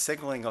studies on this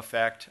signaling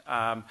effect.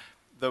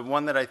 The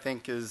one that I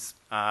think is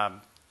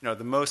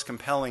the most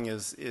compelling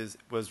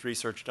was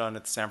research done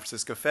at the San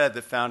Francisco Fed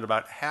that found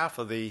about half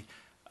of the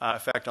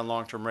effect on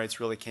long-term rates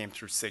really came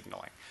through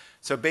signaling.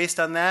 So based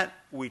on that,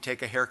 we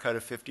take a haircut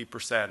of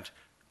 50%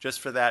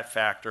 just for that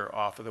factor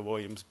off of the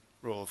Williams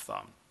rule of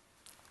thumb.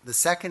 The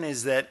second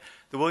is that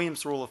the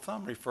Williams rule of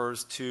thumb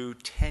refers to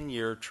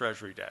 10-year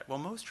Treasury debt. Well,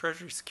 most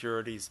Treasury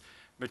securities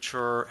have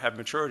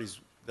maturities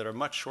that are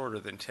much shorter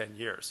than 10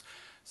 years.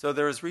 So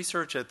there is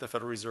research at the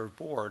Federal Reserve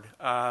Board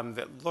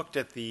that looked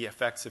at the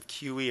effects of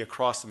QE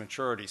across the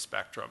maturity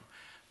spectrum,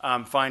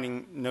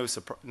 finding,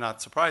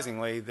 not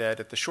surprisingly, that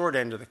at the short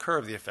end of the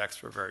curve, the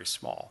effects were very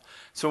small.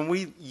 So when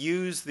we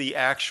use the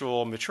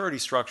actual maturity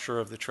structure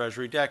of the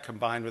Treasury debt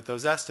combined with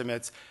those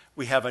estimates,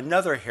 we have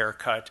another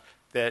haircut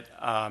that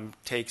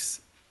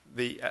takes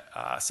the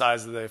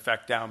size of the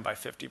effect down by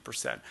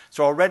 50%.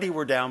 So already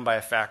we're down by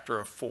a factor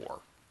of 4.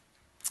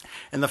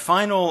 And the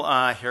final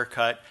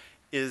haircut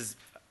is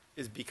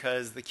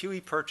because the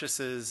QE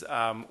purchases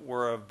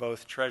were of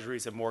both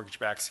Treasuries and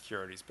mortgage-backed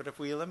securities. But if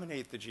we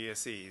eliminate the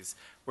GSEs,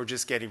 we're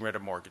just getting rid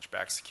of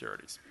mortgage-backed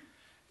securities.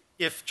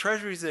 If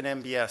Treasuries and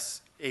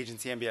MBS,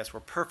 agency MBS, were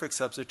perfect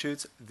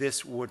substitutes,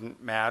 this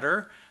wouldn't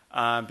matter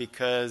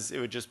because it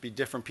would just be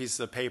different pieces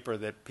of paper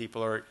that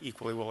people are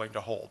equally willing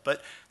to hold.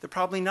 But they're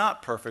probably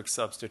not perfect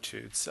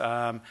substitutes.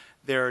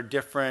 There are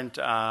different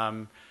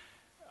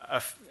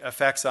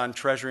effects on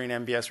Treasury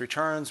and MBS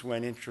returns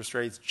when interest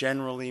rates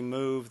generally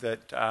move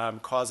that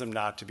cause them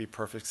not to be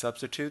perfect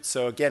substitutes.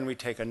 So again, we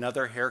take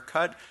another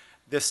haircut,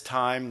 this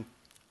time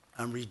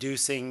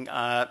reducing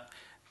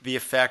the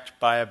effect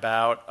by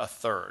about a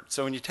third.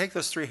 So when you take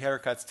those 3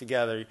 haircuts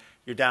together,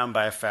 you're down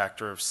by a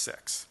factor of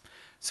 6.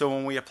 So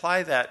when we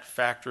apply that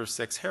factor of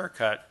 6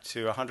 haircut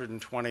to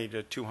 120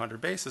 to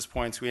 200 basis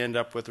points, we end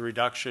up with a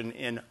reduction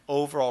in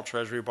overall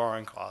Treasury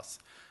borrowing costs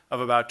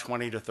of about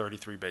 20 to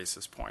 33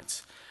 basis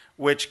points,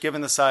 which,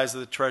 given the size of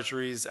the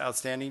Treasury's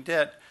outstanding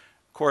debt,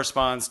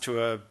 corresponds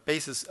to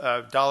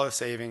a dollar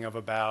saving of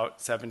about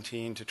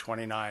 $17 to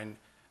 $29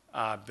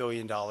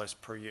 billion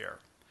per year.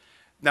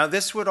 Now,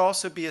 this would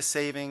also be a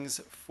savings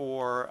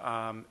for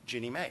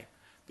Ginnie Mae,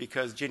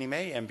 because Ginnie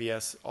Mae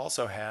MBS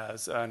also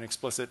has an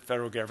explicit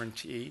federal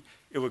guarantee.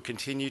 It would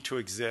continue to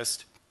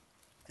exist.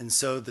 And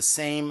so the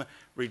same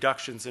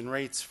reductions in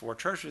rates for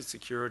Treasury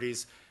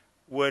securities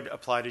would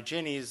apply to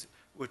Ginnies,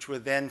 which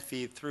would then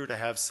feed through to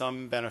have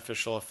some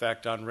beneficial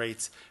effect on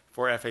rates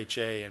for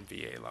FHA and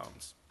VA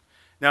loans.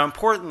 Now,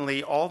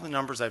 importantly, all the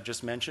numbers I've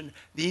just mentioned,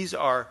 these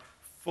are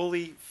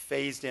fully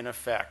phased in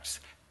effects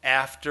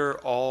after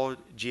all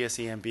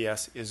GSE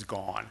MBS is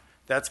gone.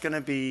 That's going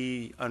to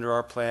be, under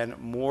our plan,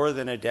 more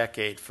than a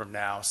decade from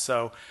now.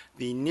 So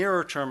the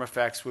nearer term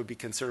effects would be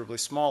considerably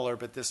smaller,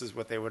 but this is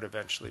what they would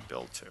eventually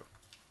build to.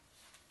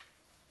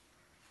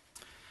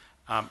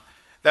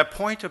 That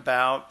point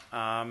about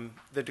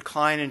the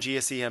decline in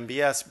GSE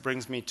MBS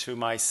brings me to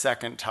my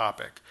second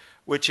topic,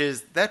 which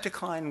is that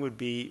decline would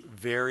be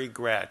very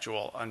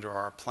gradual under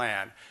our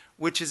plan,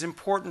 which is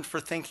important for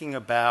thinking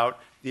about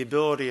the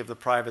ability of the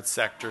private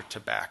sector to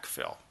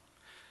backfill.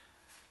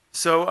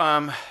 So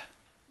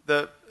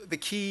the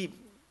key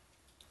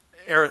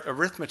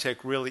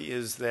arithmetic really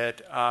is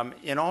that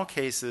in all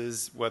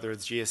cases, whether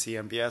it's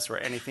GSE, MBS, or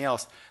anything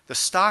else, the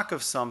stock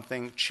of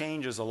something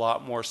changes a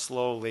lot more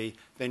slowly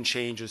than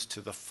changes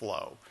to the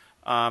flow.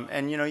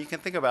 And you can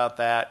think about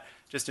that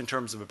just in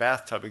terms of a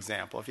bathtub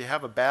example. If you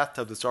have a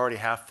bathtub that's already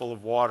half full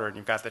of water and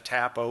you've got the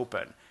tap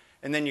open,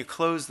 and then you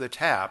close the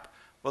tap,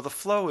 well, the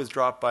flow is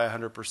dropped by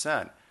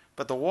 100%,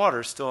 but the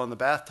water's still in the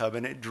bathtub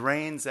and it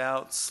drains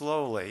out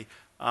slowly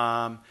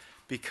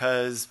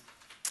because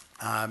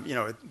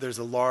there's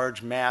a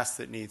large mass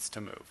that needs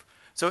to move.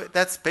 So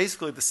that's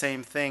basically the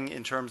same thing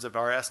in terms of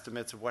our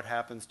estimates of what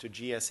happens to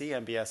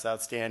GSE MBS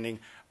outstanding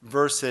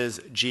versus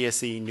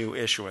GSE new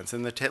issuance.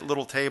 And the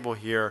little table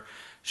here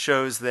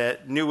shows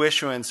that new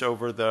issuance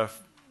over the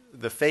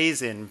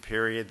phase-in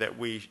period that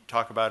we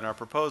talk about in our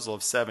proposal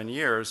of 7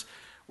 years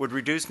would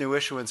reduce new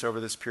issuance over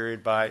this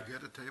period by... Did you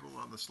get a table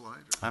on the slide?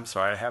 I'm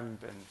sorry, I haven't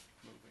been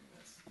moving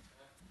this.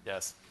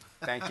 Yes,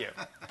 thank you.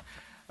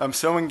 I'm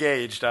so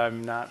engaged,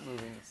 I'm not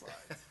moving the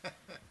slides.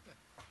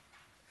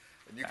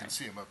 And you can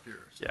see them up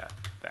here. So. Yeah,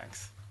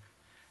 thanks.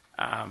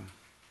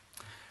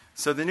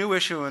 So the new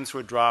issuance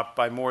would drop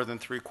by more than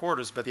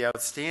 3/4, but the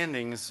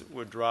outstandings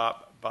would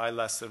drop by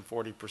less than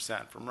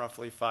 40%, from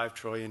roughly $5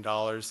 trillion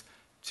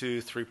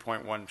to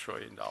 $3.1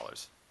 trillion.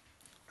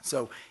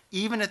 So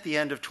even at the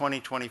end of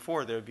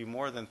 2024, there would be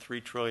more than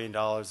 $3 trillion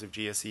of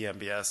GSE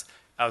MBS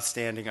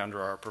outstanding under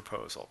our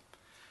proposal.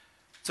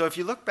 So if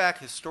you look back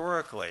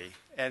historically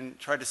and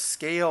try to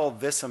scale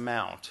this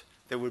amount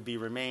that would be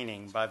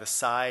remaining by the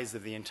size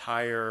of the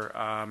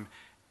entire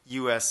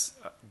U.S.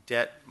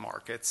 debt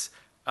markets,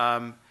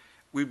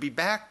 we'd be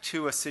back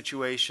to a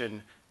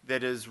situation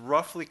that is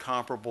roughly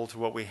comparable to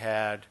what we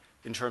had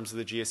in terms of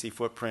the GSE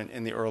footprint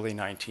in the early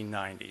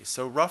 1990s.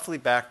 So roughly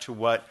back to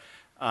what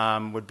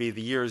would be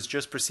the years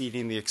just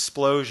preceding the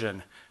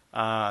explosion,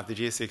 the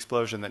GSE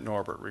explosion that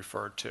Norbert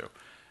referred to.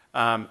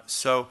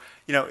 So,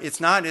 it's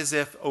not as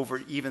if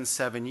over even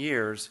 7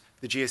 years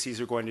the GSEs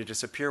are going to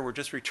disappear. We're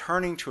just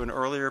returning to an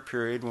earlier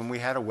period when we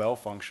had a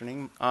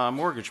well-functioning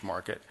mortgage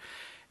market.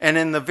 And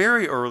in the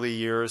very early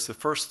years, the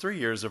first 3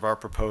 years of our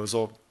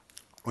proposal,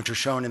 which are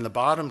shown in the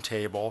bottom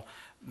table,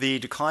 the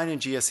decline in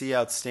GSE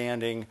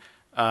outstanding,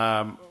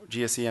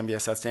 GSE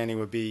MBS outstanding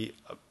would be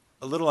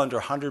a little under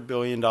 $100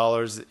 billion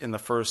in the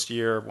first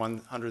year,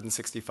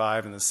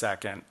 165 in the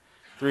second,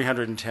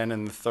 310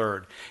 in the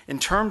third. In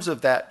terms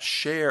of that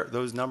share,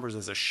 those numbers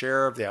as a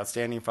share of the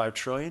outstanding $5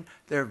 trillion,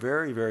 they're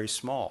very, very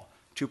small.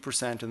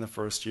 2% in the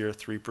first year,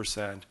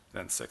 3%,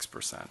 then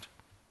 6%.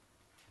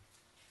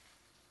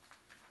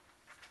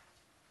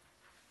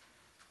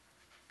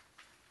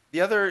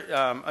 The other,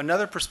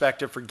 another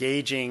perspective for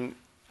gauging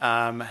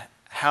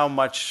how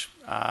much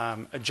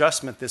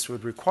adjustment this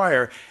would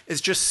require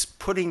is just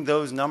putting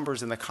those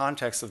numbers in the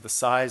context of the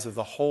size of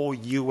the whole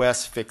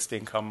U.S. fixed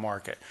income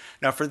market.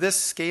 Now, for this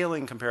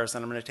scaling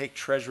comparison, I'm going to take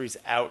treasuries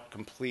out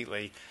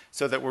completely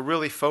so that we're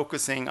really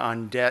focusing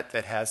on debt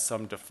that has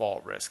some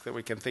default risk that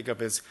we can think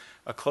of as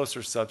a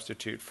closer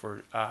substitute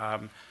for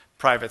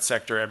private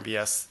sector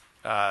MBS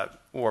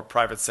or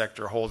private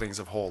sector holdings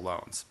of whole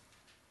loans.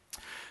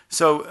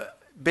 So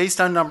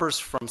based on numbers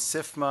from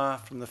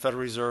SIFMA, from the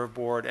Federal Reserve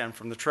Board, and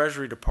from the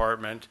Treasury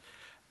Department,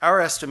 our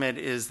estimate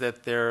is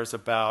that there's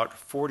about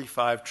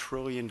 $45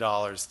 trillion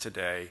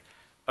today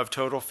of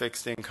total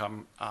fixed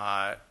income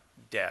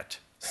debt,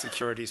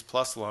 securities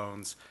plus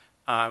loans,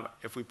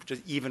 if we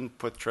just even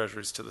put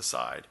treasuries to the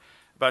side.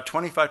 About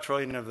 $25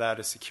 trillion of that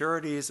is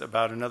securities,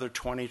 about another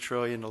 $20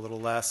 trillion, a little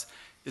less,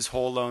 is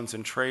whole loans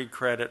and trade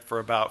credit for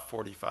about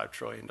 $45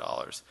 trillion.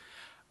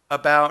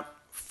 About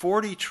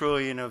 40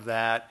 trillion of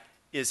that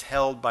is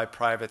held by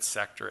private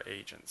sector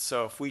agents.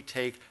 So if we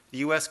take the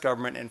US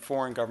government and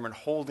foreign government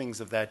holdings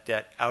of that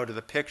debt out of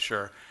the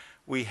picture,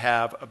 we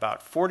have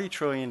about $40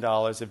 trillion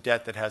of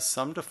debt that has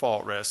some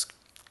default risk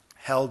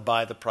held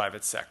by the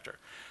private sector.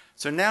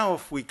 So now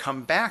if we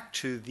come back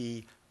to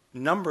the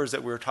numbers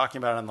that we were talking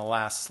about on the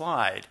last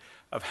slide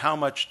of how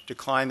much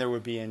decline there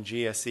would be in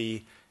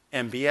GSE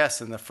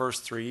MBS in the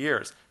first 3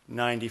 years,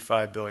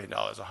 $95 billion,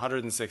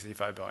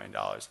 $165 billion,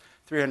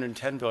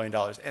 $310 billion,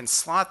 and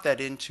slot that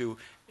into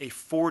a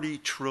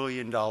 $40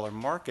 trillion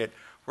market,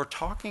 we're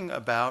talking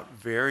about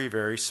very,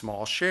 very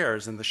small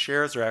shares. And the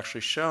shares are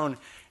actually shown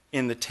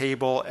in the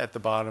table at the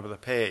bottom of the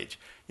page.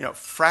 You know,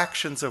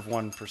 fractions of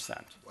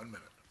 1%. 1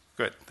 minute.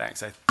 Good,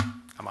 thanks.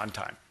 I'm on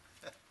time.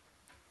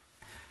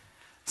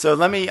 So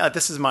let me,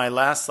 this is my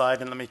last slide,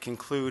 and let me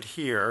conclude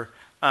here.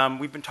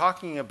 We've been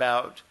talking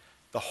about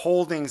the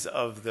holdings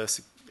of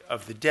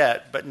the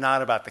debt, but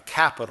not about the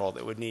capital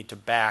that would need to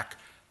back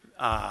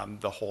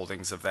the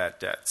holdings of that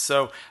debt.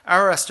 So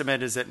our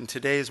estimate is that in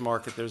today's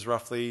market, there's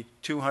roughly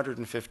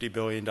 $250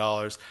 billion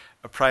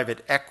of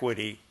private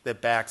equity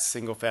that backs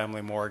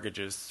single-family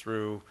mortgages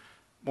through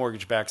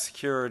mortgage-backed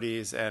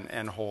securities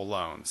and whole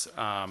loans.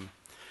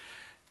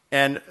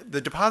 And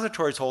the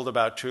depositories hold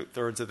about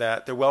 2/3 of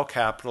that. They're well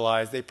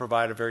capitalized. They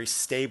provide a very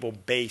stable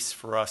base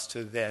for us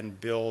to then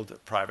build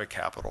private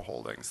capital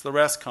holdings. The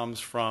rest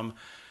comes from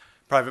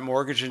private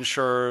mortgage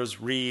insurers,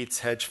 REITs,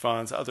 hedge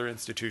funds, other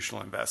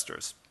institutional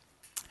investors.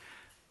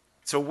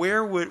 So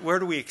where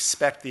do we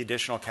expect the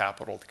additional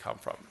capital to come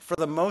from? For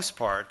the most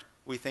part,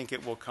 we think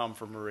it will come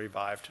from a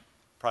revived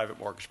private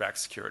mortgage-backed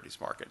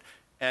securities market.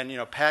 And you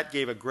know, Pat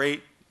gave a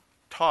great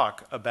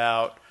talk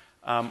about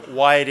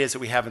why it is that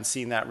we haven't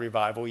seen that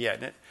revival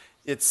yet. And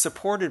it's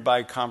supported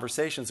by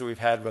conversations that we've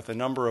had with a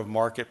number of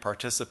market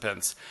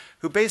participants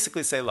who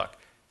basically say, look,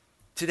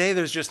 today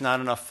there's just not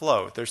enough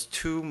flow. There's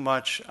too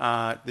much,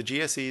 the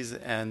GSEs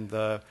and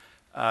the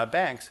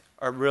banks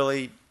are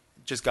really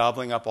just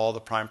gobbling up all the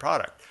prime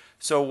product.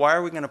 So why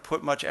are we going to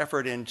put much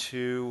effort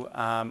into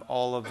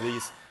all of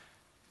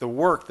the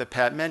work that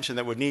Pat mentioned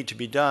that would need to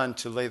be done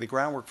to lay the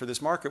groundwork for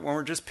this market when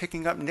we're just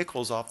picking up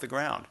nickels off the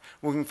ground?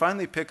 When we can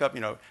finally pick up,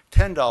 you know,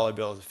 $10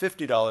 bills,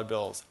 $50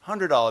 bills,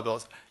 $100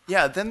 bills,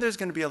 yeah, then there's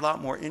going to be a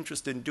lot more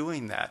interest in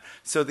doing that.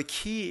 So the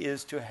key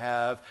is to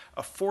have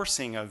a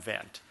forcing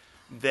event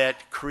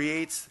that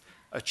creates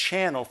a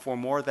channel for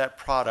more of that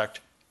product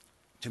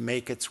to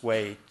make its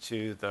way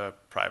to the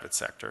private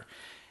sector.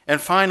 And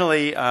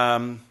finally,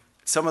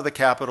 some of the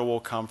capital will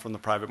come from the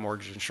private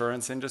mortgage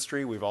insurance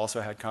industry. We've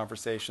also had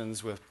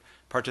conversations with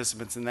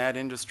participants in that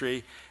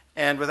industry.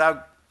 And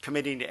without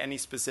committing to any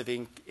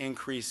specific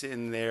increase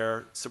in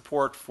their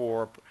support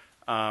for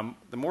the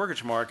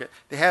mortgage market,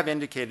 they have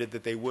indicated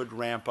that they would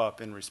ramp up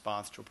in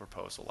response to a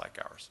proposal like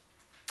ours.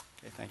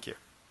 Okay, thank you.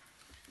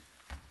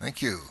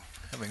 Thank you.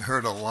 Having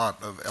heard a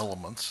lot of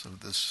elements of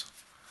this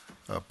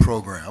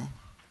program,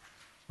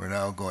 we're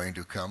now going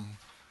to come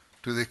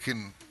to the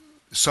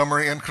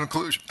summary and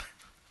conclusion.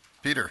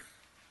 Peter.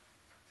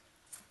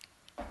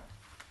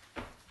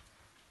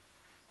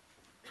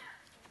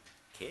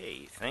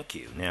 Okay, thank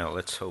you. Now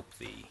let's hope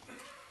the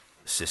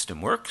system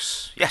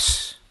works.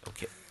 Yes,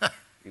 okay.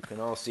 You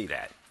can all see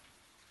that.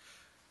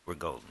 We're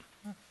golden.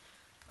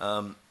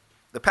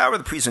 The power of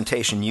the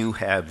presentation you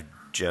have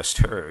just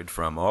heard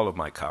from all of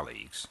my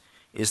colleagues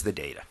is the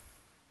data.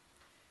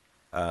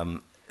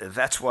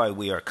 That's why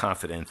we are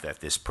confident that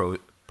this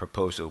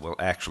proposal will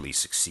actually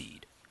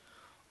succeed.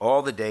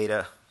 All the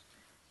data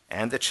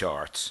and the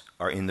charts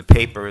are in the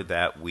paper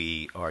that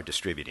we are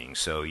distributing.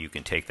 So you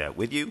can take that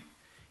with you,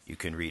 you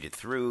can read it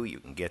through, you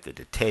can get the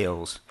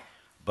details,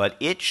 but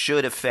it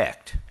should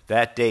affect,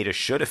 that data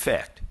should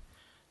affect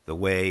the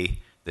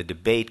way the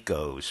debate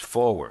goes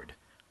forward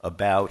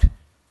about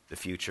the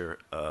future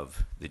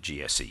of the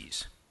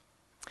GSEs.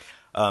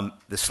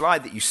 The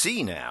slide that you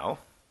see now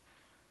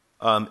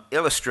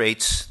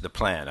illustrates the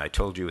plan. I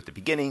told you at the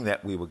beginning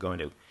that we were going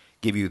to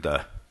give you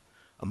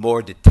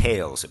more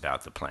details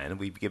about the plan, and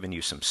we've given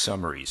you some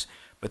summaries.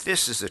 But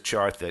this is a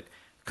chart that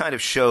kind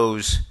of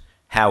shows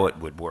how it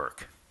would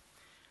work.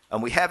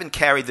 We haven't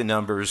carried the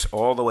numbers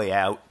all the way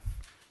out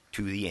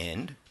to the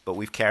end, but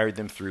we've carried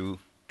them through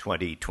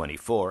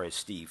 2024, as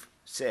Steve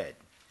said.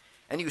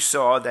 And you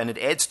saw that in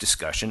Ed's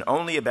discussion,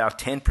 only about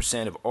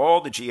 10% of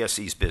all the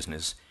GSE's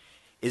business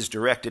is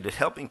directed at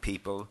helping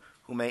people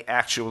who may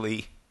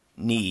actually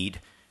need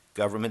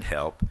government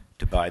help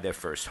to buy their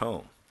first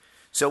home.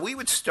 So we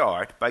would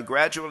start by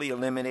gradually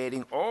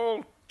eliminating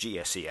all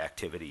GSE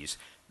activities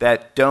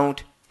that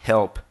don't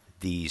help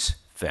these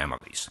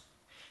families.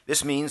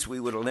 This means we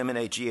would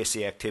eliminate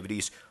GSE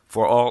activities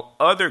for all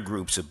other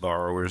groups of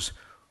borrowers,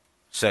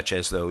 such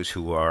as those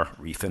who are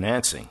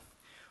refinancing.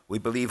 We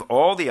believe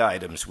all the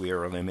items we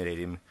are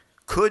eliminating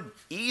could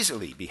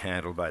easily be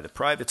handled by the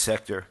private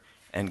sector,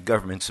 and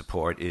government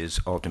support is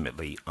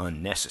ultimately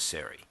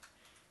unnecessary.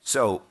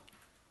 So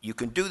you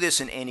can do this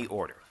in any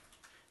order.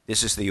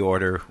 This is the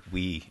order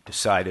we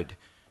decided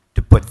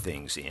to put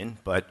things in,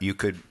 but you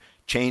could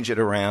change it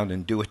around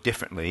and do it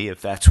differently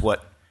if that's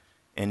what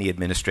any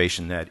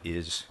administration that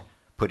is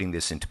putting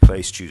this into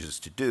place chooses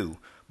to do.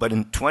 But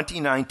in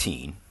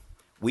 2019,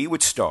 we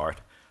would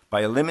start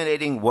by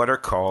eliminating what are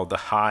called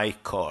the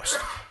high-cost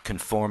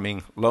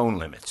conforming loan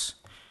limits.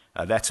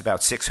 That's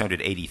about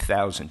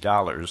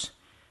 $680,000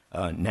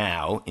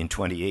 now in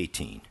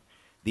 2018.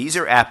 These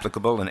are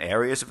applicable in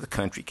areas of the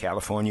country,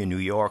 California, New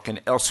York,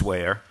 and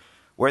elsewhere,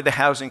 where the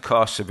housing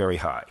costs are very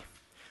high.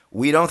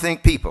 We don't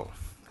think people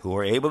who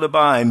are able to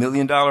buy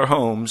million-dollar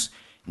homes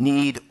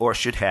need or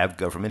should have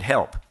government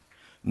help,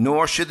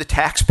 nor should the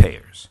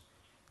taxpayers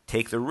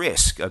take the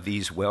risk of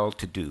these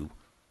well-to-do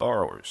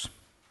borrowers.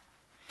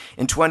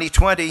 In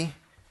 2020,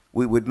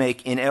 we would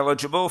make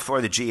ineligible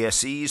for the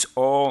GSEs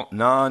all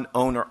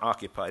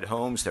non-owner-occupied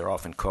homes, they're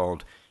often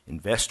called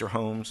investor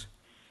homes,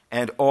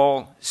 and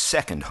all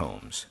second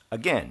homes.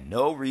 Again,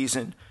 no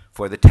reason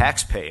for the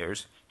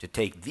taxpayers to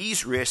take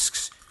these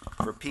risks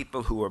for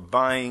people who are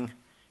buying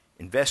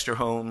investor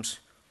homes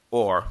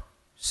or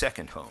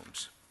second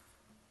homes.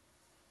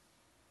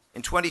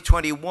 In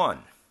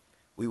 2021,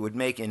 we would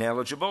make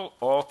ineligible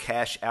all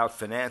cash-out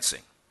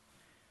financing,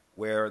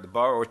 where the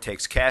borrower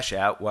takes cash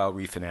out while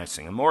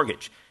refinancing a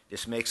mortgage.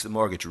 This makes the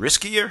mortgage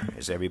riskier,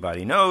 as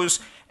everybody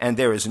knows, and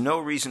there is no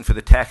reason for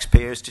the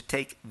taxpayers to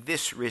take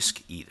this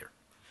risk either.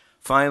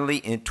 Finally,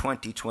 in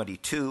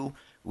 2022,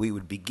 we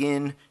would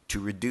begin to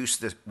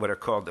reduce what are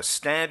called the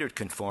standard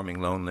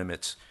conforming loan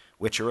limits,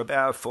 which are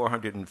about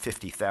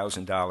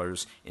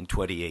 $450,000 in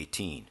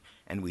 2018.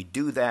 And we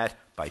do that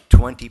by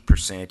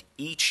 20%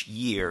 each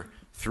year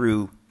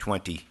through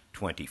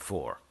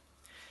 2024.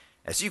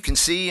 As you can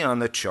see on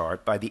the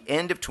chart, by the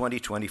end of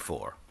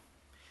 2024,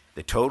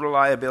 the total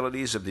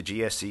liabilities of the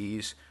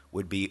GSEs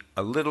would be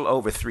a little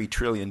over $3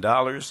 trillion,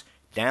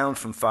 down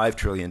from $5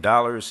 trillion in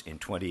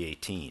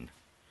 2018.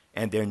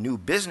 And their new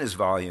business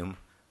volume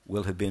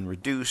will have been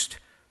reduced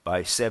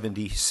by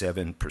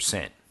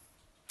 77%.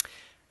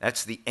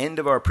 That's the end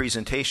of our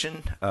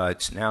presentation.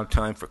 It's now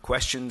time for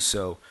questions,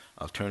 so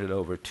I'll turn it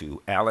over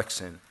to Alex,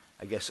 and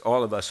I guess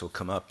all of us will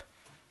come up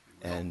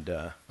and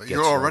But get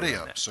you're started already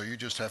on up, that. so you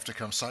just have to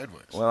come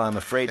sideways. Well, I'm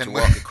afraid to And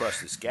walk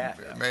across this gap.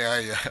 May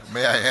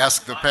I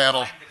ask the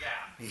panel?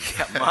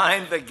 Yeah,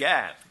 mind the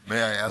gap.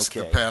 May I ask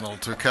the Okay. panel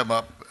to come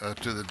up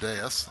to the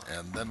dais,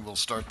 and then we'll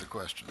start the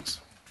questions.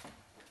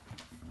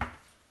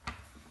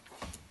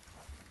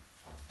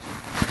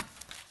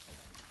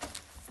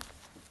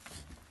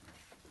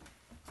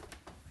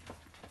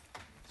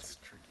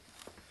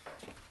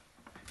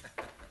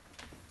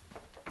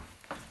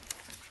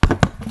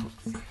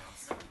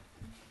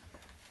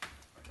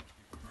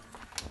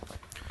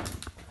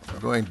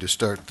 We're going to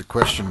start the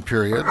question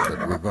period,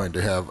 but we're going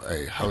to have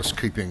a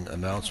housekeeping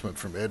announcement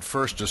from Ed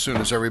first, as soon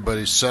as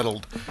everybody's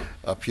settled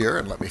up here.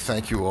 And let me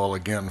thank you all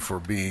again for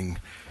being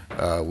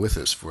with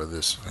us for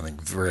this, I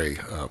think, very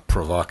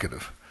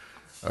provocative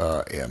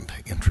and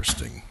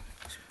interesting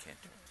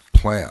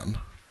plan,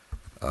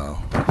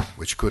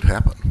 which could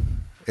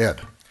happen.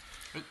 Ed.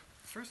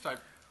 First,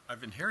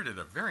 I've inherited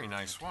a very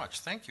nice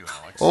watch. Thank you,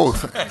 Alex. Oh,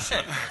 This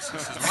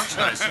is much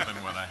nicer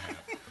than what I have.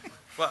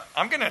 Well,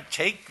 I'm going to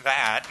take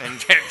that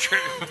and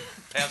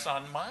pass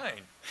on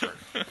mine.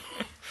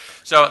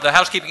 So the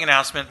housekeeping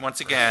announcement, once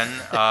again,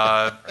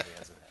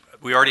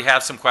 we already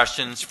have some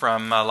questions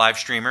from live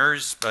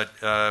streamers, but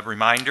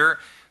reminder,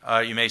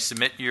 you may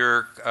submit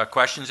your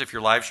questions if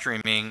you're live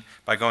streaming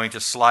by going to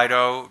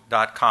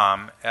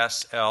slido.com,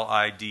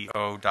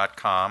 S-L-I-D-O.com,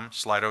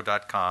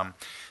 slido.com.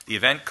 The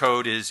event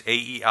code is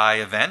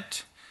AEI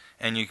Event,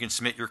 and you can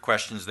submit your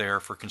questions there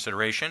for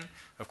consideration.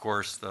 Of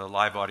course, the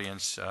live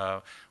audience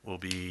will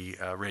be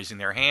raising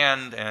their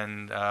hand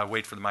and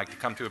wait for the mic to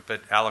come to it,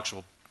 but Alex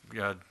will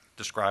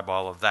describe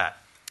all of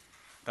that.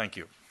 Thank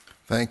you.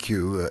 thank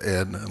you,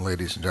 Ed. And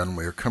ladies and gentlemen,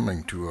 we are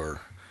coming to our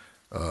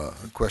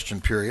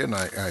question period. And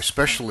I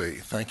especially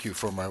thank you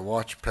for my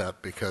watch,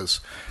 Pat,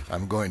 because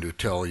I'm going to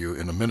tell you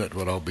in a minute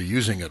what I'll be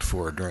using it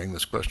for during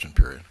this question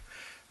period.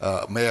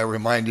 May I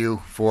remind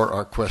you, for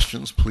our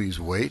questions, please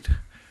wait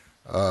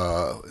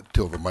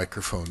till the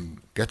microphone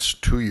gets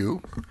to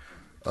you.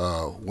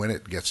 When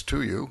it gets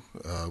to you,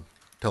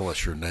 tell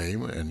us your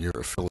name and your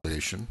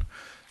affiliation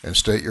and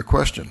state your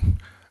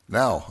question.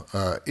 Now,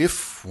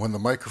 if when the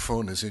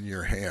microphone is in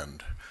your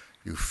hand,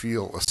 you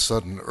feel a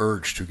sudden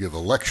urge to give a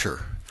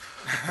lecture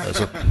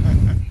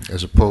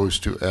as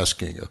opposed to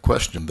asking a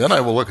question, then I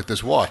will look at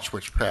this watch,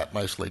 which Pat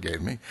nicely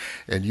gave me,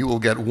 and you will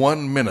get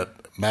 1 minute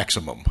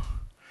maximum,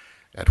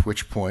 at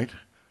which point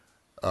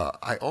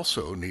I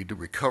also need to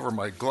recover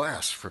my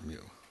glass from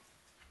you.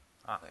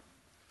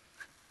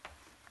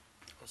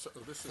 So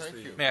this is Thank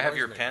the you. May I have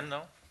your noise pen,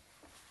 though?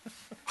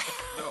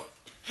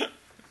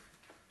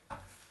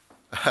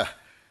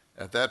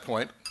 At that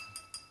point,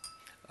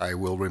 I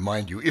will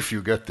remind you, if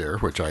you get there,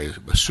 which I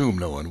assume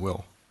no one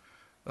will,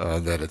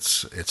 that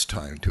it's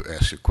time to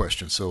ask a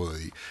question. So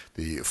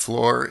the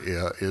floor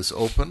is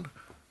open,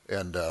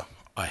 and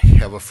I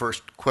have a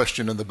first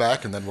question in the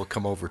back, and then we'll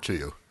come over to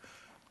you.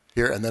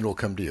 Here, and then we'll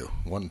come to you.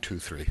 1, 2,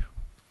 3.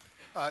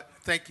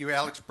 Thank you,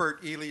 Alex.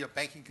 Burt Ely, a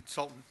banking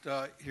consultant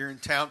here in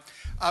town.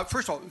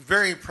 First of all,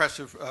 very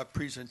impressive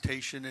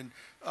presentation, and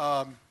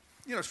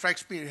it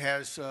strikes me it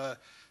has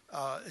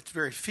it's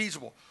very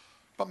feasible.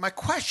 But my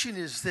question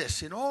is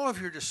this: in all of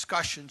your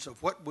discussions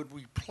of what would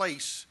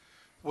replace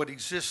what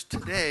exists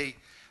today,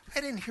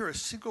 I didn't hear a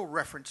single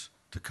reference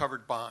to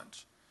covered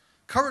bonds.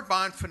 Covered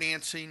bond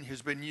financing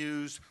has been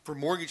used for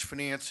mortgage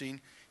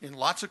financing in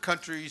lots of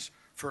countries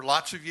for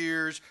lots of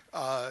years.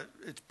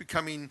 It's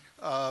becoming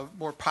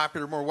more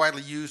popular, more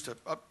widely used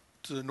up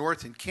to the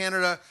north in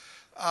Canada.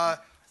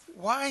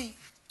 Why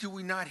do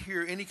we not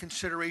hear any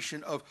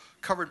consideration of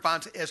covered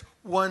bonds as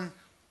one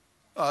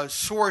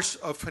source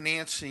of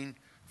financing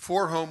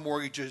for home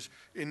mortgages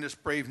in this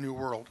brave new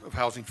world of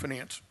housing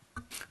finance?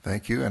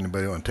 Thank you.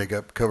 Anybody want to take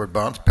up covered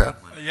bonds, Pat?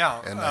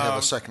 Yeah. And I have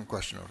a second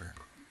question over here.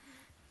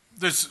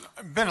 There's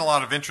been a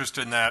lot of interest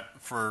in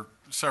that for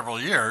several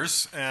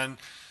years, and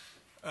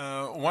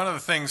one of the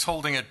things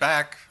holding it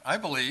back, I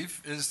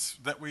believe, is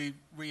that we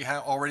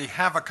already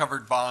have a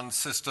covered bond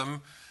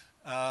system,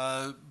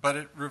 but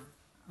it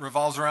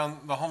revolves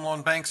around the home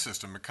loan bank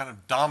system. It kind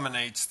of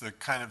dominates the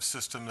kind of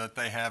system that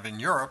they have in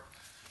Europe.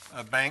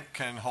 A bank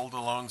can hold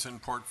the loans in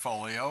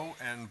portfolio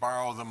and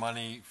borrow the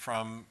money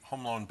from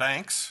home loan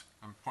banks.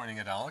 I'm pointing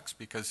at Alex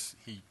because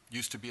he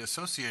used to be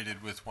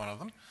associated with one of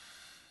them.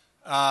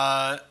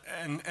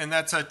 And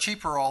that's a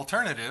cheaper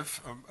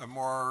alternative,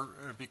 more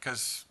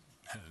because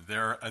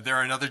they're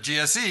another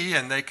GSE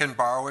and they can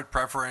borrow at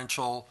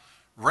preferential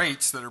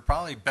rates that are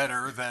probably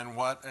better than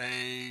what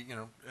a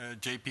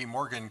J.P.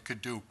 Morgan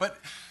could do. But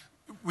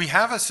we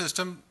have a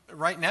system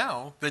right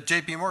now that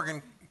J.P.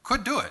 Morgan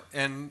could do it,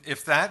 and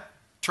if that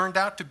turned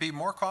out to be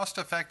more cost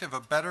effective, a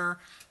better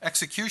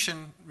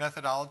execution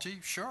methodology,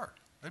 sure,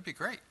 that'd be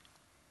great.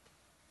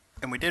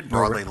 And we did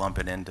broadly lump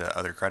it into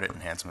other credit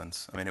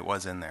enhancements. I mean, it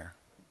was in there.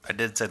 I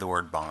did say the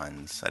word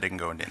bonds. I didn't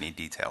go into any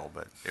detail,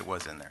 but it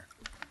was in there.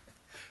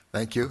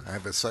 Thank you. I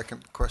have a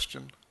second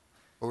question.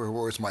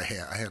 Where's my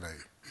hand? I had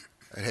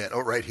a hand.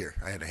 Oh, right here.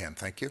 I had a hand.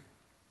 Thank you.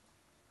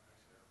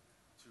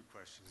 Two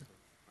questions. But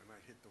I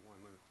might hit the 1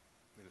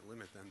 minute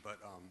limit then, but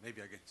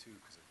maybe I get two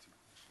because I have two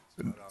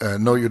questions.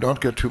 But, No, you don't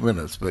get 2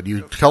 minutes, but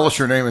you tell us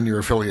your name and your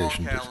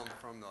affiliation. Paul Callum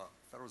from the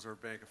Federal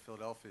Reserve Bank of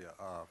Philadelphia,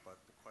 but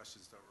the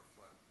questions don't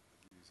reflect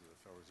the views of the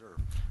Federal Reserve.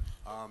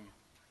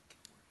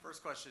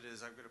 First question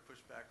is, I'm going to push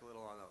back a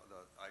little on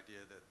the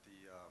idea that the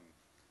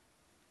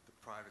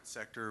private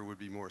sector would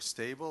be more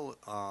stable.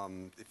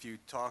 If you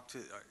talk to,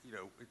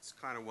 it's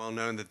kind of well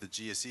known that the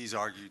GSEs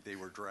argued they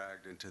were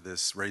dragged into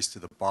this race to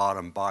the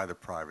bottom by the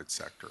private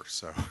sector.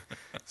 So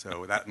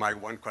that my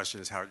one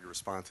question is how do you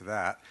respond to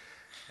that?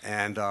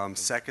 And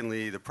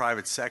secondly, the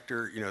private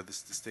sector,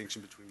 this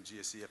distinction between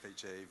GSE,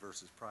 FHA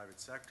versus private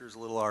sector is a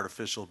little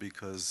artificial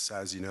because,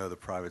 as you know, the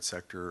private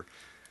sector,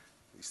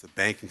 at least the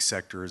banking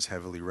sector, is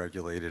heavily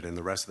regulated, and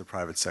the rest of the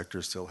private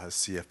sector still has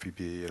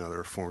CFPB and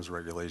other forms of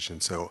regulation.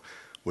 So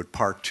would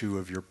part 2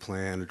 of your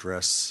plan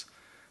address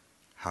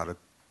how to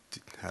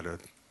kind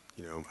of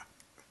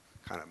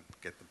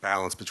get the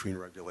balance between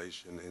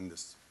regulation in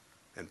this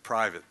and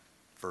private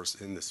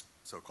versus in this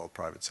so-called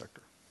private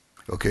sector?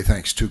 Okay,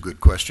 thanks. 2 good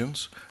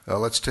questions.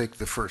 Let's take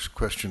the first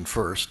question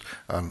first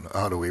on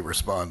how do we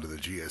respond to the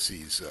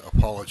GSE's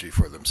apology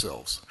for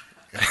themselves.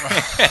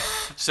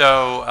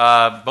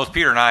 So both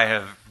Peter and I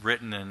have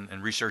written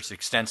and researched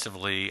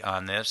extensively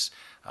on this.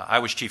 I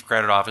was chief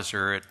credit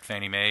officer at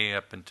Fannie Mae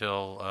up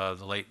until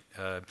the late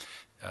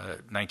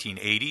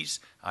 1980s.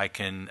 I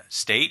can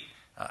state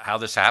how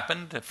this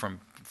happened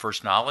from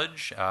first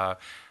knowledge.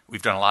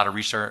 We've done a lot of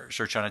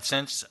research on it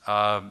since.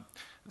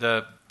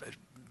 The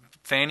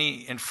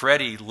Fannie and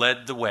Freddie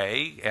led the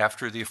way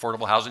after the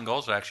affordable housing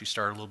goals. It actually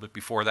started a little bit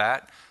before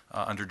that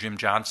under Jim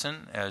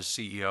Johnson as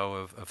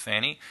CEO of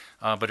Fannie.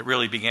 But it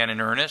really began in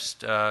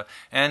earnest.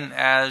 And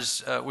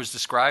as was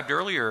described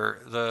earlier,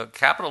 the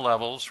capital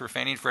levels for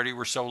Fannie and Freddie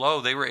were so low,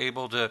 they were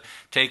able to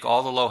take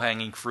all the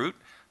low-hanging fruit.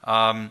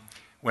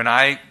 When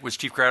I was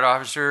chief credit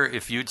officer,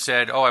 if you'd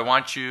said, I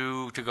want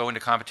you to go into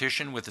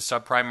competition with the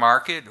subprime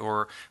market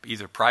or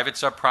either private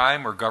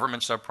subprime or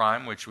government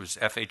subprime, which was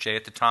FHA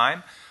at the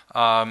time,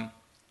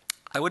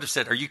 I would have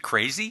said, "Are you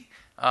crazy?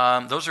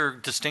 Those are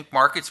distinct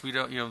markets. We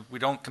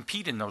don't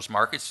compete in those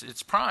markets.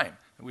 It's prime."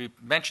 We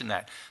mentioned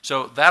that.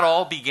 So that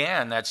all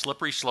began. That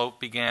slippery slope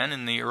began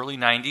in the early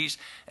 '90s,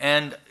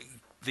 and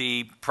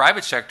the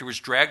private sector was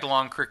dragged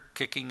along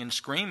kicking and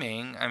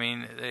screaming. I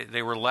mean,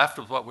 they were left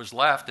with what was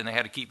left, and they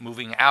had to keep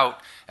moving out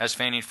as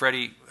Fannie and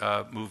Freddie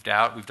moved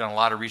out. We've done a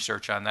lot of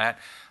research on that.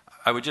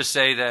 I would just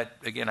say that,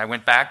 again, I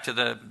went back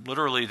to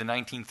literally the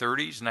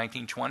 1930s,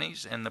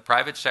 1920s, and the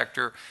private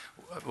sector,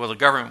 well, the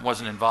government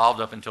wasn't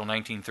involved up until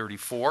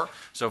 1934.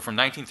 So from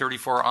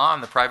 1934 on,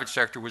 the private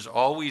sector was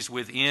always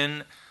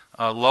within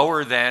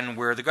lower than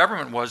where the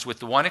government was, with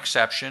the one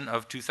exception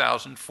of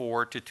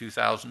 2004 to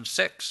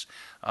 2006,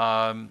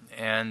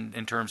 and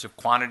in terms of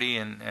quantity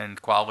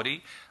and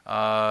quality.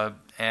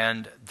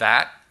 And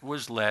that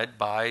was led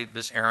by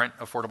this errant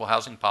affordable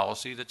housing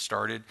policy that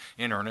started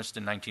in earnest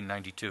in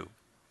 1992.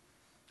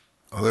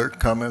 Other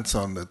comments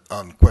on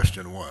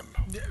question one?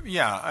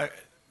 Yeah,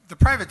 the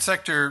private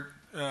sector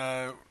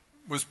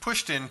was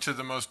pushed into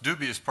the most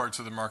dubious parts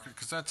of the market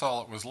because that's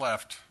all it was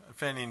left.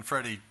 Fannie and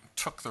Freddie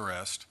took the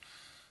rest.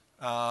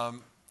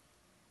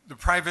 The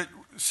private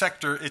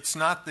sector, it's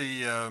not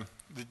the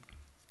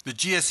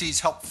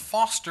GSEs helped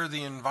foster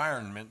the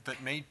environment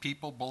that made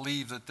people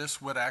believe that this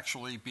would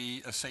actually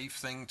be a safe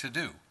thing to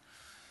do.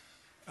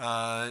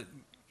 You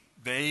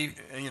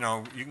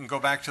can go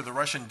back to the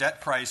Russian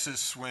debt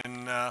crisis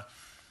when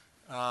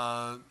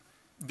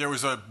there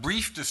was a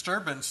brief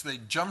disturbance. They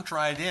jumped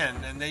right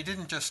in, and they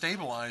didn't just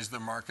stabilize the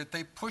market.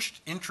 They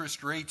pushed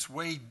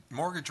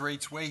mortgage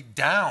rates way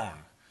down.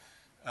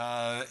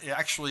 It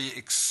actually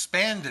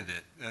expanded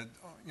it.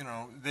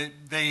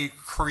 They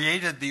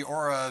created the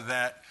aura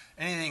that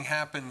anything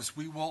happens,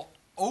 we will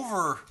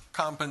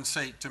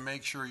overcompensate to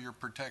make sure you're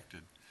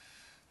protected.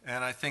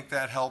 And I think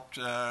that helped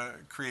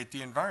create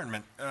the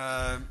environment.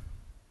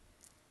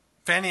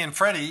 Fannie and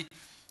Freddie,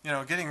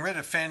 getting rid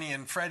of Fannie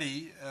and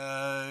Freddie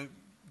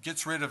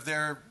gets rid of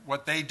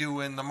what they do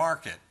in the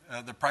market.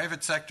 The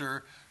private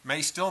sector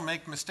may still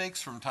make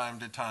mistakes from time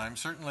to time.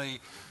 Certainly,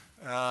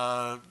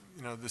 the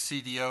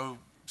CDO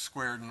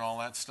squared and all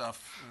that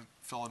stuff.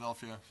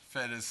 Philadelphia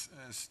Fed has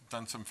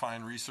done some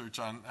fine research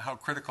on how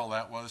critical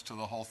that was to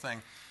the whole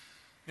thing.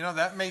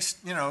 That may,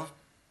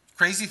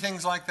 crazy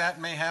things like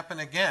that may happen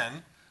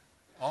again.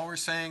 All we're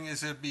saying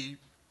is it'd be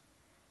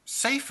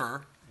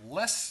safer,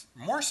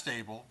 more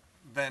stable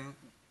than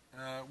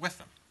with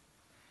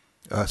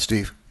them.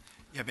 Steve?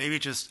 Yeah, maybe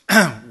just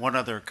one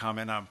other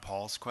comment on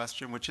Paul's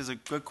question, which is a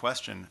good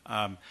question.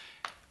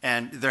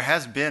 And there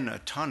has been a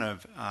ton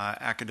of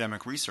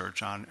academic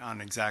research on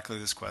exactly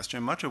this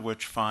question, much of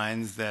which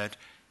finds that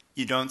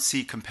you don't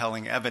see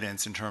compelling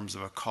evidence in terms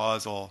of a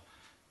causal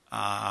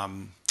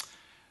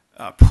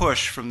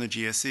push from the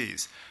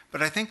GSEs.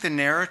 But I think the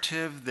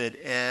narrative that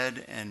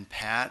Ed and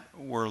Pat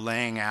were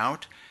laying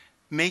out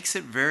makes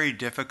it very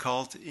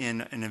difficult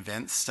in an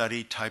event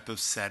study type of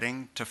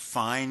setting to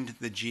find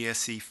the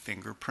GSE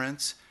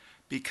fingerprints,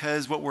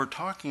 because what we're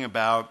talking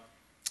about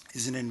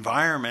is an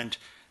environment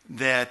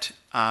that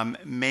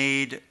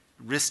made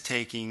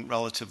risk-taking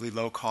relatively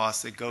low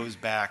cost that goes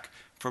back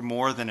for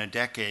more than a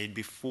decade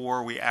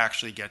before we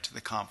actually get to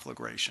the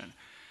conflagration.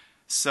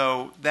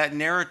 So that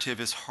narrative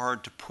is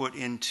hard to put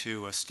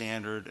into a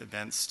standard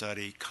event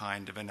study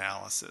kind of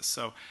analysis.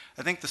 So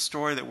I think the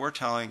story that we're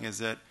telling is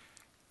that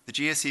the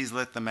GSEs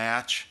lit the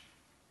match,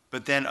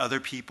 but then other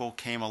people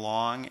came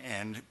along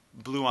and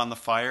blew on the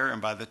fire,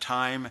 and by the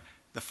time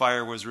the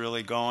fire was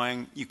really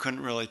going, you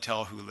couldn't really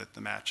tell who lit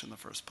the match in the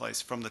first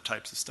place from the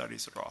types of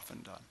studies that are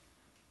often done.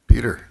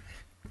 Peter?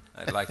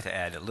 I'd like to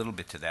add a little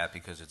bit to that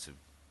because it's a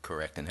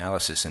correct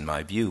analysis in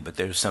my view, but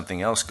there's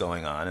something else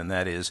going on, and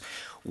that is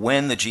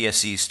when the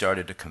GSEs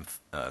started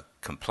to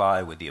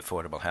comply with the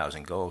affordable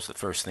housing goals, the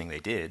first thing they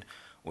did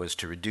was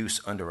to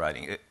reduce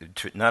underwriting,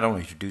 not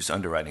only reduce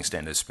underwriting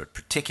standards, but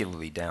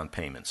particularly down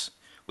payments,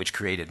 which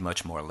created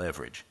much more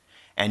leverage.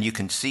 And you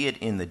can see it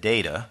in the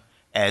data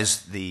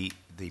as the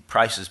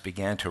prices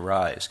began to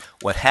rise.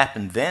 What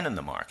happened then in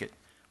the market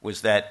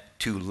was that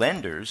to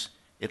lenders,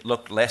 it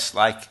looked less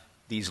like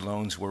these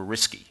loans were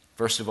risky.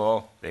 First of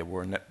all, there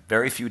were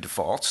very few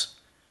defaults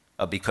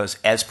because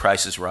as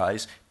prices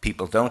rise,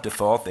 people don't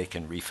default, they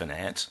can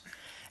refinance.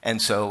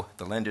 And so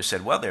the lender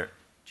said, well, there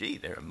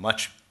are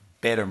much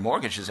better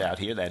mortgages out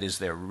here. That is,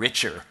 they're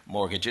richer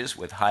mortgages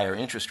with higher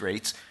interest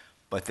rates,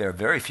 but there are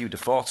very few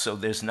defaults, so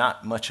there's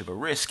not much of a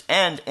risk.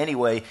 And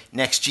anyway,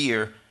 next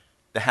year,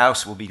 the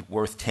house will be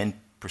worth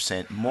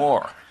 10%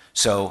 more.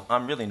 So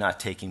I'm really not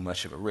taking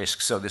much of a risk.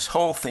 So this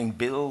whole thing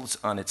builds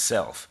on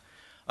itself.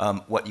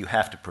 What you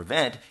have to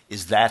prevent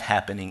is that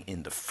happening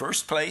in the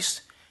first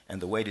place,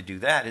 and the way to do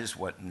that is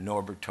what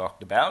Norbert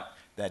talked about.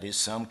 That is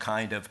some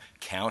kind of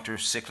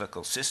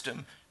counter-cyclical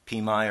system,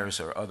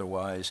 PMIERs or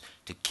otherwise,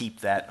 to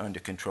keep that under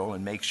control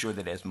and make sure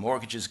that as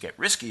mortgages get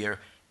riskier,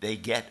 they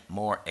get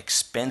more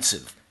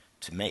expensive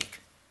to make.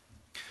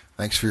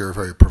 Thanks for your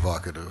very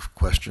provocative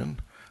question.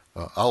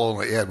 I'll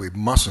only add we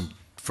mustn't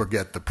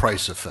forget the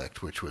price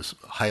effect, which was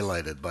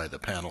highlighted by the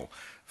panel.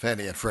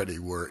 Fannie and Freddie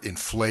were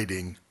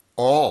inflating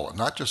all,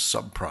 not just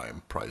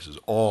subprime prices,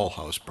 all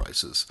house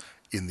prices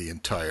in the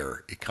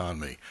entire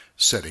economy,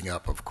 setting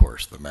up, of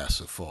course, the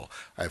massive fall.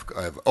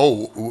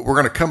 we're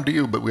going to come to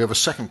you, but we have a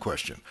second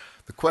question.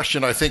 The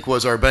question, I think,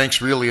 was, are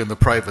banks really in the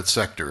private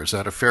sector? Is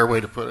that a fair way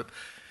to put it?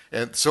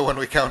 And so when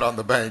we count on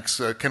the banks,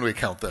 can we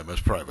count them as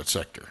private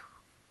sector?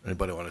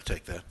 Anybody want to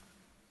take that?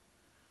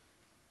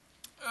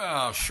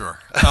 Oh, sure.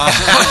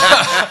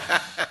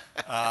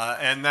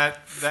 And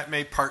that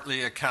may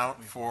partly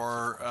account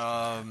for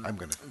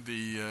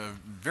the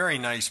very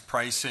nice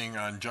pricing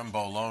on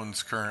jumbo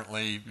loans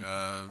currently.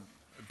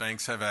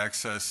 Banks have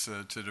access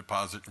to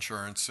deposit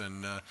insurance,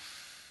 and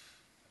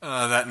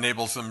that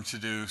enables them to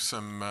do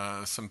some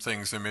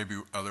things they maybe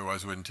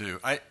otherwise wouldn't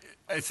do. I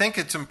think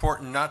it's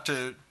important not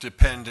to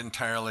depend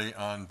entirely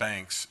on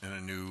banks in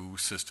a new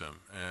system.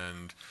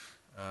 And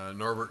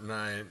Norbert and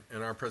I,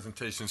 in our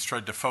presentations,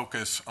 tried to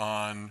focus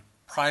on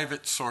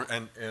private source,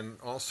 and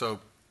also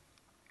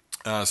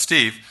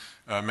Steve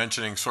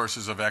mentioning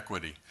sources of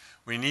equity.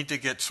 We need to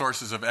get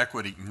sources of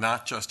equity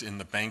not just in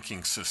the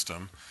banking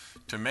system.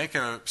 To make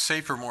a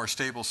safer, more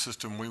stable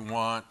system, we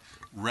want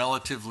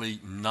relatively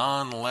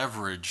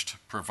non-leveraged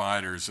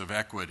providers of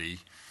equity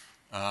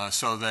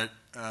so that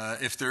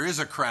if there is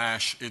a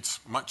crash, it's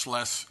much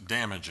less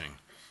damaging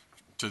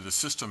to the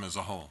system as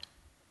a whole.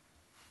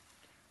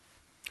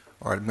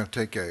 All right, I'm going to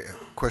take a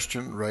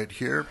question right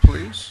here,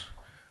 please.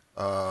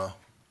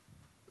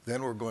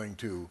 Then we're going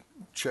to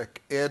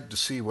check Ed to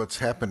see what's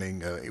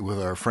happening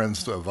with our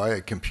friends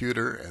via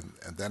computer,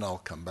 and then I'll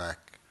come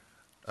back,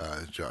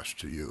 Josh,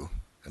 to you.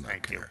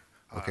 Thank you.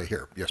 Okay,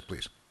 here. Yes,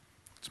 please.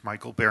 It's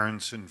Michael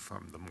Berenson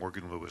from the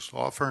Morgan Lewis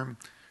Law Firm.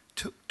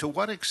 To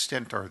what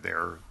extent are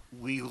there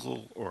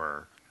legal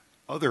or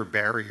other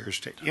barriers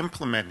to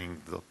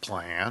implementing the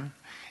plan?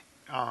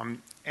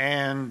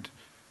 And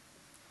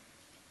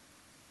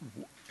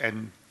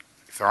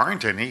if there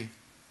aren't any,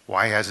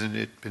 why hasn't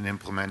it been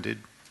implemented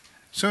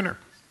sooner,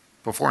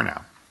 before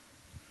now?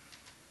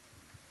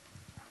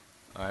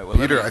 All right, well,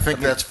 Peter, I think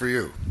that's for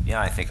you.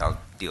 Yeah, I think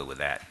I'll deal with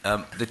that.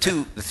 The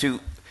two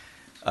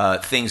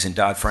things in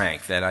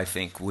Dodd-Frank that I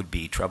think would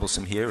be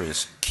troublesome here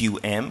is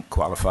QM,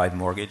 qualified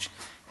mortgage,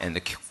 and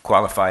the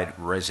qualified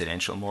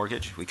residential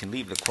mortgage. We can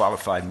leave the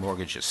qualified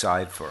mortgage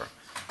aside for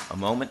a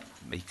moment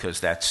because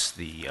that's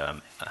the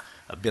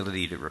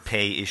ability to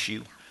repay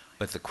issue.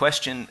 But the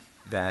question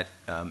that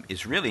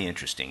is really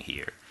interesting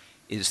here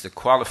is the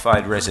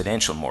qualified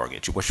residential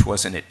mortgage, which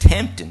was an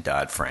attempt in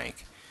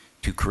Dodd-Frank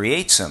to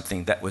create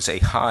something that was a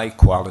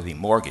high-quality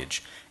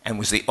mortgage and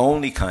was the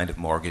only kind of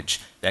mortgage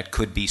that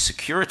could be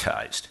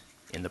securitized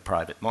in the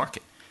private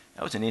market.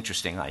 That was an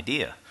interesting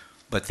idea.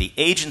 But the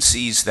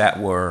agencies that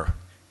were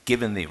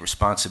given the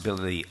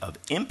responsibility of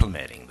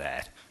implementing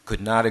that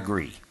could not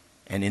agree.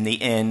 And in the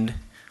end,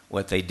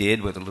 what they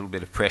did with a little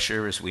bit of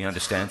pressure, as we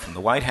understand from the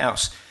White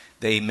House,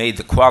 they made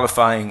the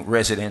qualifying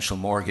residential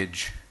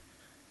mortgage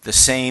the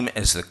same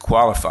as the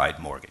qualified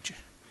mortgage,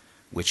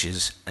 which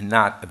is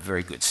not a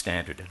very good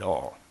standard at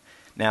all.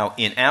 Now,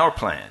 in our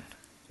plan,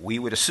 we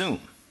would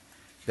assume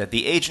that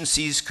the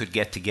agencies could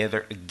get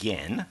together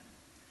again,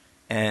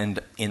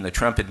 and in the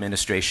Trump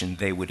administration,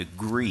 they would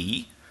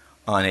agree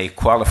on a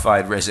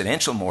qualified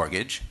residential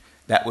mortgage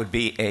that would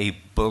be a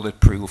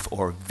bulletproof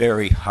or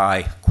very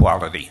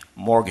high-quality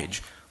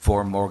mortgage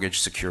for mortgage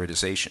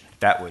securitization.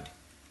 That would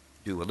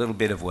do a little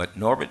bit of what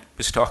Norbert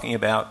was talking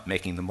about,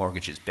 making the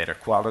mortgages better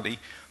quality,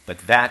 but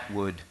that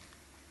would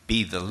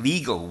be the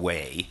legal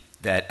way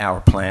that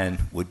our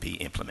plan would be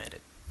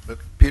implemented. But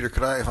Peter,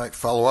 could I, if I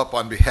follow up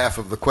on behalf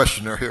of the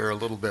questioner here a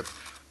little bit,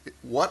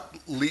 what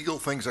legal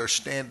things are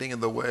standing in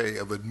the way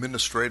of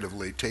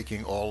administratively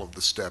taking all of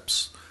the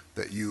steps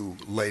that you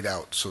laid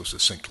out so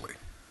succinctly?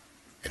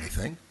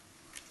 Anything?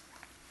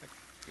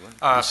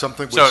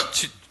 Something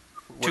was,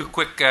 two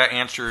quick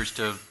answers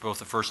to both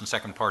the first and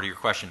second part of your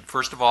question.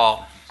 First of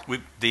all,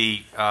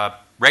 the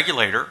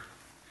regulator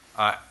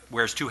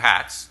wears two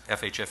hats,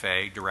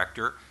 FHFA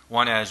director,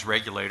 one as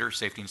regulator,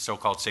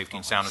 so-called safety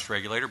and soundness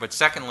regulator, but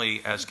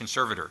secondly as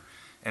conservator.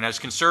 And as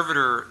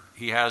conservator,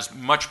 he has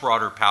much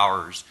broader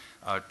powers,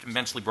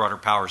 immensely broader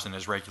powers than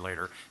as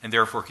regulator, and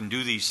therefore can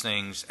do these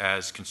things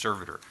as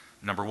conservator,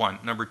 number one.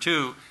 Number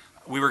two,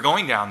 we were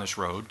going down this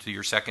road, to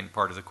your second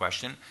part of the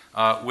question,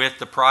 with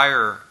the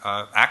prior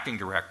acting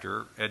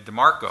director, Ed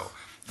DeMarco.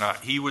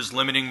 He was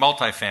limiting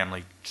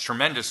multifamily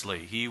tremendously.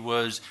 He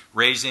was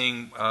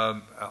raising,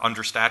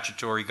 under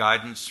statutory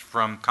guidance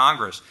from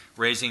Congress,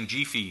 raising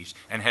G fees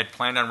and had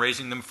planned on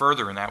raising them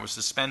further, and that was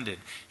suspended.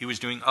 He was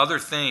doing other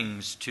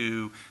things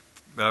to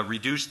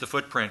reduce the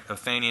footprint of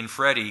Fannie and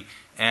Freddie,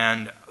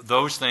 and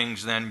those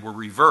things then were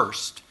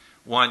reversed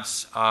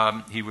once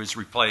he was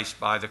replaced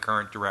by the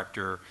current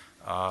director.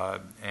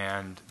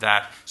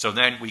 So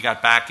then we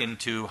got back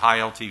into high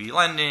LTV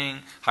lending,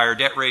 higher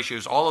debt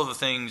ratios, all of the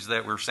things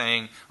that we're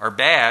saying are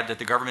bad that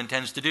the government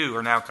tends to do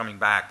are now coming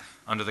back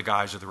under the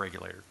guise of the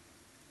regulator.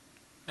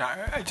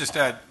 Yeah, I just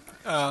add,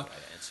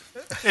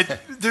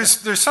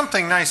 there's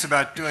something nice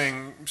about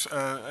doing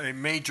a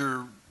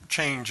major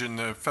change in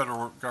the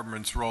federal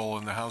government's role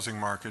in the housing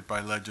market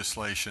by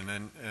legislation.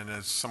 And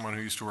as someone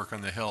who used to work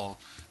on the Hill,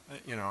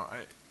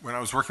 when I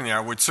was working there,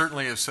 I would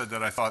certainly have said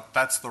that I thought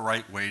that's the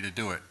right way to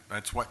do it.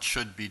 That's what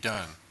should be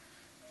done.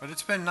 But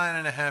it's been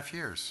 9.5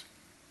 years.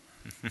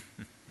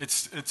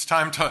 It's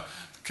time to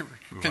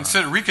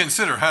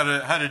reconsider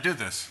how to do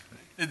this.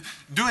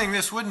 Doing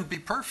this wouldn't be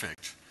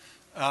perfect.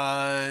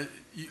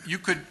 We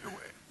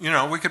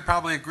could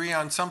probably agree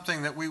on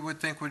something that we would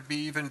think would be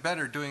even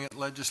better doing it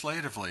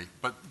legislatively.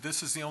 But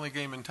this is the only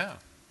game in town.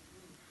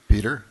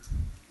 Peter,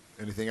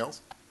 anything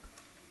else?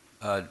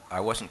 I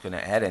wasn't going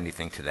to add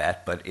anything to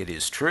that, but it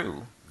is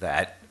true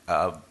that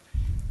it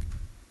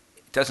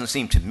doesn't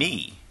seem to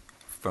me,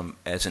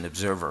 as an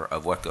observer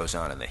of what goes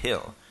on in the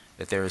Hill,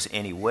 that there is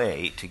any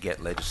way to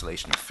get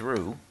legislation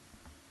through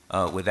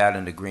without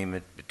an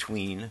agreement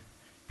between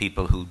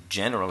people who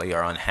generally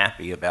are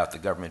unhappy about the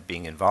government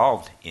being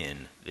involved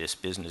in this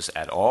business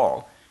at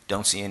all,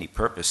 don't see any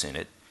purpose in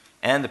it,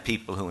 and the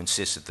people who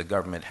insist that the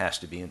government has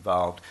to be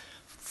involved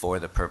for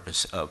the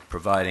purpose of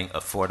providing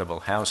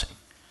affordable housing.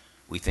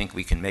 We think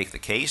we can make the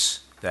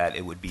case that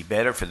it would be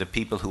better for the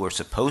people who are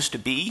supposed to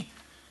be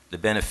the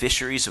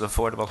beneficiaries of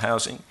affordable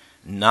housing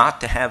not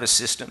to have a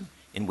system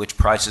in which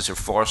prices are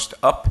forced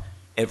up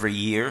every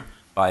year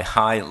by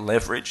high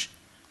leverage,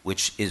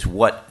 which is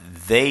what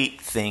they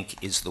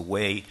think is the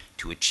way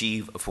to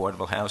achieve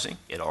affordable housing.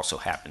 It also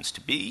happens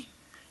to be,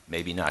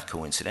 maybe not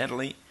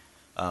coincidentally,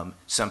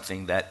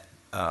 something that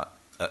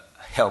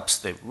helps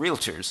the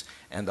realtors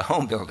and the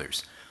home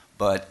builders.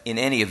 But in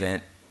any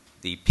event,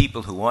 the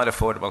people who want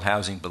affordable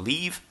housing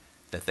believe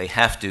that they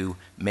have to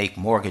make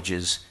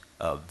mortgages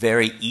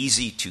very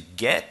easy to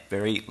get,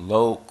 very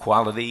low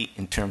quality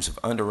in terms of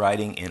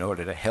underwriting in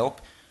order to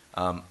help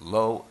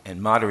low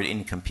and moderate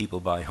income people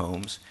buy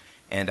homes.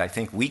 And I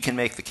think we can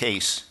make the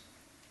case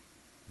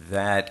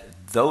that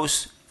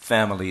those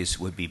families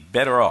would be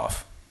better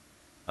off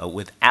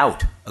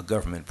without a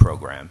government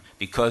program,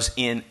 because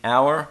in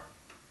our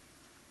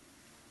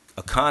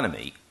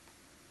economy,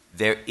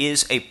 there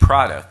is a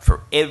product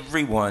for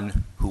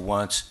everyone who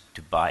wants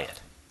to buy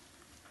it.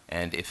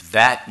 And if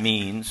that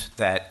means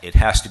that it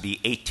has to be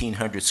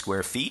 1,800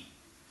 square feet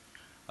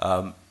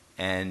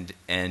and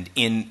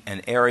in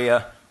an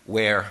area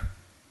where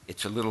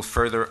it's a little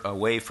further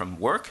away from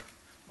work,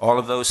 all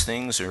of those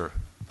things are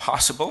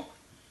possible,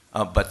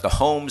 but the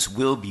homes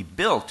will be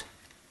built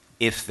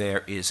if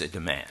there is a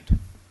demand.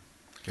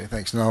 Okay,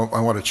 thanks. Now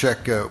I want to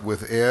check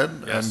with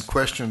Ed Yes. and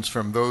questions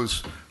from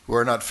those who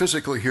are not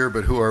physically here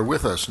but who are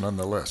with us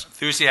nonetheless.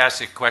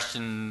 Enthusiastic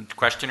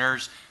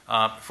questioners.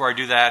 Before I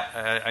do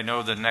that, I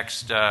know the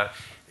next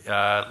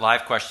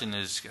live question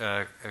is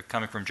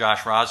coming from Josh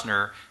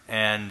Rosner,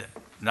 and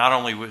not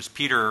only was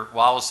Peter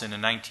Wallison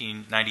in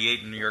 1998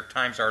 in the New York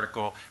Times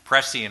article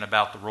prescient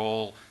about the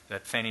role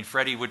that Fannie and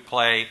Freddie would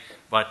play,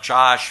 but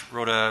Josh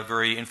wrote a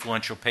very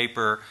influential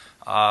paper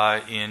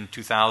in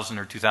 2000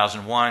 or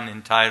 2001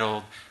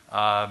 entitled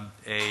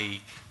a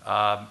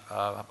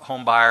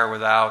home buyer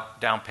without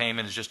down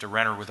payment is just a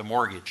renter with a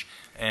mortgage.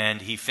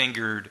 And he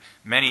fingered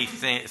many,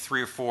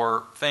 3 or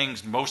 4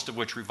 things, most of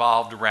which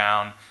revolved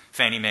around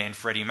Fannie Mae and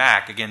Freddie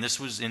Mac. Again, this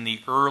was in the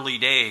early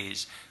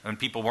days when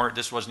people weren't,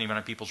 this wasn't even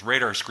on people's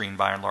radar screen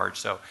by and large.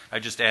 So I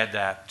just add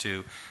that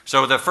too.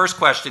 So the first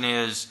question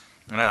is,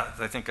 and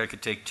I think I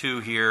could take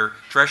 2 here.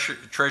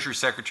 Treasury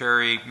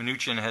Secretary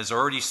Mnuchin has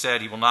already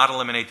said he will not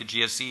eliminate the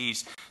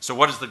GSEs. So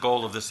what is the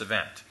goal of this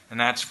event? And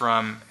that's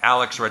from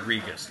Alex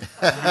Rodriguez.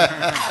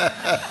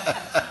 I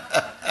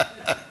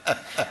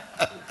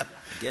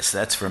guess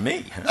that's for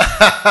me.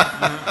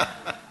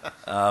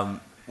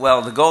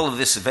 Well, the goal of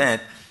this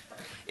event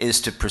is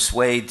to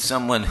persuade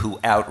someone who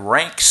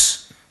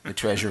outranks the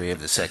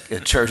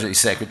Treasury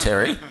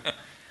Secretary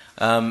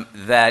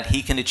that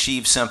he can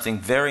achieve something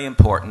very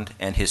important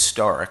and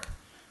historic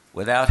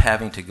without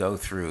having to go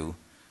through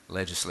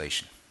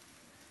legislation.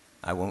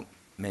 I won't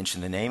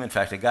mention the name. In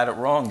fact, I got it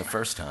wrong the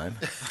first time.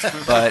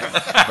 but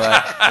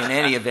in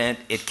any event,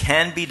 it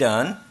can be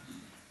done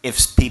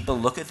if people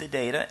look at the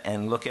data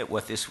and look at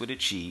what this would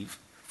achieve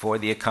for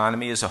the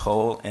economy as a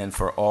whole and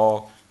for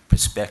all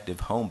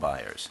prospective home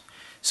buyers.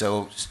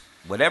 So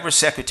whatever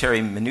Secretary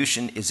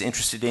Mnuchin is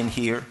interested in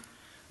here,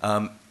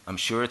 I'm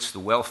sure it's the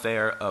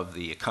welfare of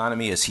the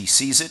economy as he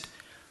sees it,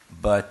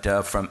 but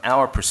from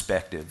our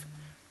perspective,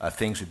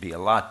 things would be a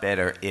lot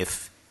better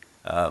if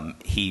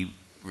he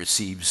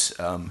receives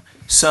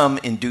some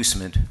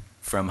inducement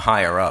from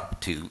higher up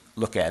to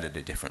look at it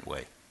a different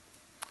way.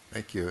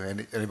 Thank you.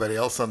 Anybody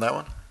else on that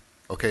one?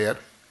 Okay, Ed?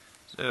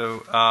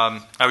 So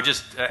I would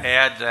just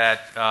add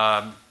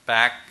that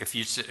back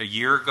a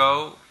year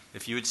ago,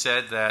 if you had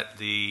said that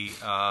the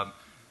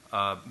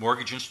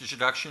mortgage interest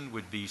deduction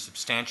would be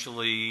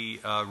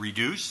substantially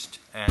reduced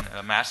and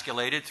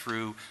emasculated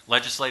through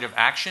legislative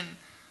action,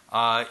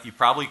 you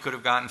probably could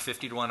have gotten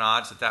 50 to 1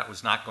 odds that that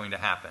was not going to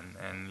happen,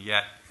 and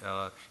yet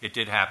it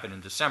did happen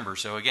in December.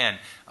 So again,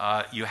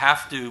 you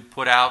have to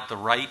put out the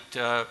right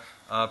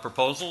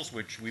proposals,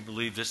 which we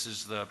believe this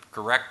is the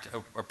correct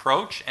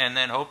approach, and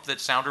then hope that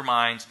sounder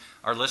minds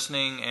are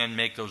listening and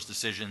make those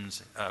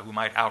decisions who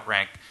might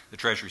outrank the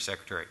Treasury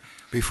Secretary.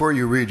 Before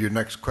you read your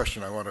next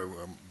question, I want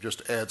to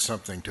just add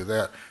something to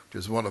that, which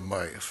is one of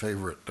my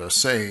favorite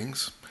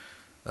sayings.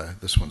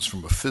 This one's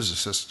from a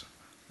physicist.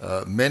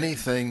 Many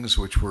things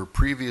which were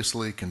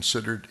previously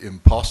considered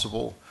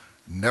impossible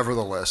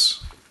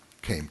nevertheless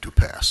came to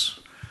pass.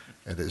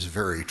 It is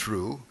very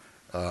true.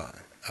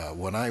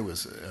 When I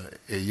was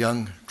a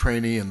young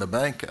trainee in the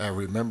bank, I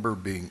remember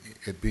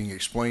it being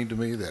explained to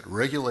me that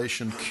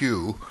Regulation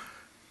Q,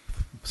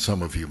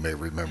 some of you may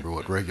remember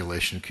what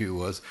Regulation Q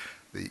was,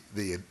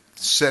 the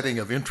setting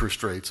of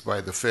interest rates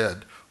by the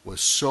Fed was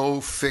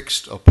so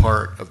fixed a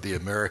part of the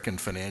American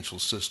financial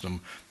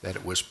system that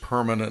it was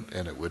permanent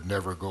and it would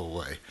never go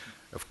away.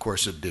 Of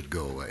course, it did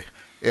go away.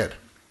 Ed.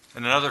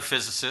 And another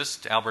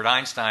physicist, Albert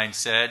Einstein,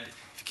 said,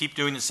 if you keep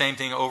doing the same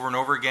thing over and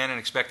over again and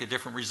expect a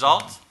different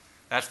result,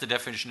 that's the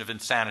definition of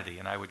insanity,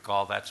 and I would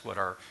call that's what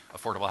our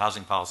affordable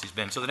housing policy has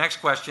been. So the next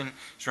question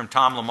is from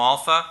Tom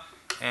LaMalfa,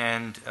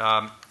 and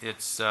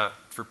it's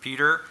for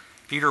Peter.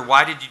 Peter,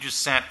 why did you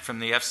dissent from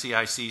the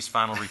FCIC's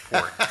final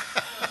report?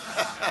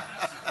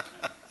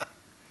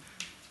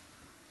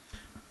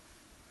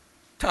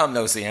 Tom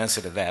knows the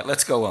answer to that.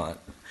 Let's go on.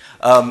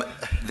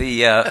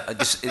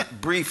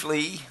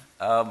 Briefly,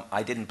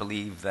 I didn't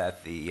believe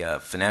that the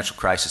Financial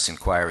Crisis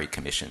Inquiry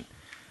Commission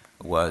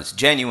was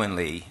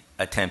genuinely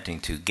attempting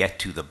to get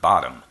to the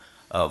bottom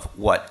of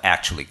what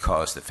actually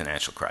caused the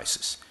financial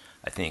crisis.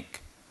 I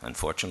think,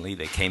 unfortunately,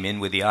 they came in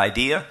with the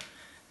idea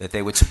that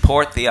they would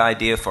support the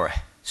idea for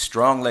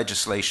strong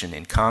legislation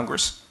in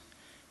Congress,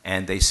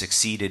 and they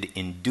succeeded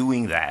in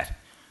doing that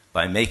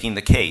by making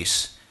the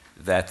case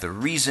that the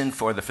reason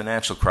for the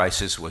financial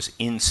crisis was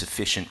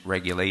insufficient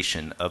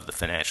regulation of the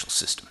financial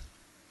system.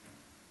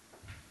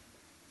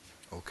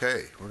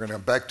 Okay, we're going to go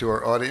back to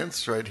our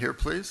audience right here,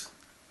 please.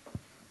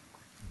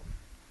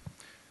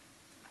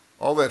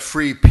 All that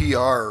free PR,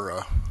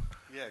 yeah,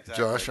 exactly.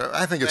 Josh,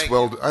 I think it's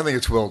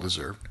well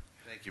deserved.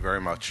 Thank you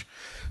very much.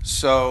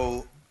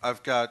 So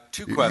I've got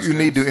two questions. You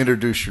need to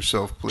introduce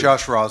yourself, please.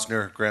 Josh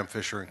Rosner, Graham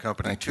Fisher and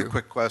Company. Thank two you.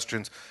 quick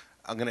questions.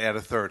 I'm going to add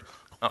a third.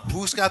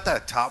 Who's got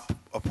that top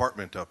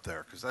apartment up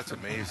there? Because that's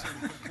amazing.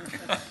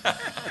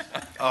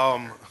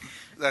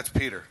 That's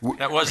Peter.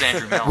 That was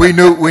Andrew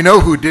Mellon. We know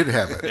who did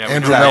have it. Yeah,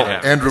 Andrew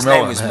Mellon. Andrew His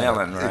Mellon name was had it.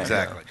 Mellon, right?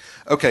 Exactly.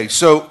 Okay,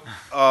 so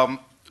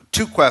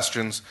two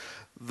questions.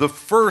 The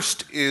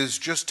first is,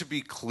 just to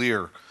be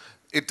clear,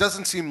 it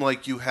doesn't seem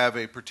like you have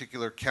a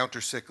particular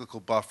counter-cyclical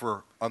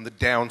buffer on the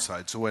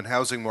downside. So when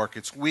housing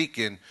markets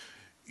weaken,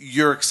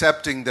 you're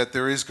accepting that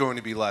there is going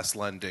to be less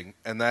lending,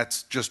 and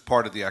that's just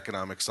part of the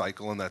economic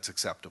cycle, and that's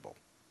acceptable.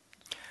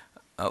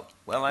 Oh,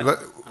 well,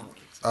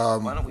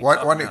 Why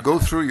don't you go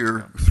through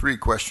your three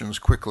questions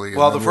quickly? And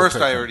Well, then the we'll first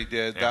take I them. already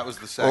did. That was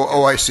the second.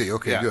 Oh, I see.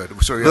 Okay, Yeah.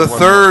 good. So you The have one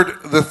more.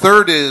 the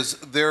third is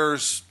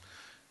there's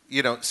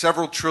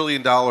several $1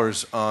 trillion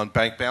on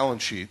bank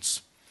balance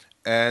sheets,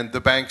 and the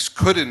banks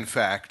could in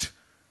fact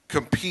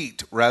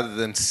compete rather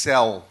than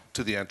sell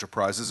to the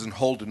enterprises and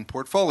hold in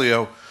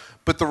portfolio.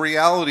 But the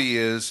reality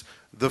is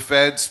the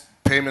Fed's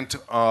payment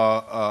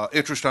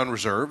interest on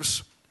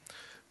reserves,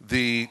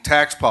 the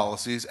tax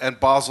policies, and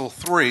Basel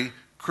III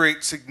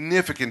create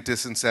significant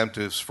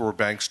disincentives for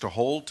banks to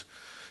hold.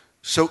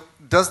 So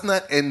doesn't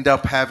that end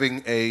up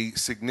having a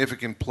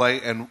significant play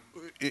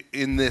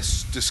in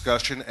this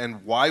discussion,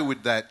 and why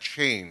would that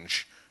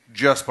change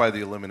just by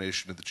the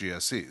elimination of the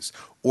GSEs?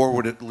 Or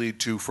would it lead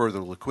to further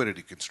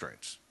liquidity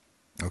constraints?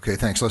 Okay,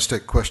 thanks. Let's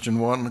take question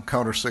one,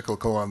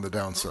 counter-cyclical on the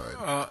downside.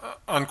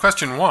 On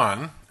question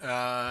one,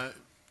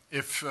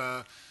 if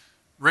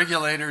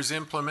regulators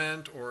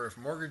implement or if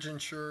mortgage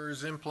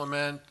insurers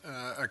implement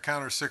a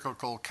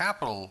counter-cyclical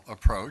capital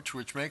approach,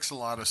 which makes a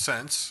lot of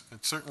sense,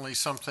 it's certainly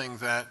something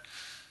that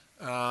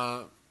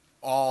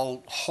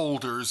all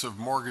holders of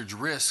mortgage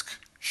risk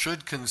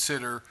should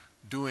consider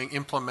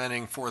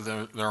implementing for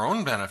their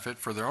own benefit,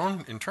 for their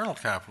own internal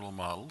capital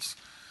models,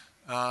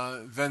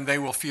 then they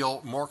will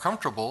feel more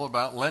comfortable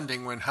about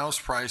lending when house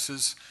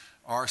prices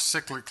are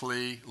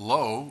cyclically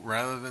low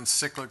rather than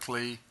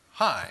cyclically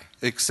high.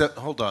 Except,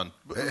 hold on.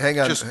 Hang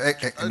on.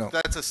 No.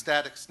 That's a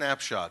static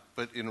snapshot,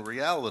 but in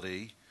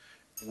reality,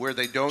 where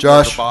they don't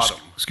Josh, go to the bottom.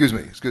 Excuse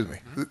me.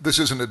 This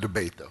isn't a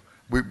debate, though.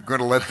 We're going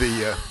to let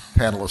the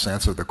panelists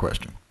answer the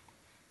question.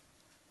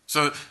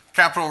 So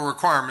capital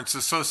requirements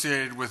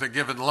associated with a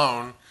given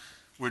loan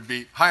would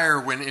be higher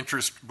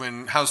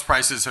when house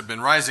prices have been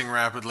rising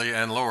rapidly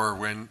and lower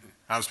when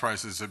house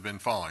prices have been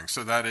falling.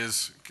 So that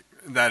is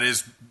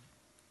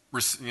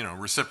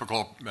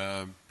reciprocal,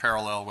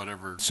 parallel,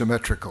 whatever.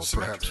 Symmetrical,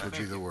 perhaps, would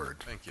be the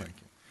word. Thank you.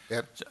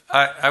 Ed?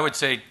 I would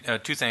say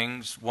two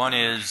things. One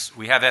is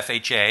we have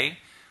FHA,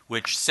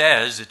 which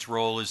says its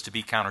role is to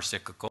be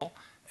countercyclical,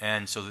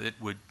 and so it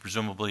would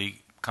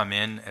presumably come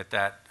in at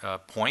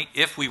that point.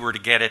 If we were to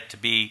get it to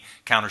be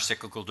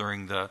countercyclical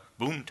during the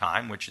boom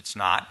time, which it's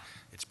not,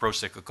 it's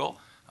procyclical.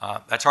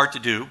 That's hard to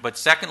do. But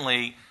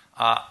secondly,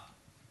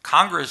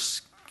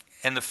 Congress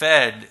and the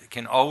Fed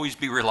can always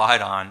be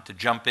relied on to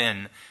jump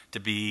in to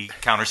be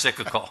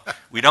countercyclical.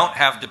 We don't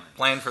have to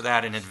plan for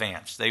that in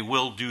advance. They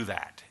will do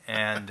that,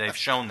 and they've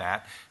shown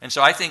that. And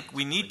so I think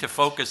we need to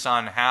focus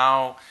on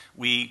how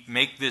we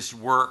make this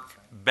work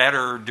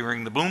better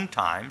during the boom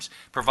times,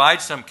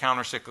 provide some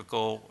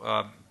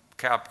countercyclical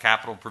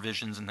capital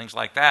provisions and things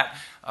like that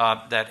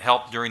that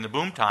help during the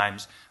boom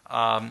times.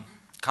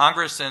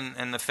 Congress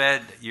and the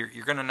Fed,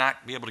 you're going to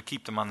not be able to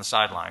keep them on the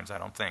sidelines, I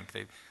don't think.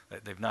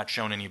 They've not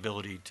shown any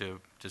ability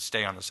to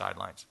stay on the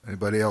sidelines.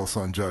 Anybody else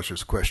on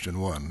Josh's question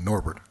one?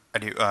 Norbert. I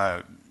do,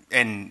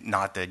 and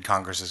not that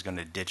Congress is going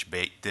to ditch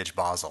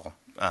Basel,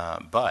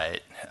 but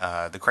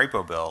the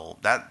Crapo bill,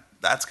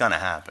 that's going to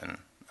happen.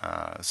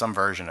 Some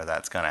version of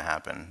that's going to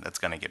happen. That's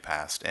going to get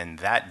passed, and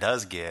that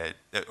does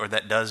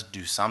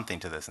do something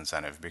to this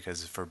incentive,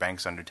 because for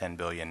banks under 10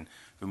 billion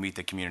who meet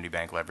the community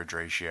bank leverage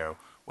ratio,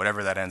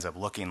 whatever that ends up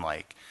looking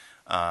like,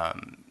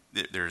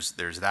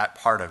 there's that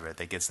part of it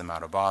that gets them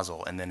out of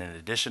Basel, and then in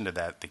addition to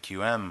that, the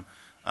QM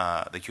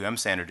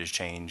standard is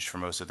changed for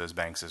most of those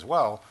banks as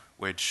well,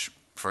 which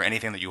for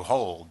anything that you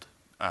hold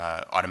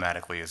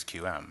automatically as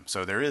QM.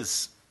 So there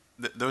is,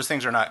 those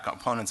things are not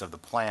components of the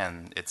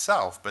plan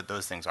itself, but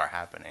those things are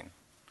happening.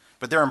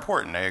 But they're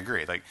important, I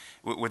agree. Like,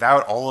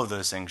 without all of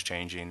those things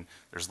changing,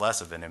 there's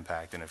less of an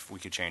impact, and if we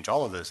could change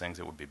all of those things,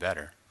 it would be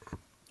better.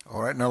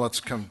 All right, now let's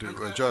come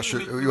to Josh.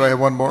 You have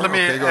one more? Let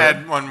me Okay, go add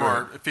ahead. one Go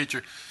more ahead.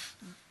 feature.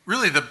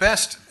 Really, the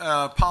best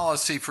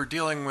policy for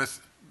dealing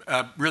with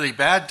really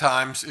bad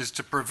times is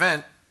to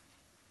prevent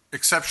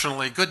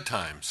exceptionally good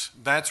times.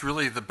 That's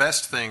really the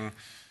best thing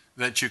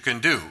that you can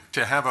do,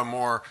 to have a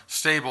more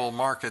stable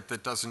market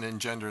that doesn't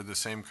engender the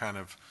same kind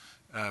of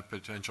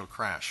potential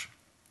crash.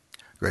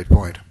 Great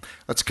point.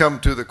 Let's come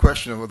to the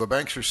question of, well, the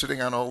banks are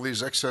sitting on all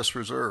these excess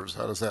reserves.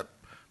 How does that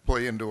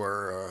play into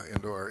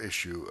our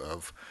issue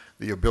of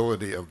the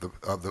ability of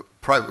the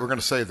private? We're going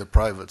to say the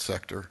private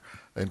sector,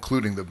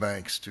 including the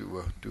banks,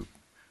 to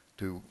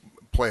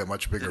play a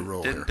much bigger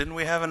role here. Didn't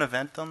we have an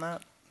event on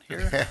that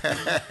here?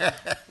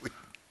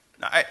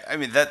 I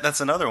mean, that's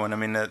another one. I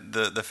mean,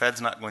 the Fed's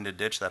not going to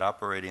ditch that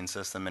operating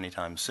system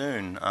anytime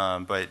soon.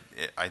 But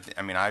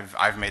I mean,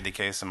 I've made the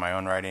case in my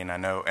own writing. I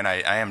know, and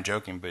I am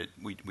joking, but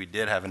we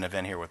did have an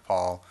event here with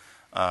Paul.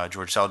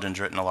 George Selden's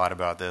written a lot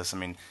about this. I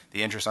mean,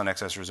 the interest on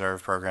excess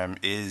reserve program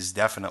is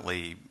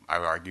definitely, I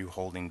would argue,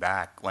 holding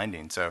back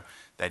lending. So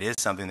that is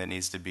something that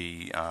needs to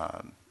be.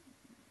 I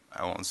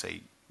won't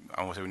say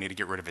we need to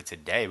get rid of it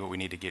today, but we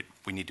need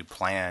to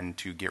plan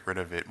to get rid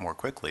of it more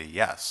quickly.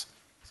 Yes.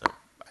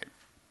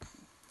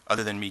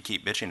 Other than me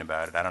keep bitching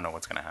about it, I don't know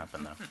what's going to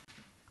happen,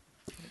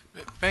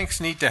 though. Banks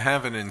need to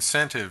have an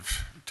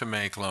incentive to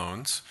make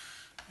loans,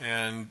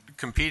 and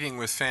competing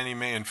with Fannie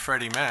Mae and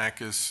Freddie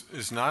Mac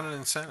is not an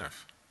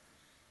incentive.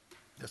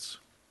 Yes.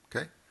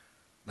 Okay.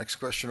 Next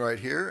question right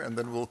here, and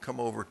then we'll come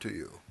over to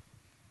you.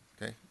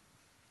 Okay.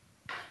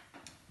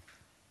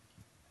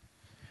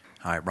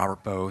 Hi,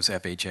 Robert Bowes,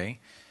 FHA.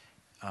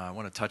 I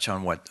want to touch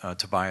on what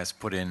Tobias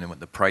put in with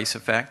the price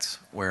effects,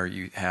 where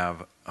you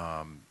have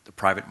the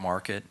private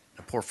market,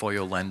 the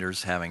portfolio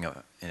lenders having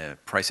a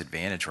price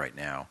advantage right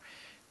now.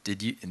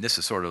 And this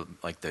is sort of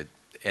like the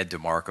Ed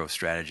DeMarco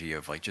strategy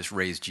of like just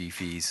raise G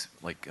fees,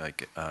 like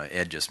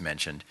Ed just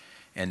mentioned,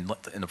 and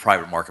the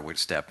private market would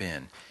step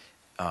in.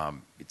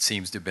 It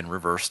seems to have been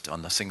reversed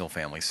on the single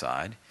family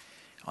side.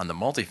 On the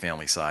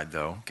multifamily side,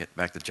 though, get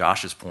back to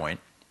Josh's point,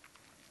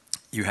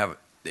 you have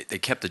they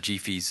kept the G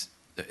fees.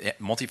 The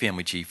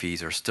multifamily G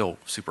fees are still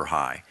super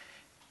high,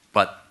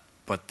 but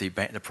the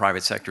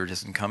private sector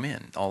doesn't come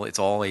in. It's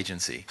all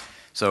agency.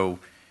 So,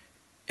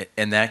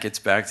 and that gets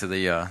back to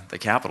the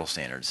capital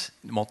standards.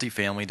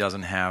 Multifamily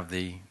doesn't have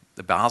the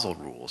Basel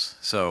rules.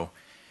 So,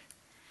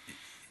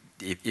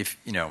 if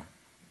you know,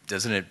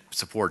 doesn't it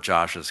support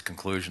Josh's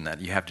conclusion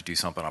that you have to do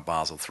something on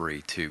Basel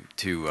III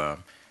to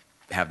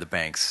have the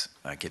banks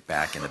get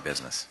back in the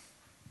business?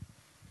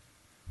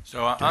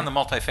 So on the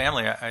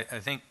multifamily, I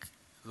think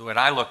when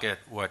I look at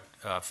what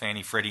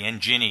Fannie, Freddie,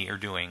 and Ginnie are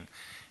doing,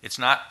 it's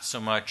not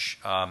so much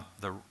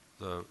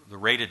the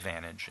rate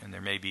advantage, and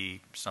there may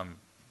be some,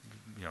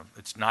 you know,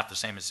 it's not the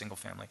same as single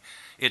family.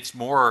 It's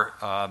more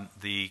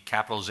the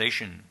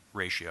capitalization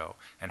ratio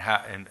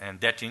and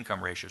debt to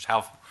income ratios,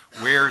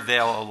 where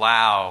they'll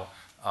allow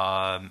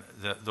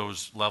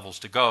those levels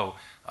to go.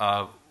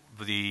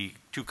 The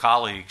two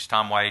colleagues,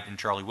 Tom White and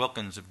Charlie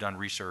Wilkins, have done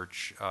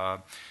research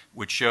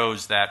which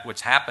shows that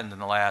what's happened in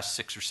the last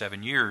 6 or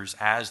 7 years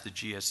as the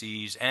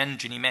GSEs and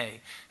Ginnie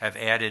Mae have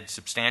added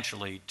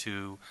substantially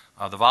to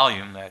the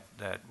volume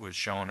that was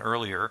shown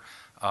earlier,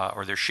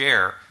 or their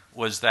share,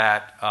 was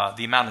that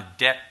the amount of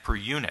debt per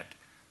unit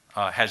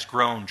has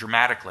grown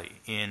dramatically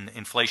in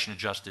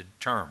inflation-adjusted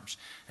terms.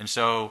 And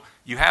so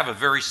you have a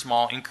very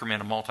small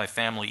increment of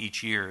multifamily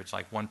each year. It's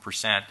like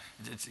 1%.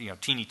 It's, you know,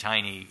 teeny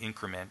tiny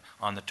increment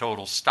on the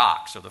total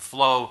stock. So the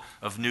flow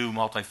of new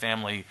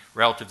multifamily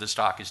relative to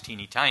stock is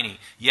teeny tiny.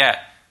 Yet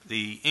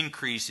the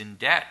increase in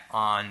debt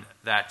on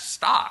that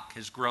stock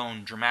has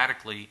grown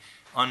dramatically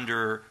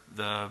under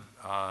the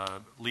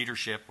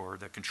leadership or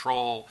the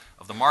control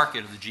of the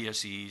market of the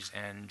GSEs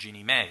and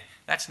Ginnie Mae.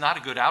 That's not a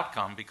good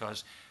outcome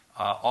because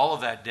all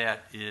of that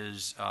debt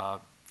is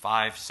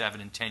 5,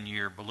 7, and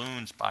 10-year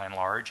balloons by and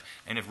large.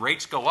 And if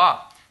rates go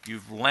up,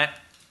 you've lent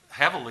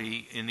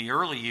heavily in the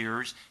early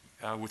years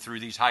through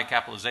these high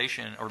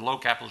capitalization or low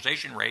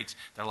capitalization rates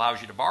that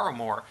allows you to borrow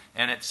more.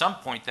 And at some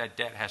point, that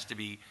debt has to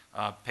be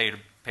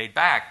paid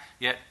back.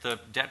 Yet the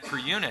debt per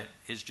unit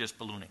is just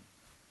ballooning.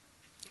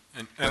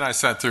 And I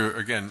sat through,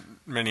 again,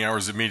 many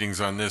hours of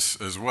meetings on this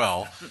as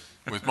well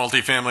with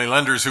multifamily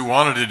lenders who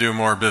wanted to do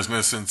more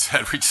business and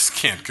said, we just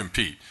can't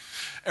compete.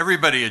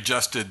 Everybody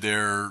adjusted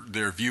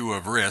their view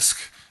of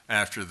risk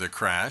after the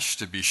crash,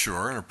 to be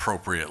sure, and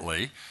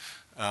appropriately.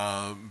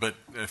 But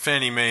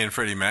Fannie Mae and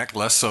Freddie Mac,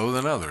 less so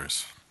than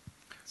others.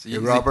 Hey,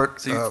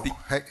 Robert,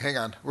 hang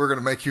on. We're going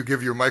to make you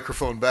give your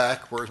microphone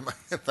back.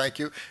 Thank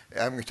you.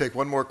 I'm going to take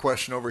one more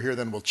question over here,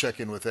 then we'll check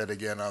in with Ed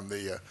again on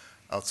the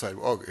outside.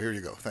 Oh, here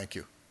you go. Thank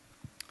you.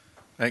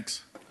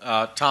 Thanks.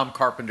 Tom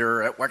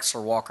Carpenter at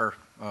Wexler Walker,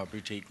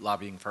 boutique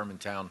lobbying firm in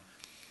town.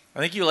 I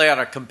think you lay out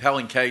a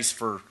compelling case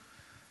for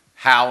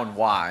how and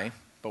why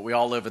but we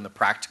all live in the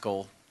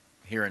practical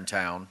here in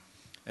town.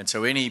 And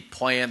so any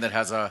plan that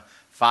has a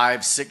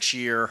 5-6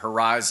 year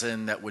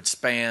horizon that would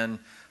span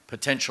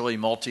potentially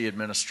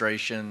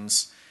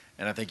multi-administrations,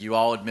 and I think you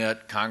all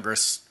admit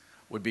Congress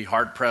would be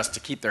hard-pressed to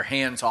keep their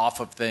hands off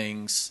of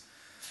things.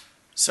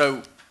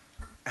 So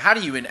how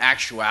do you, in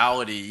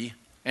actuality,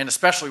 and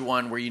especially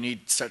one where you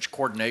need such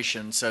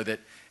coordination so that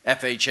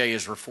FHA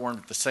is reformed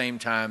at the same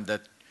time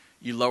that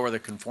you lower the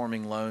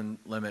conforming loan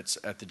limits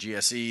at the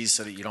GSEs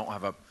so that you don't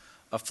have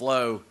a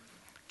flow,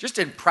 just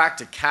in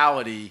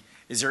practicality,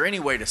 is there any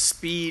way to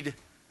speed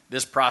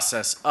this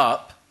process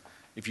up?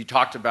 If you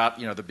talked about,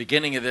 the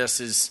beginning of this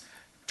is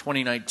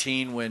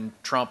 2019 when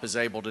Trump is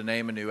able to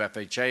name a new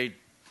FHFA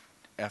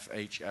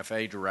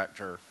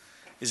director.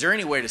 Is there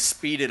any way to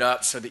speed it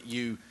up so that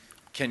you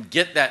can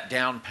get that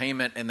down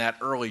payment and that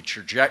early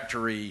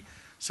trajectory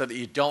so that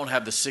you don't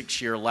have the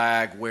 6-year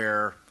lag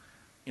where,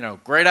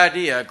 great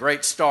idea,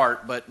 great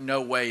start, but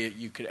no way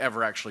you could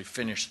ever actually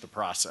finish the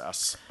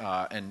process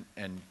and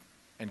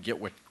get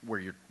where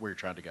you're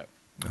trying to go?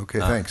 Okay,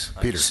 thanks.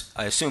 Peter.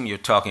 I assume you're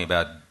talking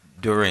about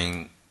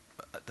during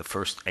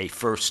a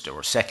first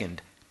or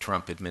second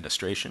Trump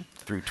administration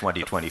through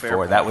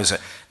 2024. That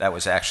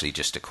was actually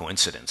just a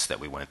coincidence that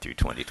we went through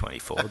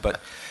 2024.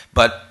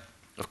 But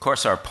of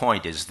course our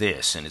point is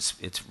this, and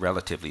it's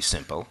relatively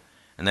simple,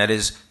 and that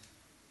is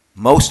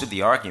most of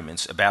the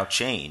arguments about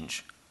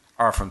change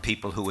are from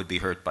people who would be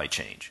hurt by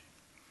change.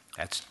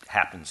 That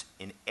happens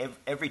in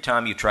every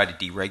time you try to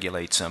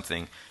deregulate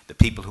something. The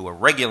people who are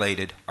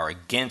regulated are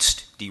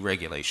against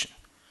deregulation.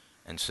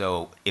 And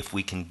so if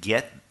we can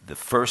get the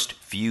first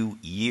few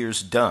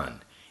years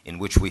done in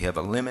which we have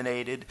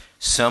eliminated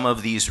some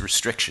of these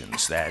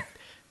restrictions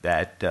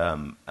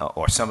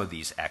or some of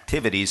these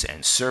activities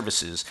and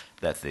services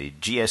that the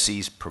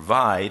GSEs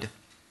provide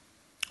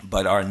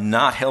but are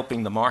not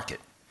helping the market,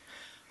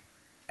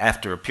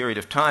 after a period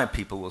of time,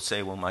 people will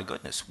say, well, my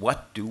goodness,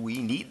 what do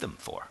we need them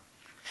for?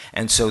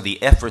 And so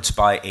the efforts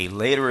by a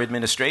later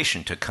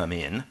administration to come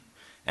in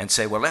and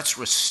say, well, let's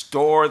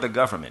restore the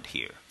government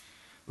here.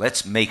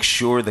 Let's make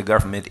sure the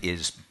government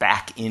is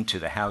back into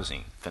the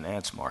housing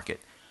finance market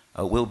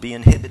will be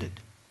inhibited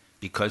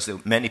because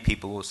many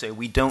people will say,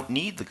 we don't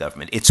need the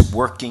government. It's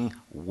working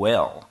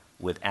well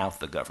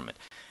without the government.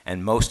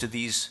 And most of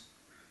these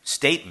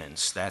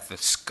statements that the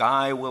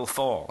sky will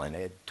fall, and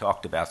Ed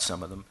talked about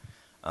some of them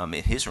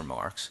in his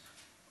remarks,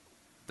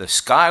 the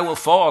sky will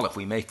fall if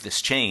we make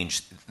this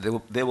change.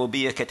 There will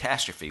be a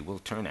catastrophe, will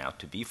turn out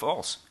to be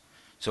false.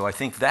 So I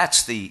think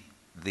that's the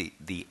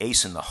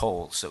ace in the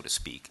hole, so to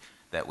speak,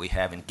 that we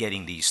have in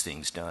getting these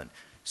things done.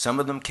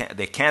 Some of them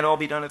can't all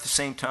be done at the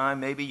same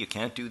time. Maybe you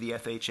can't do the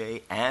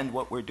FHA and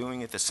what we're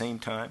doing at the same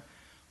time,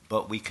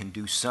 but we can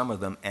do some of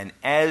them. And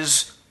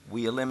as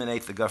we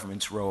eliminate the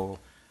government's role,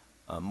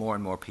 more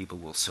and more people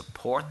will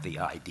support the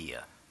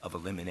idea of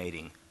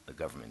eliminating the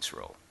government's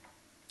role.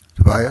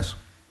 Tobias?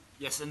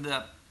 Yes, and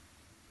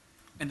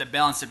the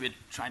balance that we're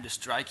trying to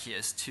strike here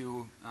is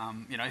to,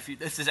 if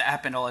this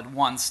happened all at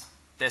once,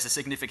 there's a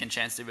significant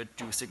chance they would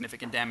do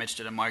significant damage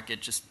to the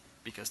market just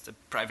because the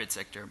private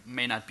sector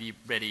may not be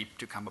ready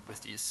to come up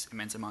with these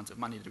immense amounts of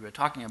money that we're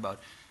talking about.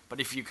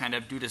 But if you kind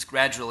of do this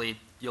gradually,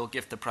 you'll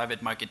give the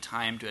private market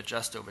time to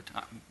adjust over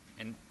time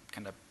and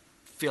kind of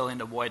fill in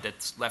the void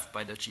that's left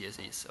by the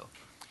GSEs. So,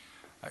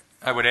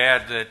 I would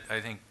add that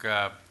I think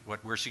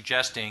what we're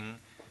suggesting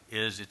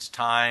is it's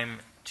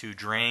time to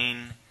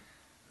drain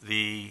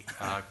the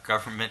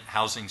government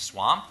housing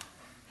swamp,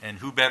 and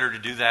who better to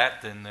do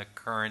that than the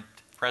current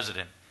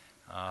president,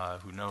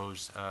 who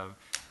knows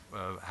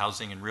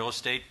housing and real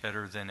estate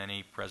better than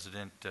any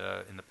president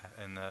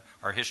in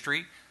our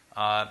history.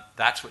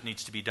 That's what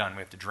needs to be done. We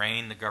have to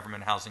drain the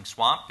government housing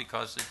swamp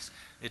because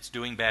it's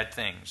doing bad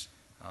things.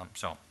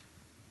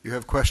 You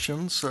have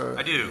questions?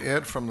 I do.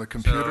 Ed, from the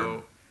computer.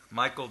 So,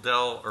 Michael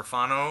Del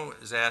Orfano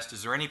has asked,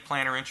 is there any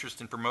plan or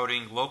interest in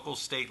promoting local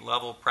state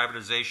level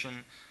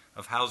privatization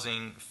of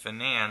housing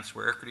finance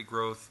where equity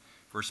growth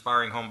for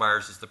aspiring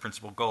homebuyers is the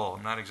principal goal?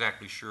 I'm not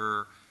exactly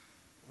sure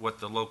what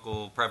the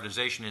local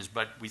privatization is,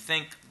 but we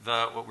think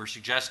what we're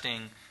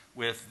suggesting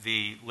with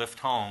the Lift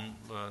Home,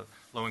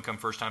 low-income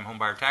first-time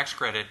homebuyer tax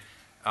credit,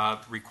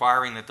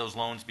 requiring that those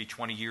loans be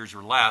 20 years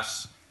or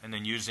less, and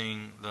then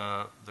using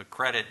the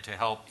credit to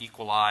help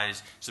very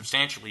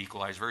substantially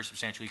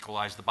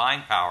equalize the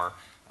buying power,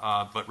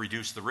 but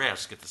reduce the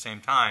risk at the same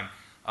time.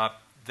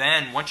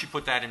 Then once you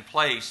put that in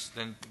place,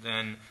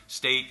 then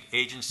state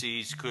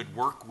agencies could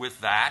work with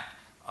that,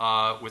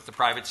 with the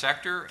private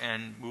sector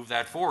and move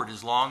that forward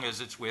as long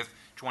as it's with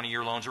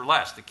 20-year loans or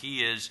less. The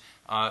key is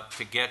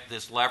to get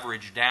this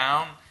leverage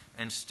down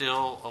and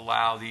still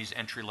allow these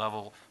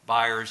entry-level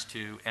buyers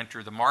to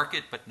enter the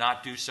market, but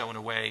not do so in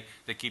a way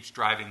that keeps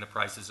driving the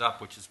prices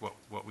up, which is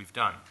what we've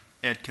done.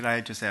 Ed, could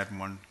I just add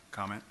one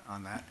comment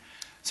on that?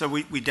 So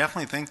we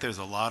definitely think there's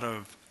a lot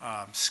of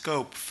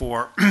scope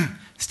for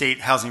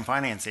state housing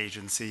finance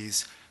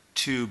agencies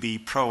to be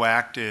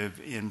proactive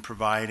in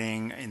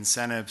providing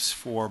incentives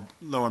for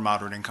low and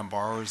moderate income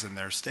borrowers in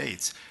their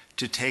states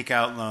to take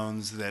out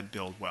loans that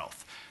build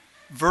wealth.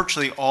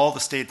 virtually all the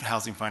state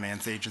housing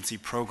finance agency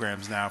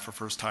programs now for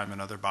first-time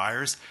and other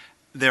buyers,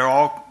 they're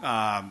all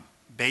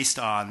based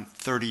on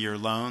 30-year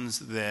loans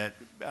that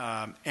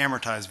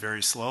amortize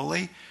very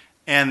slowly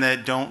and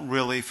that don't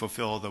really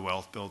fulfill the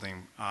wealth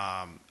building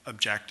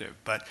objective.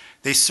 But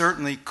they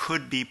certainly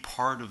could be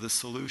part of the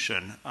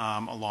solution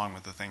along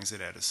with the things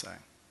that Ed is saying.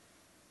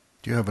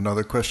 Do you have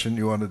another question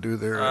you want to do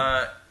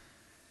there?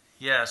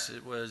 Yes,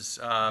 it was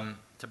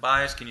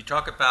Tobias. Can you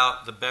talk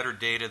about the better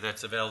data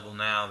that's available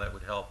now that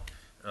would help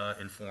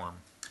inform?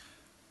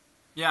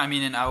 Yeah, I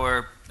mean,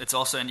 it's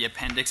also in the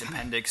appendix.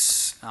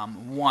 Appendix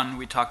 1,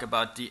 we talk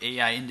about the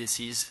AEI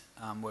indices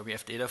where we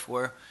have data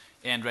for.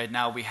 And right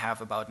now we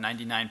have about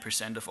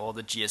 99% of all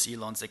the GSE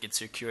loans that get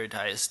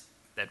securitized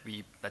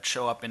that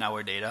show up in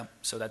our data.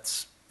 So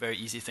that's a very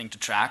easy thing to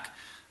track.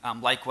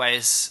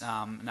 Likewise,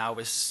 now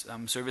with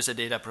servicer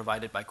data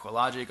provided by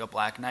CoreLogic or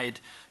Black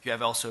Knight, you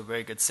have also a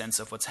very good sense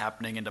of what's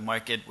happening in the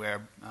market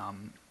where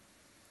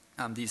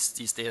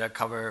these data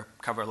cover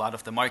a lot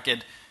of the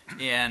market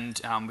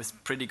and with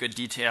pretty good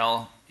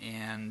detail.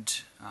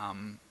 And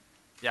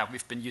yeah,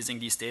 we've been using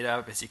these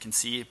data, as you can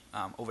see,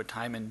 over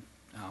time, and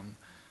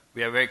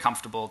we are very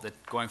comfortable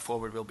that going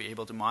forward we'll be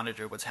able to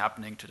monitor what's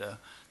happening to the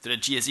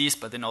GSEs,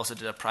 but then also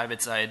to the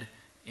private side.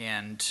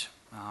 And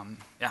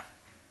yeah.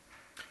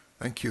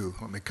 Thank you.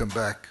 Let me come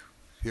back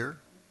here.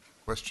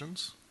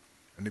 Questions?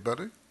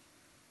 Anybody?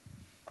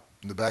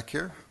 In the back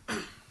here?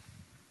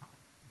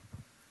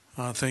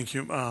 Thank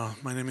you.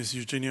 My name is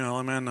Eugenio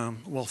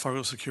Alaman, Wells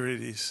Fargo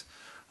Securities.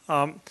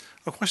 A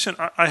question,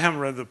 I haven't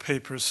read the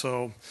paper,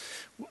 so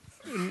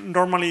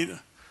normally,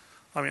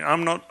 I mean,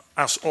 I'm not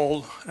as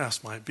old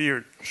as my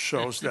beard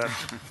shows that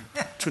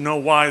to know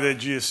why the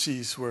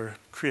GSCs were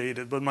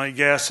created, but my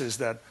guess is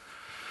that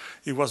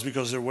it was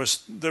because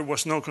there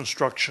was no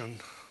construction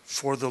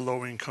for the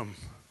low-income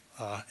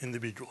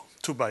individual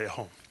to buy a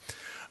home.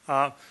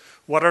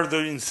 What are the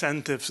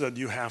incentives that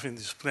you have in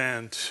this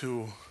plan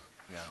to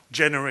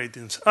generate?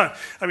 I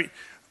mean,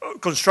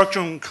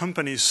 construction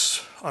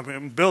companies, I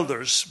mean,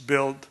 builders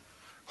build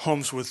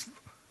homes with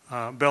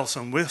bells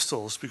and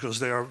whistles because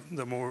they are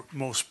the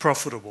most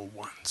profitable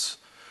ones.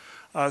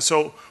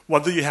 So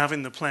what do you have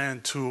in the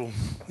plan to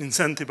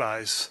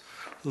incentivize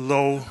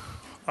low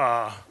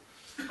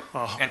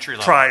entry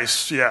level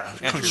price,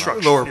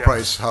 construction, lower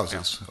price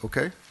houses? Yeah.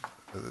 Okay,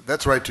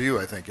 that's right to you,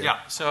 I think.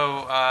 Yeah.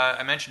 So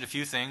I mentioned a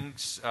few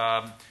things.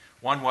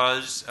 One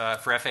was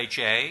for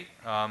FHA,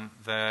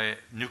 the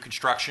new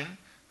construction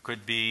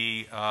could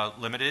be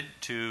limited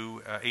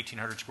to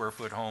 1,800 square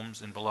foot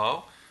homes and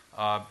below,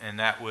 and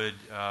that would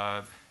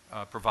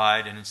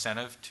provide an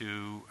incentive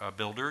to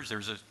builders.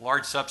 There's a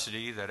large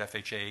subsidy that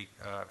FHA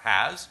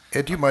has.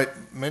 Ed, you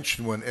might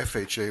mention when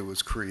FHA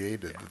was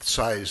created, the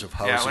size of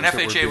houses. Yeah, when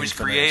FHA was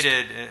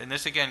created, and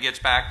this again gets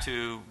back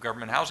to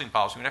government housing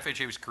policy, when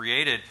FHA was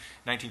created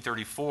in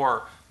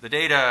 1934, the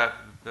data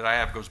that I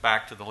have goes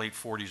back to the late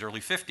 40s, early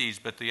 50s,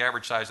 but the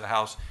average size of the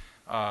house,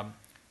 well,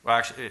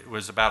 actually, it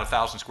was about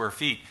 1,000 square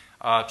feet.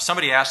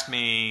 Somebody asked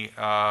me,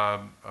 I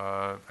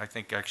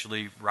think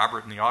actually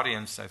Robert in the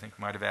audience, I think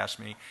might have asked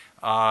me,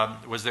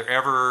 was there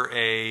ever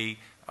a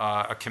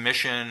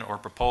commission or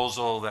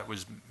proposal that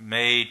was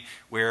made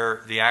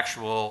where the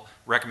actual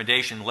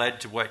recommendation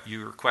led to what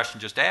your question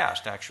just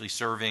asked, actually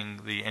serving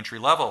the entry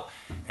level?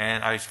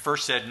 And I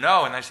first said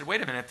no, and I said,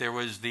 wait a minute, there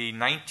was the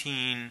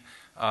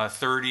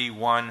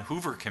 1931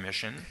 Hoover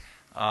Commission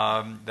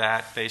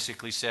that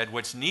basically said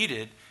what's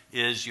needed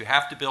is you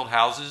have to build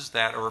houses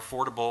that are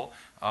affordable,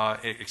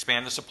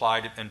 expand the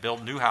supply and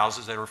build new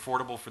houses that are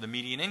affordable for the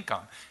median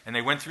income. And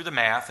they went through the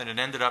math, and it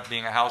ended up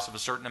being a house of a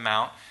certain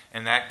amount,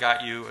 and that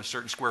got you a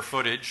certain square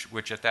footage,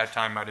 which at that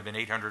time might have been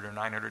 800 or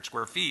 900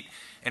 square feet.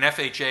 And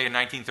FHA in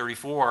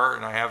 1934,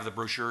 and I have the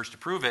brochures to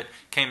prove it,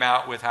 came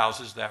out with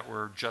houses that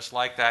were just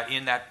like that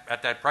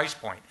at that price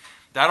point.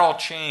 That all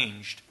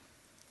changed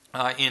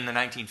in the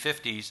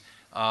 1950s.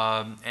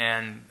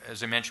 And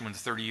as I mentioned,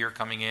 with the 30-year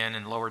coming in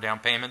and lower down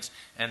payments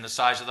and the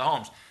size of the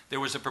homes. There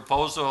was a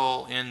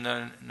proposal in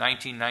the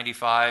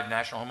 1995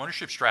 National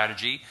Homeownership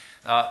Strategy.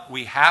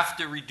 We have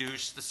to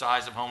reduce the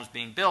size of homes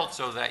being built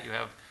so that you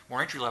have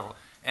more entry level.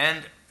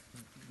 And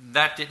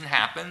that didn't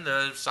happen.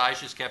 The size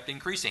just kept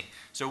increasing.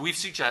 So we've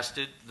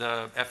suggested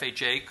the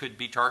FHA could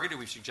be targeted.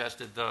 We've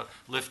suggested the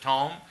Lift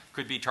Home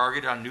could be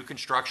targeted on new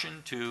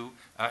construction to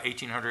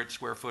 1,800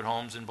 square foot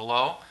homes and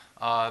below.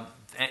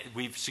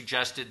 We've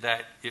suggested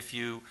that if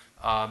you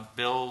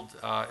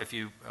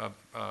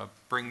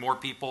bring more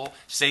people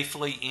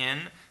safely in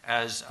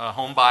as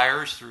home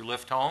buyers through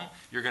Lift Home,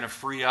 you're going to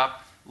free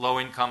up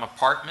low-income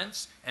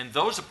apartments, and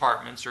those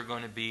apartments are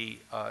going to be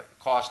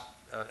cost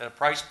at a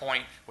price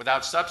point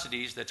without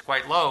subsidies that's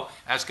quite low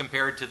as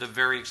compared to the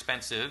very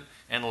expensive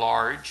and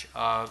large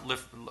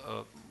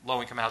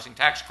low-income housing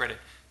tax credit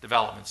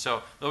development.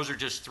 So those are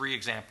just three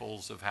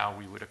examples of how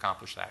we would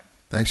accomplish that.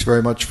 Thanks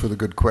very much for the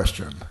good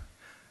question.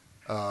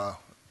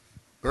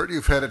 Bert,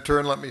 you've had a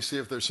turn. Let me see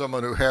if there's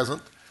someone who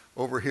hasn't.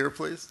 Over here,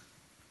 please.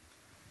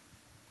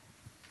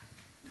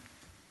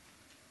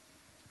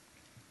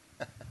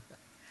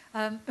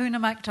 Una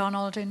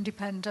MacDonald,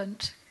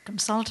 independent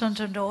consultant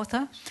and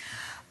author.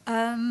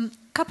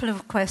 Couple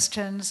of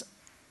questions.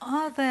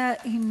 Are there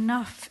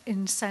enough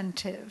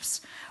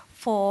incentives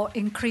for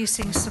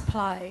increasing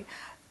supply?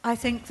 I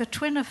think the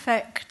twin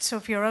effects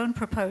of your own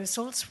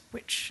proposals,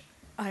 which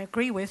I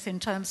agree with in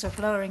terms of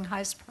lowering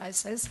house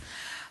prices,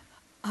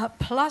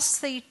 plus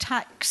the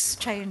tax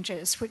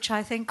changes, which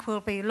I think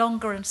will be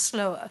longer and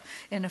slower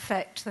in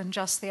effect than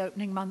just the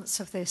opening months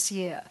of this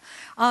year.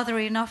 Are there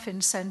enough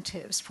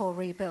incentives for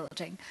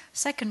rebuilding?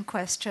 Second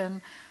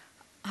question,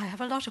 I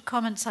have a lot of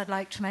comments I'd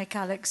like to make,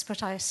 Alex,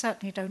 but I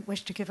certainly don't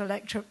wish to give a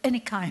lecture of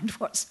any kind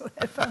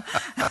whatsoever.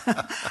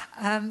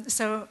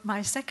 So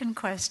my second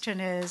question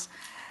is,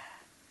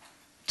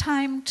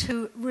 time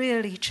to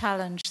really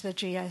challenge the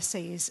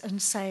GSEs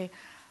and say,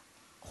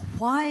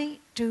 why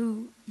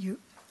do you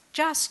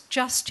just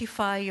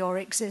justify your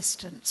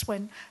existence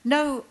when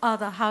no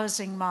other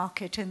housing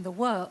market in the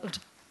world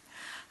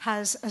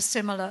has a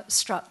similar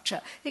structure,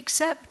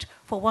 except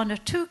for one or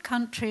two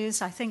countries,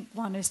 I think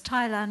one is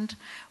Thailand,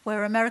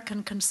 where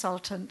American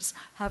consultants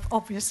have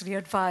obviously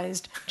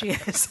advised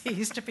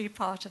GSEs to be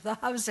part of the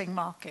housing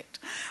market,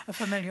 a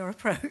familiar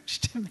approach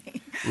to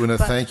me. Una,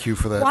 But thank you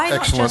for that why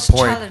excellent not just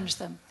point. challenge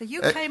them? The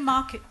UK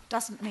market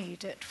doesn't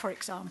need it, for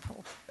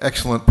example.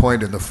 Excellent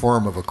point in the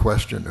form of a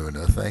question,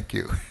 Una. Thank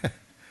you.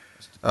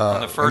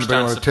 On the first anybody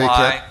on wanna take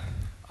supply,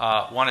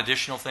 that? one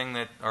additional thing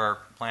that our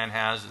plan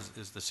has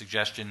is the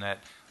suggestion that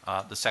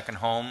the second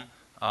home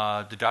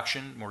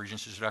deduction, mortgage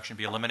interest deduction,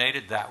 be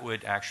eliminated. That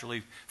would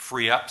actually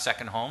free up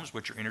second homes,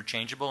 which are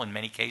interchangeable in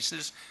many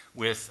cases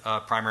with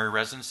primary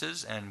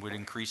residences, and would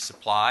increase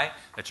supply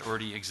that's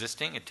already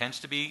existing. It tends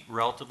to be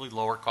relatively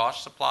lower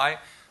cost supply.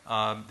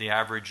 The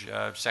average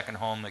second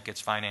home that gets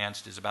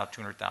financed is about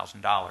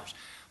 $200,000.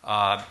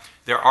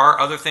 There are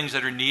other things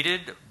that are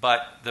needed,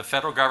 but the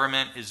federal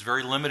government is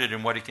very limited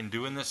in what it can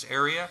do in this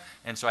area,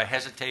 and so I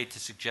hesitate to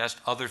suggest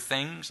other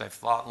things. I've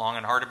thought long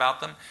and hard about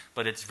them,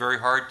 but it's very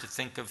hard to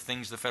think of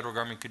things the federal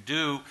government could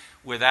do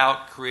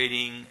without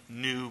creating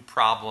new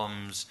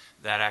problems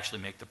that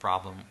actually make the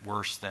problem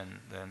worse than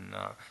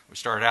we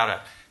started out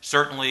at.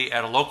 Certainly,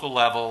 at a local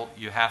level,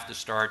 you have to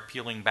start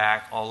peeling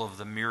back all of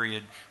the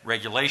myriad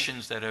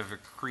regulations that have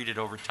accreted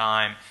over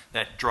time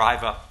that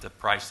drive up the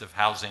price of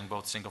housing,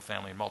 both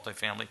single-family and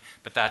multifamily,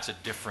 but that's a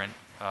different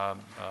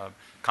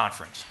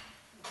conference.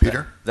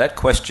 Peter? That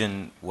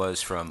question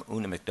was from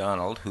Una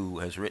MacDonald, who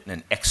has written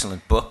an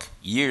excellent book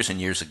years and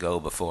years ago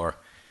before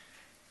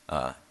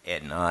Ed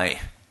and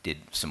I did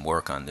some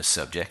work on this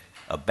subject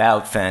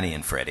about Fannie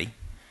and Freddie.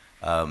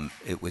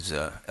 It was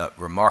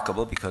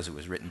remarkable because it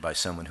was written by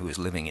someone who was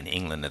living in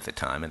England at the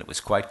time, and it was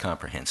quite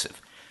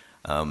comprehensive.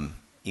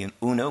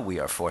 Una, we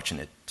are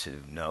fortunate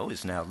to know,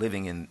 is now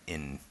living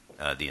in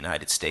the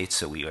United States,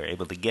 so we were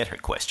able to get her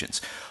questions.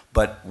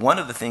 But one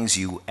of the things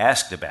you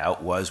asked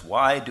about was,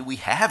 why do we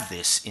have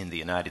this in the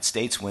United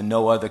States when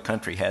no other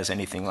country has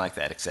anything like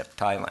that except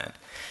Thailand?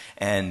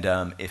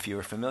 And if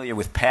you're familiar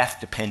with path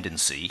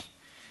dependency,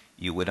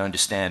 you would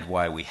understand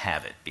why we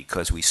have it,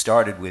 because we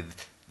started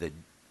with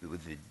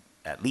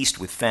at least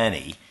with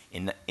Fannie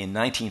in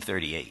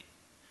 1938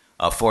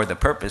 for the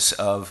purpose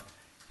of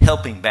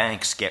helping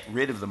banks get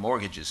rid of the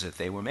mortgages that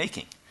they were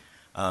making.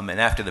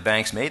 And after the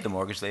banks made the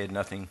mortgage, they had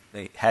nothing.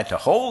 They had to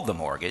hold the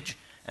mortgage,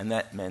 and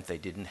that meant they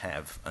didn't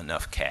have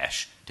enough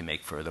cash to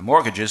make further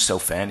mortgages. So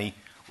Fannie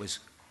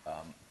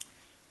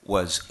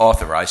was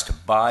authorized to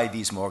buy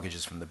these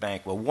mortgages from the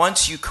bank. Well,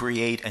 once you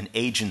create an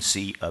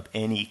agency of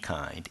any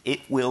kind,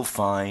 it will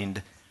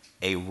find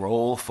a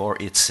role for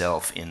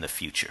itself in the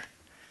future.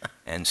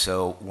 And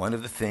so one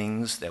of the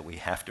things that we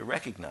have to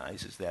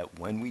recognize is that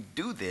when we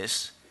do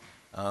this,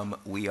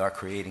 we are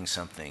creating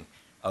something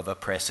of a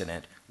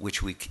precedent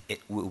which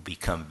it will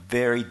become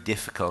very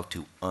difficult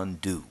to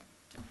undo.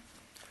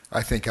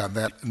 I think on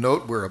that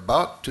note, we're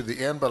about to the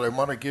end, but I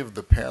want to give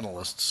the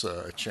panelists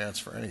a chance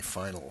for any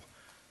final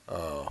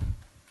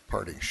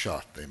parting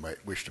shot they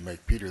might wish to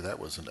make. Peter, that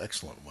was an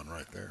excellent one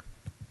right there.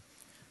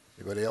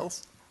 Anybody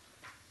else?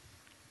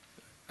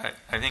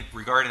 I think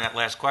regarding that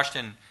last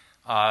question,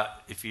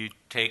 if you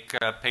take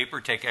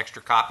paper, take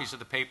extra copies of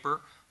the paper,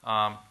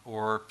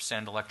 or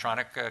send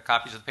electronic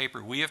copies of the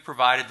paper. We have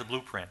provided the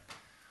blueprint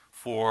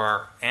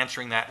for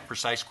answering that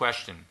precise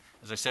question.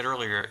 As I said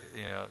earlier,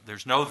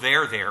 there's no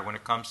there when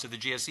it comes to the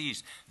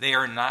GSEs. They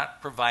are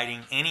not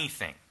providing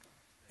anything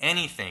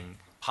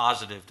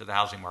positive to the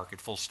housing market,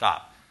 full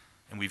stop.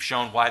 And we've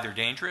shown why they're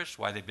dangerous,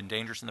 why they've been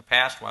dangerous in the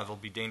past, why they'll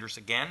be dangerous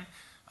again,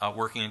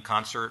 working in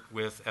concert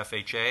with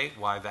FHA,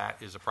 why that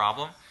is a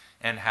problem,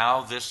 and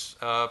how this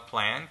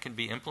plan can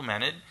be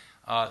implemented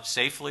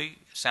safely,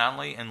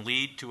 soundly, and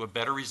lead to a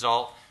better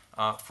result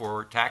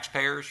for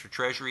taxpayers, for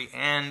Treasury,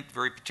 and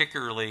very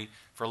particularly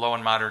for low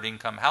and moderate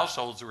income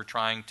households who are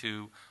trying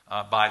to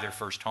buy their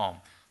first home.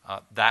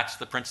 That's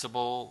the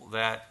principle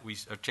that we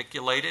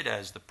articulated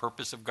as the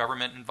purpose of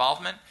government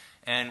involvement,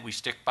 and we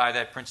stick by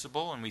that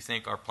principle, and we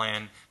think our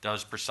plan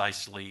does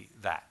precisely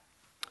that.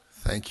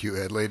 Thank you,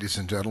 Ed. Ladies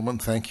and gentlemen,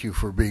 thank you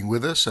for being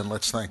with us, and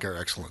let's thank our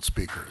excellent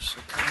speakers.